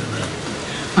മനസ്സിലാക്കിക്കൊണ്ടിരുന്നത്.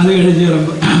 അത് കഴിഞ്ഞ്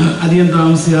അധികം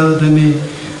താമസിയാതെ തന്നെ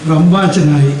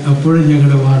റമ്പാച്ചനായി. അപ്പോഴും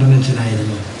ഞങ്ങളുടെ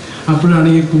വാർഡനച്ചനായിരുന്നു.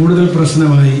 അപ്പോഴാണെങ്കിൽ കൂടുതൽ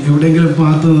പ്രശ്നമായി. എവിടെയെങ്കിലും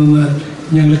പാത്തു നിന്ന്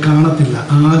ഞങ്ങൾ കാണത്തില്ല,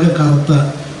 ആകെ കറുത്ത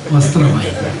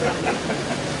വസ്ത്രമായി.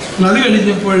 അത്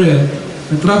കഴിഞ്ഞപ്പോൾ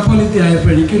മെത്രാപ്പോലിത്ത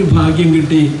ആയപ്പോൾ എനിക്കൊരു ഭാഗ്യം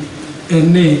കിട്ടി.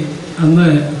 എന്നെ അന്ന്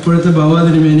ഇപ്പോഴത്തെ ബാബ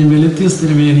തിരുമേനി മെലിത്യൂസ്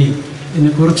തിരുമേനി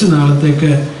എന്നെ കുറച്ച്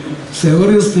നാളത്തേക്ക്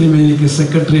സെവറിയസ് തിരുമേനിക്ക്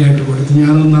സെക്രട്ടറി ആയിട്ട് കൊടുത്തു.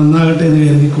 ഞാനൊന്ന് നന്നാകട്ടെ എന്ന്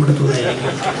കരുതി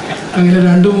കൊടുത്തതായിരിക്കും. അങ്ങനെ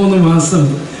 2-3 മാസം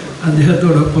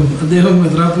അദ്ദേഹത്തോടൊപ്പം, അദ്ദേഹം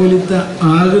മെത്രാപ്പോലിത്ത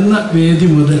ആകുന്ന വേദി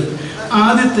മുതൽ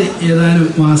ആദ്യത്തെ ഏതാനും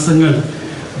മാസങ്ങൾ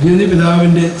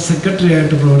പിതാവിൻ്റെ സെക്രട്ടറി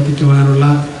ആയിട്ട് പ്രവർത്തിക്കുവാനുള്ള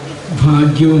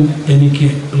ഭാഗ്യവും എനിക്ക്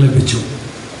ലഭിച്ചു.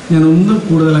 ഞാനൊന്നും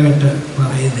കൂടുതലായിട്ട്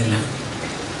പറയുന്നില്ല.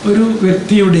 ഒരു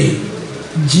വ്യക്തിയുടെ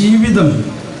ജീവിതം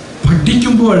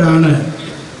പഠിക്കുമ്പോഴാണ്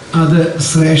അത്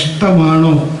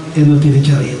ശ്രേഷ്ഠമാണോ എന്ന്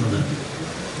തിരിച്ചറിയുന്നത്.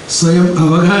 സ്വയം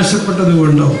അവകാശപ്പെട്ടത്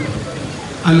കൊണ്ടോ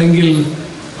അല്ലെങ്കിൽ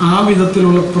ആ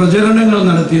വിധത്തിലുള്ള പ്രചരണങ്ങൾ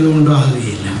നടത്തിയത് കൊണ്ടോ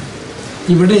ആകുകയില്ല.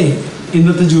 ഇവിടെ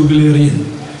ഇന്നത്തെ ജൂബിലേറിയൻ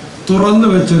തുറന്നു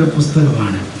വെച്ചൊരു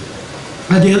പുസ്തകമാണ്.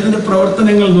 അദ്ദേഹത്തിൻ്റെ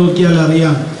പ്രവർത്തനങ്ങൾ നോക്കിയാൽ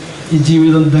അറിയാം ഈ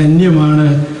ജീവിതം ധന്യമാണ്,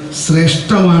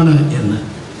 ശ്രേഷ്ഠമാണ് എന്ന്.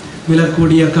 വില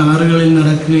കൂടിയ കാറുകളിൽ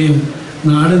നടക്കുകയും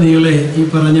നാട് നീളെ ഈ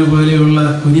പറഞ്ഞ പോലെയുള്ള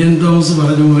കുര്യൻ തോമസ്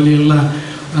പറഞ്ഞ പോലെയുള്ള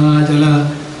ചില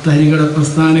തരികട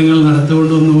പ്രസ്ഥാനങ്ങൾ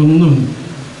നടത്തുകൊണ്ടൊന്നും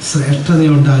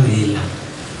ശ്രേഷ്ഠതയുണ്ടാകുകയില്ല.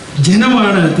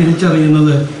 ജനമാണ്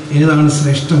തിരിച്ചറിയുന്നത് ഏതാണ്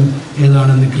ശ്രേഷ്ഠം,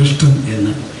 ഏതാണ് നികൃഷ്ടം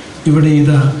എന്ന്. ഇവിടെ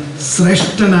ഇതാ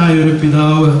ശ്രേഷ്ഠനായൊരു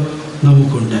പിതാവ്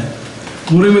നമുക്കുണ്ട്.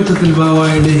 മുറിമുറ്റത്തിൽ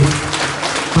ബാവായുടെ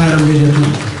പാരമ്പര്യത്തിൽ,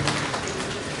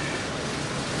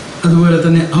 അതുപോലെ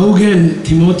തന്നെ ഔഗേൻ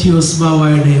തിമോത്തിയോസ്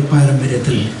ബാവായുടെ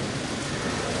പാരമ്പര്യത്തിൽ,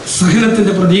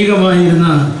 സഹനത്തിൻ്റെ പ്രതീകമായിരുന്ന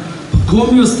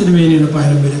കോമ്യൂസ് തിരുമേനിയുടെ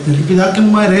പാരമ്പര്യത്തിൽ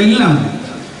പിതാക്കന്മാരെല്ലാം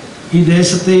ഈ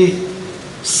ദേശത്തെ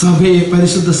സഭയെ,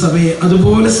 പരിശുദ്ധ സഭയെ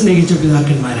അതുപോലെ സ്നേഹിച്ച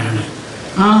പിതാക്കന്മാരാണ്.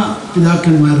 ആ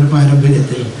പിതാക്കന്മാരുടെ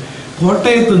പാരമ്പര്യത്തിൽ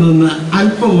കോട്ടയത്ത് നിന്ന്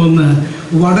അല്പം ഒന്ന്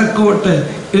വടക്കോട്ട്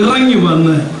ഇറങ്ങി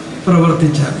വന്ന്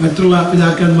പ്രവർത്തിച്ച മറ്റുള്ള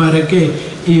പിതാക്കന്മാരൊക്കെ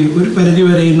ഈ ഒരു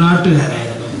പരിധിവരെ ഈ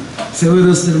നാട്ടുകാരായിരുന്നു.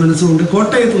 സെവറിയസ് തിരുമനസ്സുകൊണ്ട്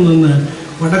കോട്ടയത്ത് നിന്ന്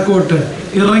വടക്കോട്ട്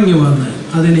ഇറങ്ങി വന്ന്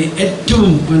അതിനെ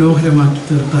ഏറ്റവും മനോഹരമാക്കി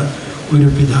തീർത്ത ഒരു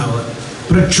പിതാവ്.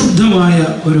 പ്രക്ഷുബ്ധമായ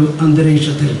ഒരു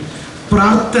അന്തരീക്ഷത്തിൽ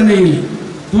പ്രാർത്ഥനയിൽ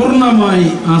പൂർണ്ണമായി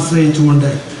ആശ്രയിച്ചുകൊണ്ട്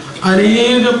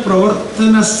അനേക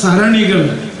പ്രവർത്തന സരണികൾ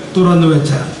തുറന്നു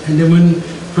വെച്ച, എൻ്റെ മുൻ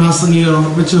പ്രാസംഗികർ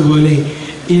ഓർപ്പിച്ചതുപോലെ,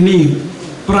 ഇനി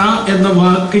എന്ന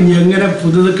വാക്ക് എങ്ങനെ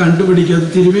പുതുത് കണ്ടുപിടിക്കുന്നത്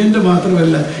തിരുവേൻ്റെ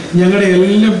മാത്രമല്ല, ഞങ്ങളുടെ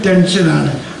എല്ലാം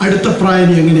ടെൻഷനാണ്. അടുത്ത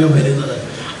പ്രായം എങ്ങനെയാണ് വരുന്നത്?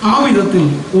 ആ വിധത്തിൽ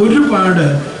ഒരുപാട്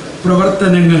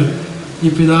പ്രവർത്തനങ്ങൾ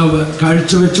ഈ പിതാവ്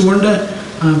കാഴ്ചവെച്ചുകൊണ്ട്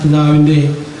ആ പിതാവിൻ്റെ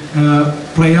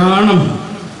പ്രയാണം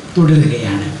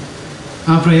തുടരുകയാണ്.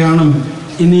 ആ പ്രയാണം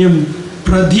ഇനിയും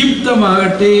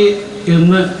പ്രദീപ്തമാകട്ടെ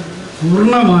എന്ന്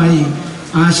പൂർണ്ണമായി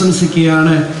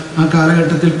ആശംസിക്കുകയാണ്. ആ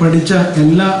കാലഘട്ടത്തിൽ പഠിച്ച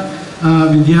എല്ലാ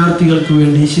വിദ്യാർത്ഥികൾക്ക്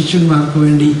വേണ്ടി, ശിഷ്യന്മാർക്ക്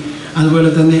വേണ്ടി, അതുപോലെ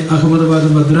തന്നെ അഹമ്മദാബാദ്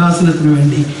ഭദ്രാസനത്തിന്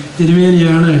വേണ്ടി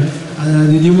തിരുമേനിയാണ്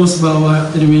ദിദിമോസ് ബാവ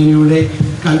തിരുമേനിയുടെ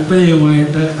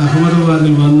കൽപ്പനയുമായിട്ട്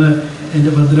അഹമ്മദാബാദിൽ വന്ന്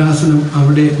എൻ്റെ ഭദ്രാസനം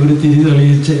അവിടെ ഒരു തിരി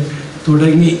തെളിയിച്ച്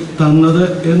തുടങ്ങി തന്നത്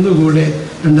എന്നുകൂടെ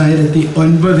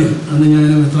 2009 അന്ന് ഞാൻ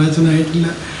മെത്രാച്ചനായിട്ടില്ല,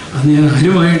 അന്ന് ഞാൻ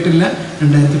ആരുമായിട്ടില്ല.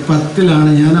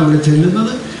 2010 ഞാൻ അവിടെ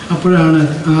ചെല്ലുന്നത്. അപ്പോഴാണ്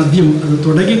ആദ്യം അത്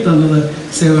തുടങ്ങി തന്നത്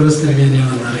സെവറിയസ്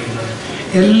തിരുമേനിയാണെന്ന് അറിയുന്നത്.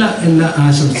 എല്ലാ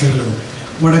ആശംസകളും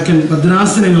വടക്കൻ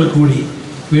ഭദ്രാസനങ്ങൾ കൂടി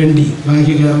വേണ്ടി,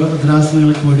 ബാഹ്യ കേരള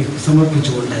ഭദ്രാസനങ്ങൾ കൂടി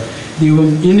സമർപ്പിച്ചുകൊണ്ട് ദൈവം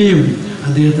ഇനിയും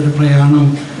അദ്ദേഹത്തിൻ്റെ പ്രയാണം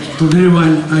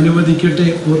തുടരുവാൻ അനുവദിക്കട്ടെ.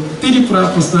 ഒത്തിരി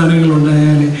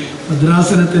പ്രസ്ഥാനങ്ങളുണ്ടായാൽ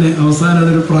ഭദ്രാസനത്തിന് അവസാനം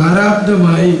അതൊരു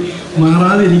പ്രാരാബ്ധമായി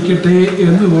മാറാതിരിക്കട്ടെ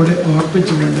എന്നുകൂടെ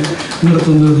ഓർപ്പിച്ചുകൊണ്ട്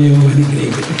നിർത്തുന്ന ദൈവം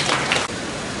അനുഗ്രഹിക്കട്ടെ.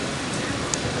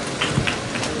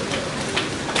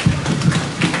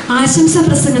 ആശംസാ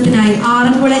പ്രസംഗത്തിനായി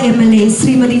ആറന്മുള MLA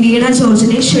ശ്രീമതി വീണ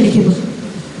ജോർജിനെ ക്ഷണിക്കുന്നു.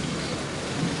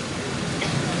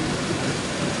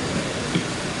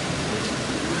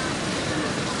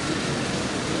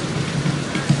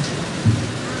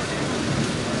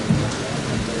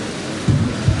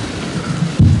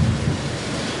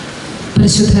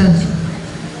 പരിശുദ്ധ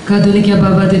കാതോലിക്ക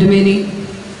ബാബ തിരുമേനി,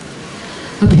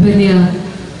 അഭിമന്യ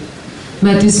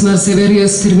മാത്യൂസ് മാർ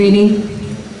സെവേറിയോസ് തിരുമേനി,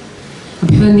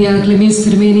 അഭിമന്യ ക്ലെമീസ്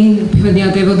തിരുമേനി, അഭിമന്യ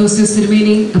തെവോദോസ്യോസ്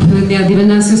തിരുമേനി, അഭിമന്യ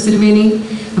ദിവനാസ്യോസ് തിരുമേനി,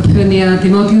 അഭിമന്യ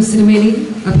തിമോത്തിയോസ് തിരുമേനി,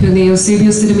 അഭിമന്യ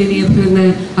യൂസേബിയോസ് തിരുമേനി,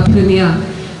 അഭിമന്യ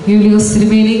യൂലിയോസ്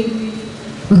തിരുമേനി,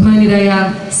 ബഹുമാന്യരായ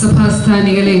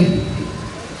സഭാസ്ഥാനികളെ,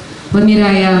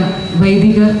 വന്യരായ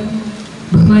വൈദികർ,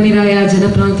 ബഹുമാന്യരായ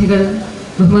ജനപ്രതിനിധികൾ,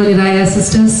 ബഹുമാന്യരായ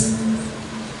സിസ്റ്റേഴ്സ്,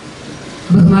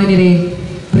 ബഹുമാന്യരെ,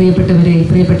 പ്രിയപ്പെട്ടവരെ,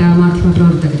 പ്രിയപ്പെട്ട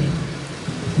മാധ്യമപ്രവർത്തകരെ,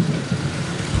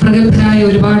 പ്രഗത്ഭരായ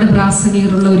ഒരുപാട്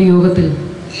പ്രാസംഗികരുള്ള ഒരു യോഗത്തിൽ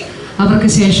അവർക്ക്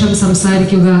ശേഷം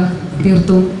സംസാരിക്കുക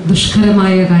തീർത്തും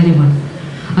ദുഷ്കരമായ കാര്യമാണ്.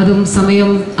 അതും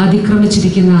സമയം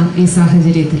അതിക്രമിച്ചിരിക്കുന്ന ഈ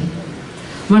സാഹചര്യത്തിൽ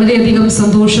വളരെയധികം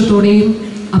സന്തോഷത്തോടെയും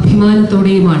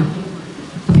അഭിമാനത്തോടെയുമാണ്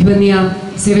അഭിമന്യ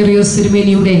സേവേറിയോസ്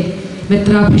തിരുമേനിയുടെ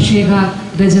മെത്രാഭിഷേക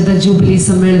രജത ജൂബിലി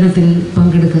സമ്മേളനത്തിൽ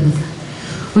പങ്കെടുക്കുന്നത്.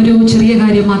 ഒരു ചെറിയ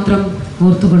കാര്യം മാത്രം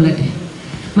ഓർത്തുകൊള്ളട്ടെ.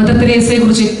 മദർ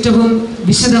തെരേസയെക്കുറിച്ച് ഏറ്റവും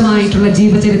വിശദമായിട്ടുള്ള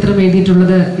ജീവചരിത്രം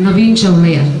എഴുതിയിട്ടുള്ളത് നവീൻ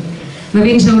ചൗളയാണ്.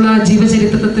 നവീൻ ചൗള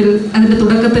ജീവചരിത്രത്തിൽ അതിൻ്റെ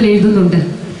തുടക്കത്തിൽ എഴുതുന്നുണ്ട്,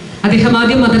 അദ്ദേഹം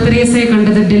ആദ്യം മദർ തെരേസയെ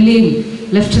കണ്ടത് ഡൽഹിയിൽ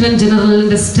ലഫ്റ്റനന്റ്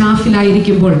ജനറലിൻ്റെ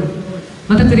സ്റ്റാഫിലായിരിക്കുമ്പോൾ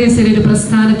മദർ തെരേസയുടെ ഒരു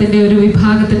പ്രസ്ഥാനത്തിൻ്റെ ഒരു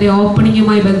വിഭാഗത്തിൻ്റെ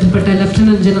ഓപ്പണിങ്ങുമായി ബന്ധപ്പെട്ട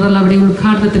ലഫ്റ്റനന്റ് ജനറൽ അവിടെ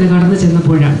ഉദ്ഘാടനത്തിന് കടന്നു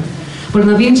ചെന്നപ്പോഴാണ്. അപ്പോൾ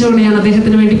നവീൻ ചൗളയാണ്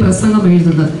അദ്ദേഹത്തിന് വേണ്ടി പ്രസംഗം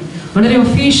എഴുതുന്നത്. വളരെ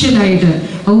ഒഫീഷ്യലായിട്ട്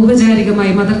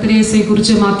ഔപചാരികമായി മദർ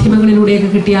തെരേസയെക്കുറിച്ച് മാധ്യമങ്ങളിലൂടെയൊക്കെ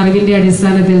കിട്ടിയ അറിവിൻ്റെ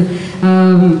അടിസ്ഥാനത്തിൽ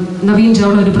നവീൻ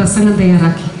ചൗള ഒരു പ്രസംഗം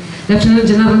തയ്യാറാക്കി. ലഫ്റ്റനന്റ്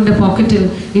ജനറലിൻ്റെ പോക്കറ്റിൽ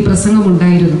ഈ പ്രസംഗം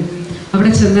ഉണ്ടായിരുന്നു.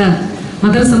 അവിടെ ചെന്ന്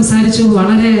മദർ സംസാരിച്ചു,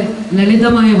 വളരെ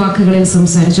ലളിതമായ വാക്കുകളിൽ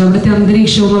സംസാരിച്ചു. അവിടുത്തെ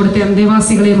അന്തരീക്ഷവും അവിടുത്തെ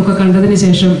അന്തേവാസികളെയും ഒക്കെ കണ്ടതിന്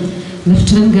ശേഷം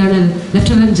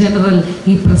ലഫ്റ്റനന്റ് ജനറൽ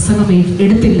ഈ പ്രസംഗം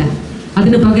എടുത്തില്ല.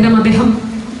 അതിന് പകരം അദ്ദേഹം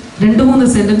 2-3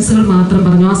 സെന്റൻസുകൾ മാത്രം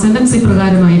പറഞ്ഞു. ആ sentence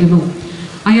ഇപ്രകാരമായിരുന്നു: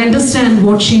 I understand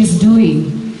what she is doing.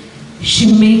 She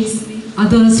makes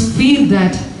others feel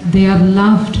that they are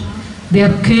loved, they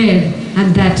are cared, and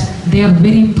that they are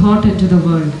very important to the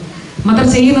world. Mother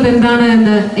ചെയ്യുന്നത് എന്താണ്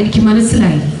എന്ന് എനിക്ക്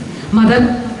മനസ്സിലായി. മദർ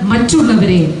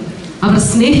മറ്റുള്ളവരെ അവർ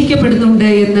സ്നേഹിക്കപ്പെടുന്നുണ്ട്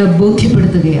എന്ന്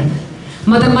ബോധ്യപ്പെടുത്തുകയാണ്.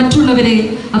 മദർ മറ്റുള്ളവരെ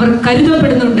അവർ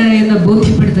കരുതപ്പെടുന്നുണ്ട് എന്ന്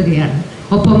ബോധ്യപ്പെടുത്തുകയാണ്.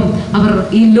 ഒപ്പം അവർ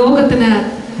ഈ ലോകത്തിന്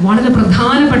വളരെ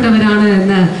പ്രധാനപ്പെട്ടവരാണ്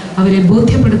എന്ന് അവരെ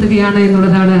ബോധ്യപ്പെടുത്തുകയാണ്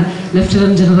എന്നുള്ളതാണ്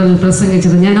ലഫ്റ്റനന്റ് ജനറൽ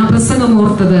പ്രസംഗിച്ചത്. ഞാൻ ആ പ്രസംഗം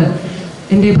ഓർത്തത്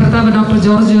എൻ്റെ ഭർത്താവ് ഡോക്ടർ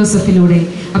ജോർജ് ജോസഫിലൂടെ.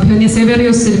 അഭിമന്യ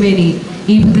സേവേറിയോസ് തിരുമേനി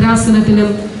ഈ ഭദ്രാസനത്തിലും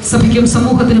സഭയ്ക്കും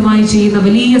സമൂഹത്തിനുമായി ചെയ്യുന്ന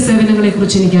വലിയ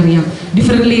സേവനങ്ങളെക്കുറിച്ച് എനിക്കറിയാം.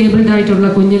 ഡിഫറൻ്റ്ലി ഏബിൾഡ് ആയിട്ടുള്ള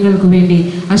കുഞ്ഞുങ്ങൾക്ക് വേണ്ടി,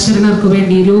 അശരണർക്ക്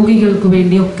വേണ്ടി, രോഗികൾക്ക്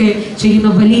വേണ്ടി ഒക്കെ ചെയ്യുന്ന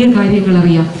വലിയ കാര്യങ്ങൾ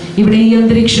അറിയാം. ഇവിടെ ഈ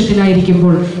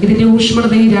അന്തരീക്ഷത്തിലായിരിക്കുമ്പോൾ, ഇതിൻ്റെ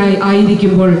ഊഷ്മളതയിലായി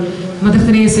ആയിരിക്കുമ്പോൾ മദർ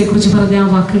തെരേസയെക്കുറിച്ച് പറഞ്ഞ ആ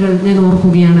വാക്കുകൾ ഞാൻ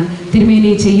ഓർക്കുകയാണ്.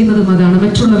 തിരുമേനി ചെയ്യുന്നതും അതാണ്.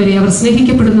 മറ്റുള്ളവരെ അവർ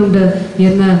സ്നേഹിക്കപ്പെടുന്നുണ്ട്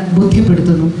എന്ന്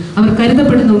ബോധ്യപ്പെടുത്തുന്നു, അവർ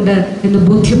കരുതപ്പെടുന്നുണ്ട് എന്ന്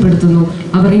ബോധ്യപ്പെടുത്തുന്നു,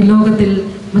 അവർ ഈ ലോകത്തിൽ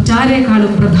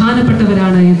മറ്റാരേക്കാളും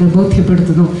പ്രധാനപ്പെട്ടവരാണ് എന്ന്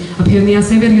ബോധ്യപ്പെടുത്തുന്നു. അഭിമന്യ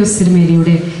സേവേറിയോസ്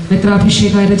തിരുമേനിയുടെ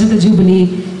മെത്രാഭിഷേക രജത ജൂബിലി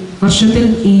വർഷത്തിൽ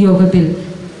ഈ യോഗത്തിൽ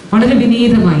വളരെ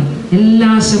വിനീതമായി എല്ലാ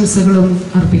ആശംസകളും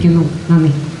അർപ്പിക്കുന്നു.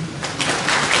 നന്ദി.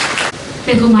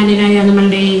 ബഹുമാന്യനായ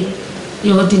നമ്മളുടെ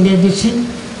യോഗത്തിൻ്റെ അധ്യക്ഷൻ,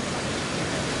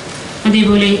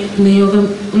 അതേപോലെ ഇന്ന് യോഗം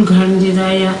ഉദ്ഘാടനം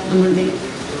ചെയ്തതായ നമ്മളുടെ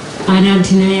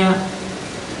ആരാധ്യനായ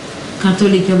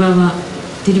കാത്തോലിക്ക ബാബ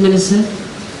തിരുമനസ്,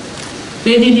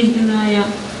 വേദിയിലിരിക്കുന്നതായ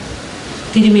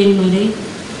തിരുമേനിമാരെ,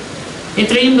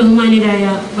 എത്രയും ബഹുമാന്യരായ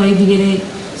വൈദികരെ,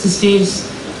 സിസ്റ്റേഴ്സ്,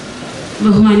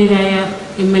 ബഹുമാന്യരായ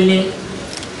MLA,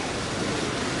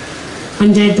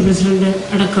 പഞ്ചായത്ത് പ്രസിഡന്റ്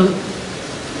അടക്കം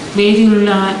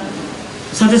വേദിയിലുള്ള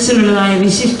സദസ്സിലുള്ളതായ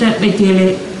വിശിഷ്ട വ്യക്തികളെ,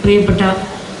 പ്രിയപ്പെട്ട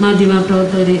മാധ്യമ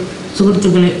പ്രവർത്തകരെ,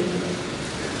 സുഹൃത്തുക്കളെ,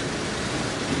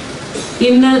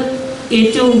 ഇന്ന്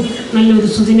ഏറ്റവും നല്ലൊരു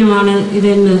സുദിനമാണ്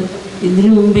ഇതെന്ന് ഇതിനു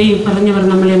മുമ്പേ പറഞ്ഞവർ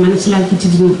നമ്മളെ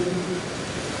മനസ്സിലാക്കിച്ചിരുന്നു.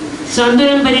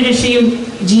 സാന്ത്വനം പരിരക്ഷയും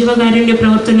ജീവകാരുണ്യ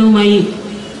പ്രവർത്തനവുമായി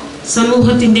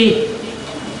സമൂഹത്തിൻ്റെ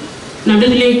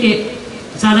നടുവിലേക്ക്,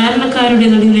 സാധാരണക്കാരുടെ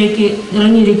നടുവിലേക്ക്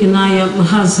ഇറങ്ങിയിരിക്കുന്നതായ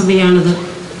മഹാസഭയാണിത്.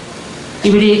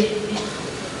 ഇവിടെ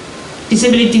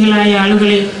ഡിസബിലിറ്റികളായ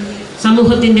ആളുകളെ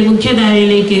സമൂഹത്തിൻ്റെ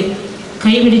മുഖ്യധാരയിലേക്ക്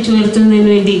കൈപിടിച്ചുയർത്തുന്നതിന്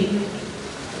വേണ്ടി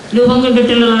രൂപം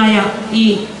കൊണ്ടിട്ടുള്ളതായ ഈ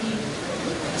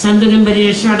സാന്ത്വനം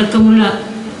പരിരക്ഷ അടക്കമുള്ള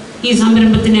ഈ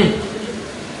സംരംഭത്തിന്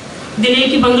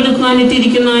ഇതിലേക്ക്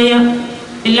പങ്കെടുക്കുവാനെത്തിയിരിക്കുന്നതായ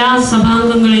എല്ലാ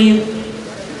സഭാംഗങ്ങളെയും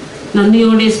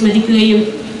നന്ദിയോടെ സ്മരിക്കുകയും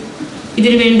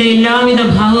ഇതിനു വേണ്ട എല്ലാവിധ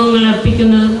ഭാവങ്ങൾ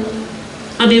അർപ്പിക്കുന്നതും,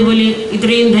 അതേപോലെ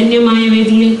ഇത്രയും ധന്യമായ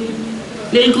വേദിയിൽ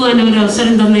നിൽക്കുവാൻ ഒരു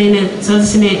അവസരം തന്നതിന്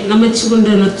സദസ്സിനെ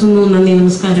നമിച്ചുകൊണ്ട് നിർത്തുന്നു. നന്ദി,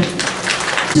 നമസ്കാരം.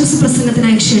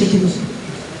 പ്രസംഗത്തിനായി ക്ഷണിക്കുന്നു.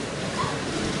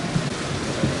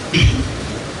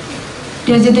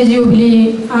 രജത ജൂബിലി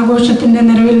ആഘോഷത്തിൻ്റെ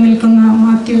നിറവിൽ നിൽക്കുന്ന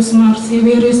മാത്യൂസ് മാർ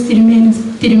സേവേറിയോസ്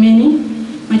തിരുമേനി,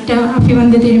 മറ്റ്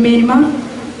അഭിവന്ദ്യ തിരുമേനിമാർ,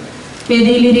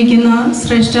 വേദിയിലിരിക്കുന്ന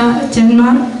ശ്രേഷ്ഠ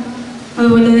അച്ഛന്മാർ,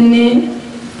 അതുപോലെ തന്നെ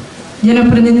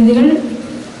ജനപ്രതിനിധികൾ,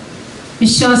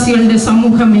 വിശ്വാസികളുടെ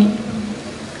സമൂഹമേ,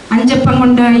 അഞ്ചപ്പം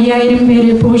കൊണ്ട് 5000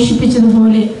 പേരെ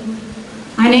പോഷിപ്പിച്ചതുപോലെ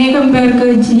അനേകം പേർക്ക്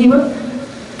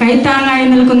കൈത്താങ്ങായി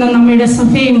നിൽക്കുന്ന നമ്മുടെ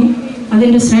സഭയും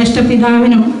അതിൻ്റെ ശ്രേഷ്ഠ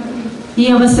പിതാവിനും ഈ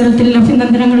അവസരത്തിൽ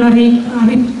അഭിനന്ദനങ്ങൾ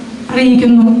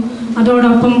അറിയിക്കുന്നു.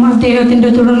 അതോടൊപ്പം അദ്ദേഹത്തിൻ്റെ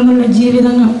തുടർന്നുള്ള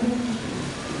ജീവിതങ്ങൾ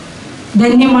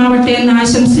ധന്യമാവട്ടെ എന്ന്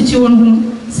ആശംസിച്ചുകൊണ്ടും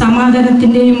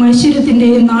സമാധാനത്തിൻ്റെയും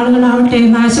ഐശ്വര്യത്തിൻ്റെയും നാളുകളാവട്ടെ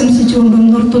എന്ന് ആശംസിച്ചുകൊണ്ടും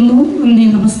നിർത്തുന്നു. നന്ദി,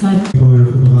 നമസ്കാരം.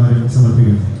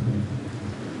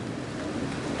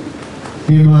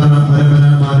 അരമന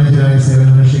മാനേജരായി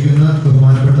സേവനമനുഷ്ഠിക്കുന്ന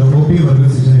ബഹുമാനപ്പെട്ട OP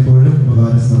വർഗീസ് ഇപ്പോഴും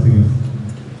ഉപകാരം സമർപ്പിക്കുന്നു.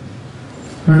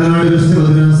 കണ്ടനാട് വെസ്റ്റ്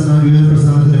ഭദ്രാസന യുവജന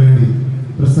പ്രസ്ഥാനത്തിന് വേണ്ടി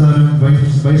പ്രസ്ഥാനം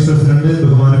വൈസ് പ്രസിഡന്റ്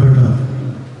ബഹുമാനപ്പെട്ട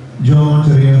ജോൺ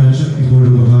ചെറിയാനച്ചൻ ഇപ്പോൾ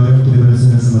ഉപഹാരം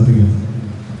തിരുമനസിനെ സമർപ്പിക്കുന്നു.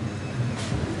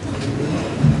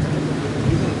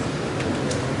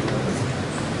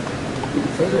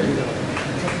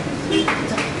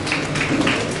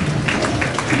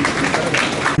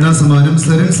 സമ്മാനം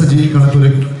സെറിൻ സജി കളപ്പുര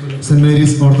സെന്റ്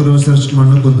മേരീസ് ഓർത്തഡോക്സ് ചർച്ച്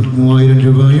മണ്ണക്കുന്ന് 3000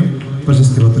 രൂപയും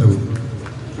പ്രശസ്തി പത്രവും.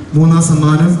 മൂന്നാം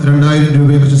സമ്മാനം 2000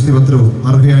 രൂപയും പ്രശസ്തി പത്രവും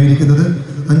അർഹയായിരിക്കുന്നത്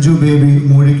Anju baby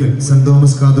Moozhikkal saint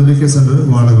Thomas കാതോലിക്ക സെന്റർ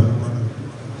വാളകം.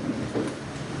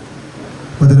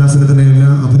 ഭദ്രാസനത്തിന്റെ എല്ലാ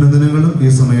അഭിനന്ദനങ്ങളും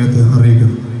ഈ സമയത്ത്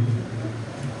അറിയിക്കുന്നു.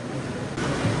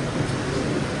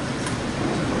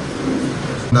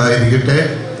 ഉണ്ടായിരിക്കട്ടെ.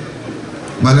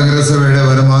 മലങ്കര സഭയുടെ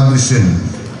പരമാധ്യക്ഷൻ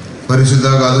പരിശുദ്ധ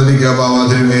കാതോലിക്ക ബാവ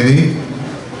തിരുമേനി,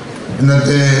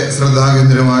 ഇന്നത്തെ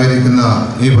ശ്രദ്ധാകേന്ദ്രമായിരിക്കുന്ന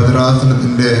ഈ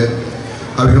ഭദ്രാസനത്തിൻ്റെ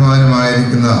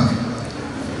അഭിമാനമായിരിക്കുന്ന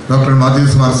ഡോക്ടർ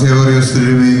മാത്യൂസ് മാർ സേവറിയോസ്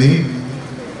തിരുമേനി,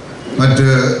 മറ്റ്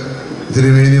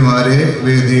തിരുമേനിമാരെ,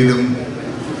 വേദിയിലും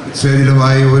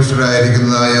സ്റ്റേജിലുമായി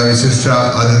ഉപേക്ഷിതരായിരിക്കുന്നതായ വിശിഷ്ട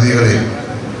അതിഥികളെ,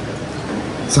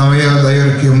 സമയ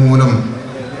ദൈർഘ്യം മൂലം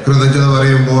കൃതജ്ഞത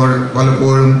പറയുമ്പോൾ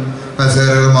പലപ്പോഴും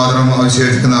കസേരകൾ മാത്രം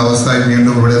അവശേഷിക്കുന്ന അവസ്ഥ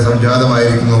വീണ്ടും ഇവിടെ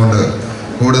സംജാതമായിരിക്കുന്നതുകൊണ്ട്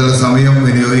കൂടുതൽ സമയം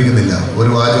വിനിയോഗിക്കുന്നില്ല. ഒരു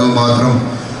വാചകം മാത്രം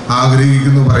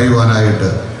ആഗ്രഹിക്കുന്നു പറയുവാനായിട്ട്.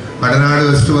 കടനാട്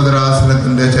വെസ്റ്റ്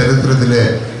ഭദ്രാസനത്തിൻ്റെ ചരിത്രത്തിലെ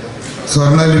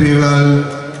സ്വർണ്ണലിപികളാൽ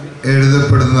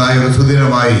എഴുതപ്പെടുന്നതായ ഒരു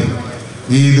സുദിനമായി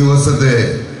ഈ ദിവസത്തെ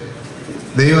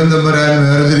ദൈവം തമ്പുരാൻ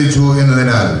വേർതിരിച്ചു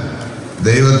എന്നതിനാൽ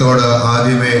ദൈവത്തോട്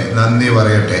ആദ്യമേ നന്ദി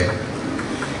പറയട്ടെ.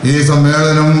 ഈ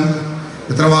സമ്മേളനം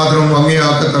ഇത്രമാത്രം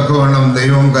ഭംഗിയാക്കത്തക്കവണ്ണം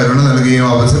ദൈവം കരുണ നൽകുകയും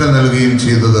അവസരം നൽകുകയും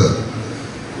ചെയ്തത്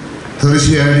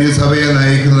തീർച്ചയായും ഈ സഭയെ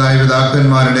നയിക്കുന്നതായ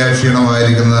പിതാക്കന്മാരുടെ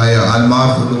ക്ഷീണമായിരിക്കുന്നതായ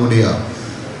ആത്മാർത്ഥതയോടുകൂടിയ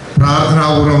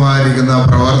പ്രാർത്ഥനാപൂർവമായിരിക്കുന്ന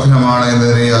പ്രവർത്തനമാണ്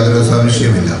എന്നതിന് യാതൊരു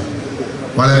സംശയമില്ല.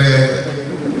 വളരെ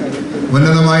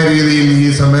ഉന്നതമായ രീതിയിൽ ഈ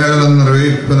സമ്മേളനം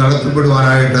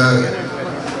നടത്തപ്പെടുവാനായിട്ട്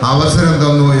അവസരം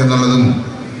തന്നു എന്നുള്ളതും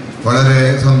വളരെ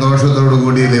സന്തോഷത്തോടു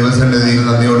കൂടി ദൈവസന്നിധിയിൽ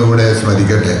നന്ദിയോടുകൂടെ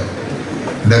സ്മരിക്കട്ടെ.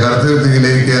 എൻ്റെ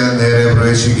കർത്തവ്യത്തിലേക്ക് നേരെ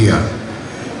പ്രവേശിക്കുകയാണ്.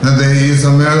 ഇന്നത്തെ ഈ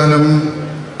സമ്മേളനം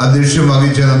അധ്യക്ഷം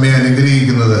വഹിച്ച് നമ്മെ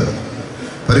അനുഗ്രഹിക്കുന്നത്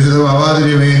പരിശുദ്ധ ബാവ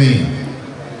തിരുമേനി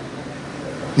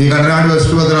ഈ കടനാട്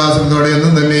വെസ്റ്റ് ഭദ്രാസനത്തോടെ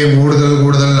എന്നും തന്നെയും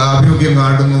കൂടുതൽ ആഭിമുഖ്യം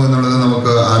കാട്ടുന്നു എന്നുള്ളത്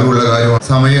നമുക്ക് അറിവുള്ള കാര്യമാണ്.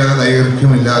 സമയ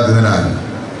ദൈർഘ്യമില്ലാത്തതിനാൽ,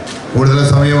 കൂടുതൽ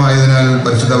സമയമായതിനാൽ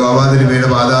പരിശുദ്ധ ബാവ തിരുമേനിയുടെ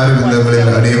പാതാര ബന്ധങ്ങളിൽ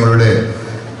അടിയങ്ങളുടെ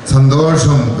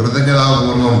സന്തോഷം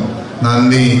കൃതജ്ഞതാപൂർവം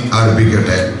നന്ദി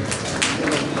അർപ്പിക്കട്ടെ.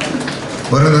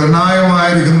 ഒരു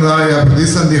നിർണായകമായിരിക്കുന്നതായ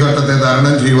പ്രതിസന്ധി ഘട്ടത്തെ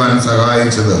തരണം ചെയ്യുവാൻ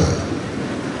സഹായിച്ചത്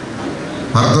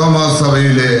മാർത്തോമാ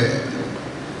സഭയിലെ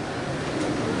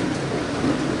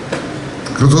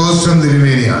ക്രിസോസ്റ്റം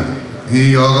തിരുമേനിയാണ്. ഈ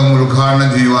യോഗം ഉദ്ഘാടനം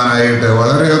ചെയ്യുവാനായിട്ട്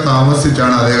വളരെ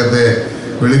താമസിച്ചാണ് അദ്ദേഹത്തെ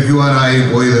വിളിക്കുവാനായി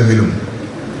പോയതെങ്കിലും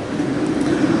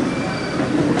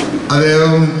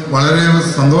അദ്ദേഹം വളരെ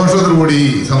സന്തോഷത്തോടുകൂടി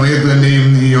സമയത്ത് തന്നെയും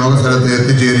ഈ യോഗ സ്ഥലത്ത്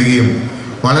എത്തിച്ചേരുകയും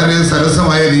വളരെ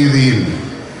സരസമായ രീതിയിൽ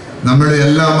നമ്മുടെ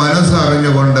എല്ലാ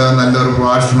മനസ്സറിഞ്ഞുകൊണ്ട് നല്ലൊരു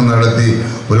ഭാഷണം നടത്തി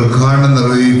ഉദ്ഘാടനം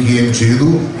നിർവഹിക്കുകയും ചെയ്തു.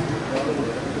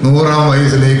 100-ാം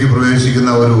വയസ്സിലേക്ക്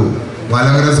പ്രവേശിക്കുന്ന ഒരു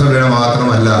മലങ്കര സഭയുടെ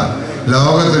മാത്രമല്ല,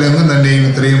 ലോകത്തിലെങ്ങും തന്നെയും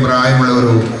ഇത്രയും പ്രായമുള്ള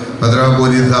ഒരു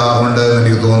മെത്രാപ്പോലീത്ത ഉണ്ട് എന്ന്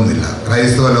എനിക്ക് തോന്നുന്നില്ല.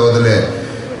 ക്രൈസ്തവ ലോകത്തിലെ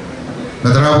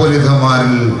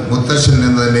മെത്രാപ്പോലീത്തമാരിൽ മുത്തശ്ശൻ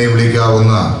എന്ന് തന്നെ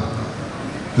വിളിക്കാവുന്ന,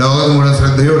 ലോകം മുഴുവൻ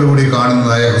ശ്രദ്ധയോടുകൂടി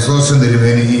കാണുന്നതായ ക്രിസോസ്റ്റം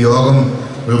തിരുമേനി ഈ യോഗം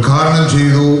ഉദ്ഘാടനം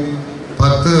ചെയ്തു.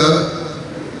 10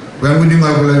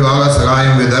 പെൺകുഞ്ഞുങ്ങൾക്കുള്ള വിവാഹ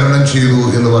സഹായം വിതരണം ചെയ്തു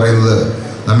എന്ന് പറയുന്നത്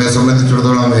നമ്മെ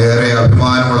സംബന്ധിച്ചിടത്തോളം ഏറെ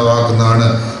അഭിമാനമുളവാക്കുന്നതാണ്.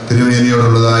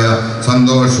 തിരുമേനിയോടുള്ളതായ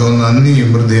സന്തോഷവും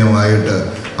നന്ദിയും ഹൃദയമായിട്ട്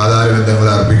ആദാരബന്ധങ്ങൾ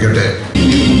അർപ്പിക്കട്ടെ.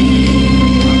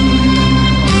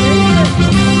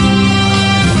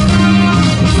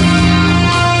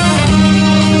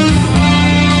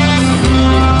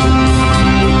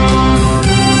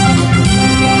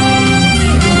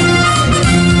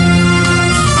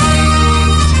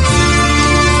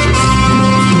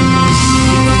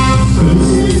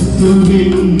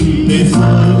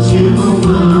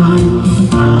 സാക്ഷ്യമായി